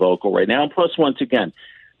being vocal right now. And plus, once again,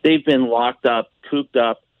 they've been locked up, cooped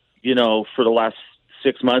up, for the last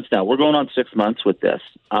 6 months now. We're going on 6 months with this.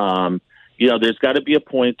 There's got to be a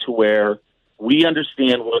point to where we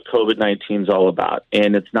understand what COVID-19 is all about,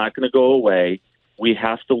 and it's not going to go away. We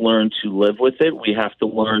have to learn to live with it. We have to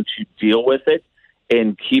learn to deal with it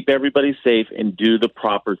and keep everybody safe and do the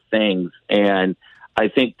proper things. And I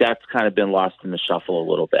think that's kind of been lost in the shuffle a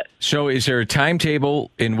little bit. So is there a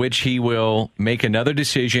timetable in which he will make another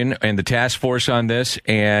decision and the task force on this?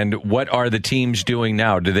 And what are the teams doing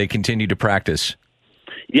now? Do they continue to practice?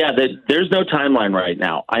 Yeah, there's no timeline right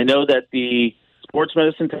now. I know that the Sports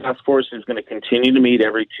Medicine Task Force is going to continue to meet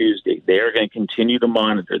every Tuesday. They are going to continue to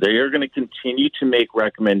monitor. They are going to continue to make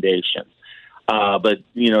recommendations. But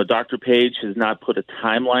Dr. Page has not put a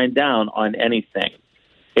timeline down on anything.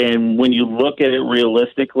 And when you look at it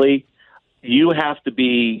realistically, you have to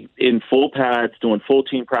be in full pads doing full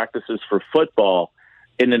team practices for football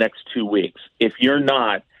in the next 2 weeks. If you're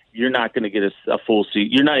not going to get a full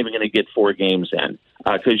season. You're not even going to get 4 games in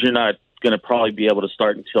because you're not going to probably be able to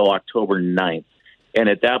start until October 9th. And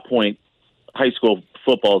at that point, high school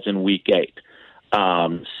football is in week 8.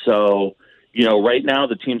 So, right now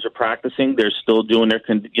the teams are practicing. They're still doing their,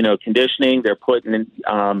 conditioning. They're putting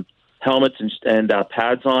in helmets and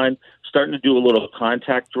pads on, starting to do a little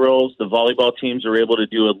contact drills. The volleyball teams are able to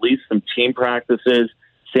do at least some team practices.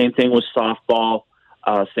 Same thing with softball.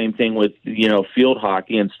 Same thing with, field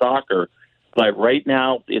hockey and soccer. But right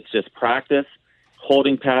now it's just practice,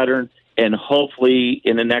 holding pattern, and hopefully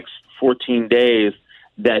in the next 14 days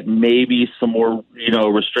that maybe some more,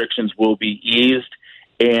 restrictions will be eased,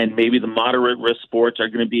 and maybe the moderate risk sports are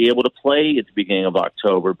going to be able to play at the beginning of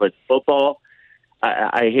October. But football,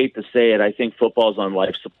 I hate to say it, I think football is on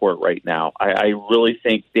life support right now. I really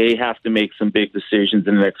think they have to make some big decisions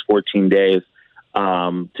in the next 14 days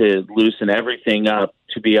to loosen everything up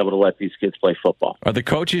to be able to let these kids play football. Are the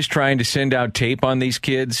coaches trying to send out tape on these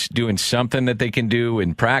kids, doing something that they can do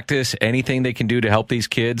in practice, anything they can do to help these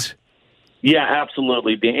kids? Yeah,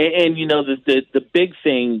 absolutely. And the big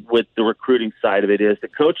thing with the recruiting side of it is the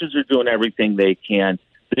coaches are doing everything they can.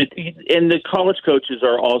 And the college coaches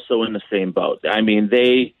are also in the same boat. I mean,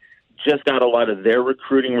 they just got a lot of their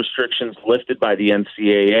recruiting restrictions lifted by the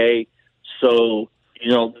NCAA. So,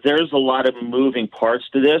 there's a lot of moving parts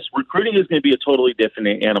to this. Recruiting is going to be a totally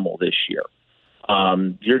different animal this year.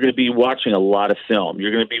 You're going to be watching a lot of film.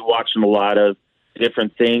 You're going to be watching a lot of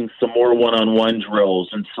different things, some more one-on-one drills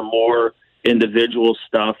and some more individual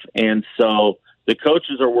stuff. And so the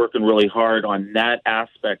coaches are working really hard on that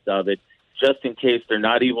aspect of it, just in case they're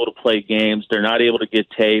not able to play games, they're not able to get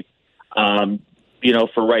tape,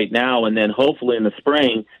 for right now. And then hopefully in the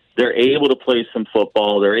spring, they're able to play some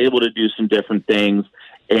football, they're able to do some different things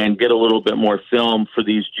and get a little bit more film for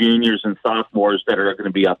these juniors and sophomores that are going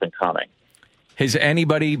to be up and coming. Has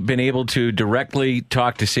anybody been able to directly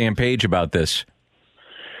talk to Sam Page about this?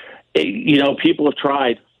 People have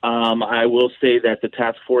tried. I will say that the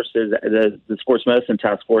task force, the Sports Medicine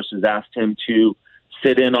Task Force, has asked him to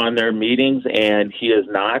sit in on their meetings, and he is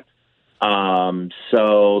not.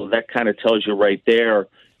 So that kind of tells you right there,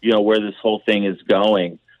 where this whole thing is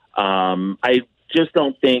going. I just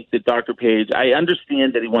don't think that Dr. Page, I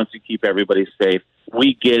understand that he wants to keep everybody safe.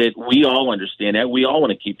 We get it. We all understand that. We all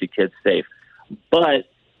want to keep the kids safe. But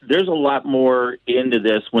there's a lot more into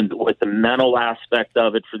this with the mental aspect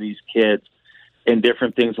of it for these kids and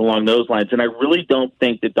different things along those lines. And I really don't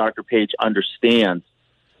think that Dr. Page understands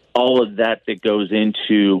all of that goes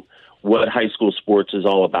into what high school sports is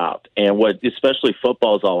all about and what especially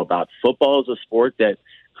football is all about. Football is a sport that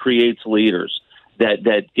creates leaders,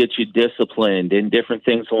 that gets you disciplined and different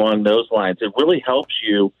things along those lines. It really helps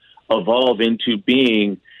you evolve into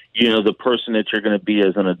being, the person that you're going to be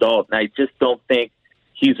as an adult. And I just don't think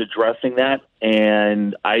he's addressing that.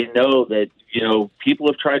 And I know that, people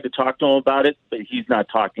have tried to talk to him about it, but he's not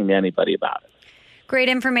talking to anybody about it. Great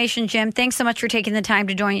information, Jim. Thanks so much for taking the time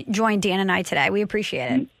to join Dan and I today. We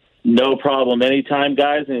appreciate it. No problem. Anytime,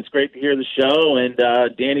 guys. And it's great to hear the show. And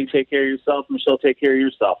Danny, take care of yourself. Michelle, take care of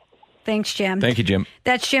yourself. Thanks, Jim. Thank you, Jim.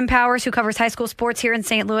 That's Jim Powers, who covers high school sports here in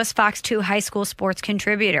St. Louis, Fox 2 high school sports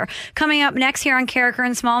contributor. Coming up next here on Carricker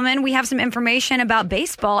and Smallman, we have some information about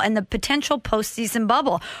baseball and the potential postseason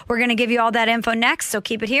bubble. We're going to give you all that info next, so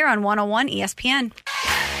keep it here on 101 ESPN.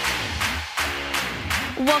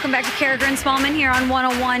 Welcome back to Carricker and Smallman here on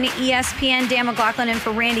 101 ESPN. Dan McLaughlin in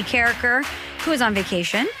for Randy Carricker, who is on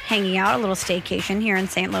vacation, hanging out, a little staycation here in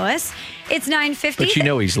St. Louis. It's 9:50.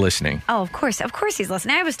 But he's listening. Oh, of course. Of course he's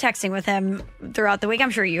listening. I was texting with him throughout the week.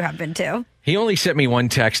 I'm sure you have been too. He only sent me one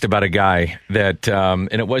text about a guy that,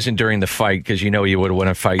 and it wasn't during the fight because he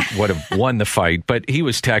would have won the fight. But he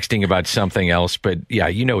was texting about something else. But yeah,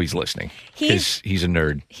 he's listening because he's a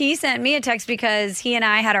nerd. He sent me a text because he and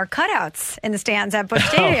I had our cutouts in the stands at Busch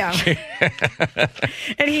Stadium,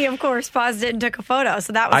 and he of course paused it and took a photo.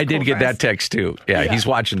 So that was. I did get that text too. Yeah, he's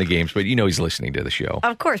watching the games, but he's listening to the show.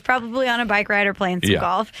 Of course, probably on a bike ride or playing some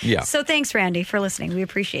golf. Yeah. So thanks, Randy, for listening. We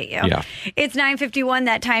appreciate you. Yeah. It's 9:51.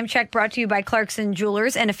 That time check brought to you by Clarkson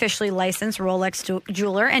Jewelers, an officially licensed Rolex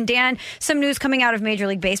jeweler. And Dan, some news coming out of Major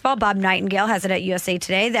League Baseball. Bob Nightingale has it at USA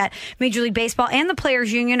Today that Major League Baseball and the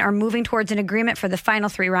Players Union are moving towards an agreement for the final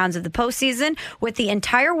 3 rounds of the postseason, with the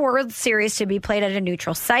entire World Series to be played at a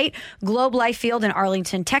neutral site. Globe Life Field in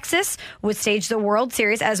Arlington, Texas, would stage the World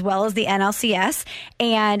Series as well as the NLCS.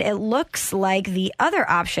 And it looks like the other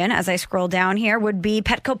option, as I scroll down here, would be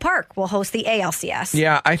Petco Park will host the ALCS.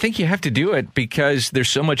 Yeah, I think you have to do it because there's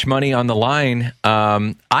so much money on the line.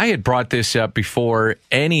 I had brought this up before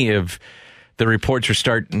any of the reports were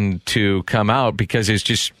starting to come out because there's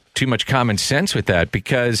just too much common sense with that,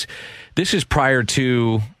 because this is prior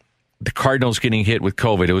to the Cardinals getting hit with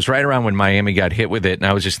COVID. It was right around when Miami got hit with it, and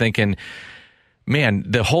I was just thinking, man,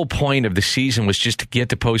 the whole point of the season was just to get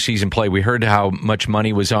to postseason play. We heard how much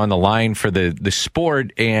money was on the line for the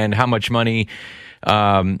sport and how much money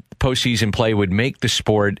postseason play would make the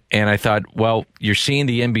sport. And I thought, well, you're seeing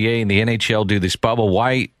the NBA and the NHL do this bubble.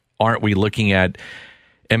 Why aren't we looking at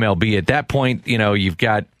MLB? At that point, you've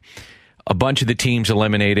got a bunch of the teams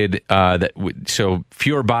eliminated, so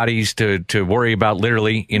fewer bodies to worry about.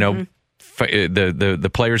 Literally,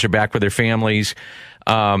 the players are back with their families,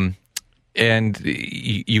 and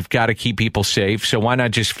you've got to keep people safe. So why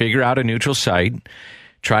not just figure out a neutral site,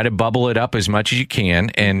 try to bubble it up as much as you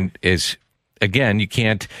can, and again, you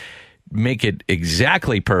can't make it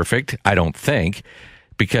exactly perfect, I don't think,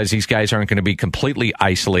 because these guys aren't going to be completely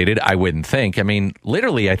isolated, I wouldn't think. I mean,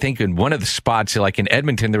 literally, I think in one of the spots, like in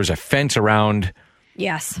Edmonton, there was a fence around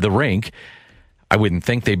the rink. I wouldn't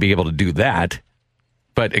think they'd be able to do that.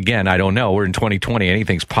 But again, I don't know. We're in 2020.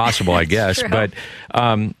 Anything's possible, I guess. True. But,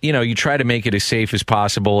 you try to make it as safe as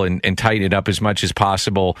possible and tighten it up as much as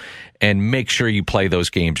possible and make sure you play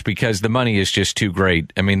those games because the money is just too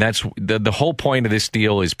great. I mean, that's the whole point of this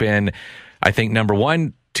deal has been, I think, number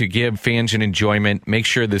one, to give fans an enjoyment, make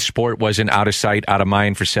sure the sport wasn't out of sight, out of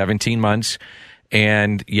mind for 17 months.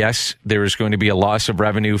 And yes, there is going to be a loss of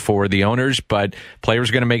revenue for the owners, but players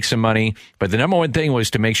are going to make some money. But the number one thing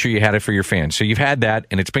was to make sure you had it for your fans. So you've had that,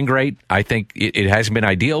 and it's been great. I think it hasn't been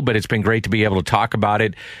ideal, but it's been great to be able to talk about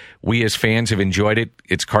it. We as fans have enjoyed it.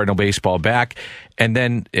 It's Cardinal baseball back. And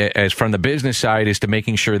then as from the business side is to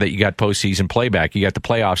making sure that you got postseason playback. You got the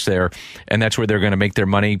playoffs there, and that's where they're going to make their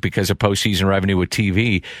money because of postseason revenue with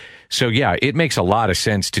TV. So, yeah, it makes a lot of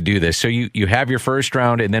sense to do this. So you have your first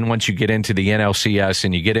round, and then once you get into the NLCS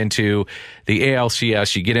and you get into the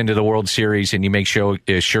ALCS, you get into the World Series, and you make sure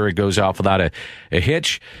it goes off without a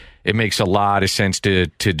hitch. It makes a lot of sense to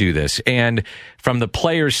do this. And from the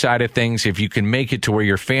players' side of things, if you can make it to where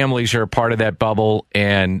your families are a part of that bubble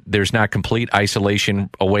and there's not complete isolation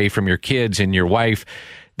away from your kids and your wife,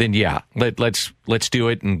 then yeah, let's do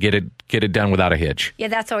it and get it done without a hitch. Yeah,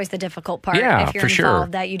 that's always the difficult part. Yeah, if you're for involved,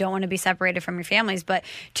 sure. that you don't want to be separated from your families. But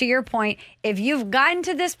to your point, if you've gotten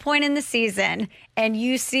to this point in the season and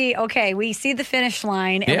you see, okay, we see the finish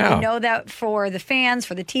line, and we know that for the fans,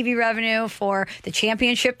 for the TV revenue, for the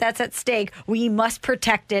championship that's at stake, we must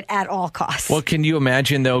protect it at all costs. Well, can you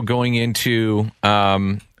imagine, though, going into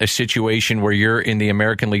a situation where you're in the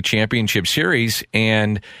American League Championship Series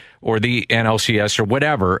or the NLCS or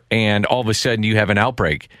whatever, and all of a sudden you have an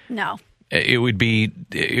outbreak? No. It would be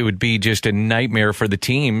just a nightmare for the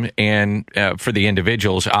team and for the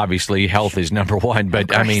individuals. Obviously, health is number one,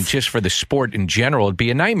 but I mean, just for the sport in general, it'd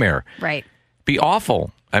be a nightmare. Right. Be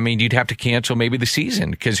awful. I mean, you'd have to cancel maybe the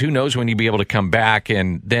season because who knows when you'd be able to come back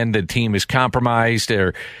and then the team is compromised,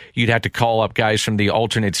 or you'd have to call up guys from the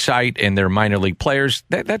alternate site and they're minor league players.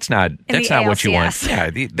 That's not what you want.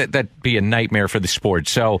 Yeah, that'd be a nightmare for the sport.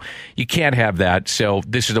 So you can't have that. So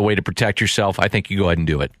this is a way to protect yourself. I think you go ahead and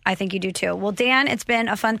do it. I think you do too. Well, Dan, it's been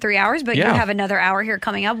a fun 3 hours, but you have another hour here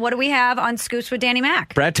coming up. What do we have on Scoops with Danny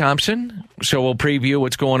Mac? Brad Thompson. So we'll preview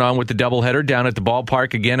what's going on with the doubleheader down at the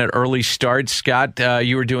ballpark again at early start. Scott,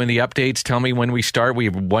 you were doing the updates. Tell me when we start. We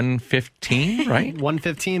have 1:15, right?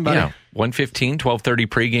 1:15, buddy. Yeah. 1:15, 12:30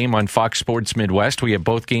 pregame on Fox Sports Midwest. We have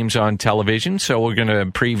both games on television, so we're going to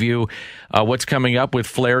preview what's coming up with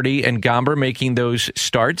Flaherty and Gomber making those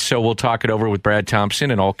starts. So we'll talk it over with Brad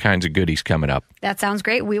Thompson and all kinds of goodies coming up. That sounds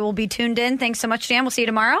great. We will be tuned in. Thanks so much, Dan. We'll see you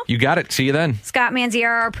tomorrow. You got it. See you then. Scott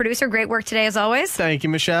Manziera, our producer. Great work today, as always. Thank you,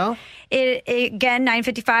 Michelle. Again,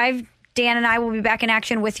 9:55. Dan and I will be back in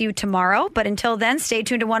action with you tomorrow. But until then, stay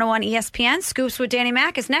tuned to 101 ESPN. Scoops with Danny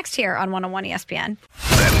Mac is next here on 101 ESPN.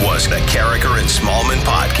 That was the Carricker and Smallman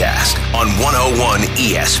podcast on 101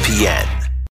 ESPN.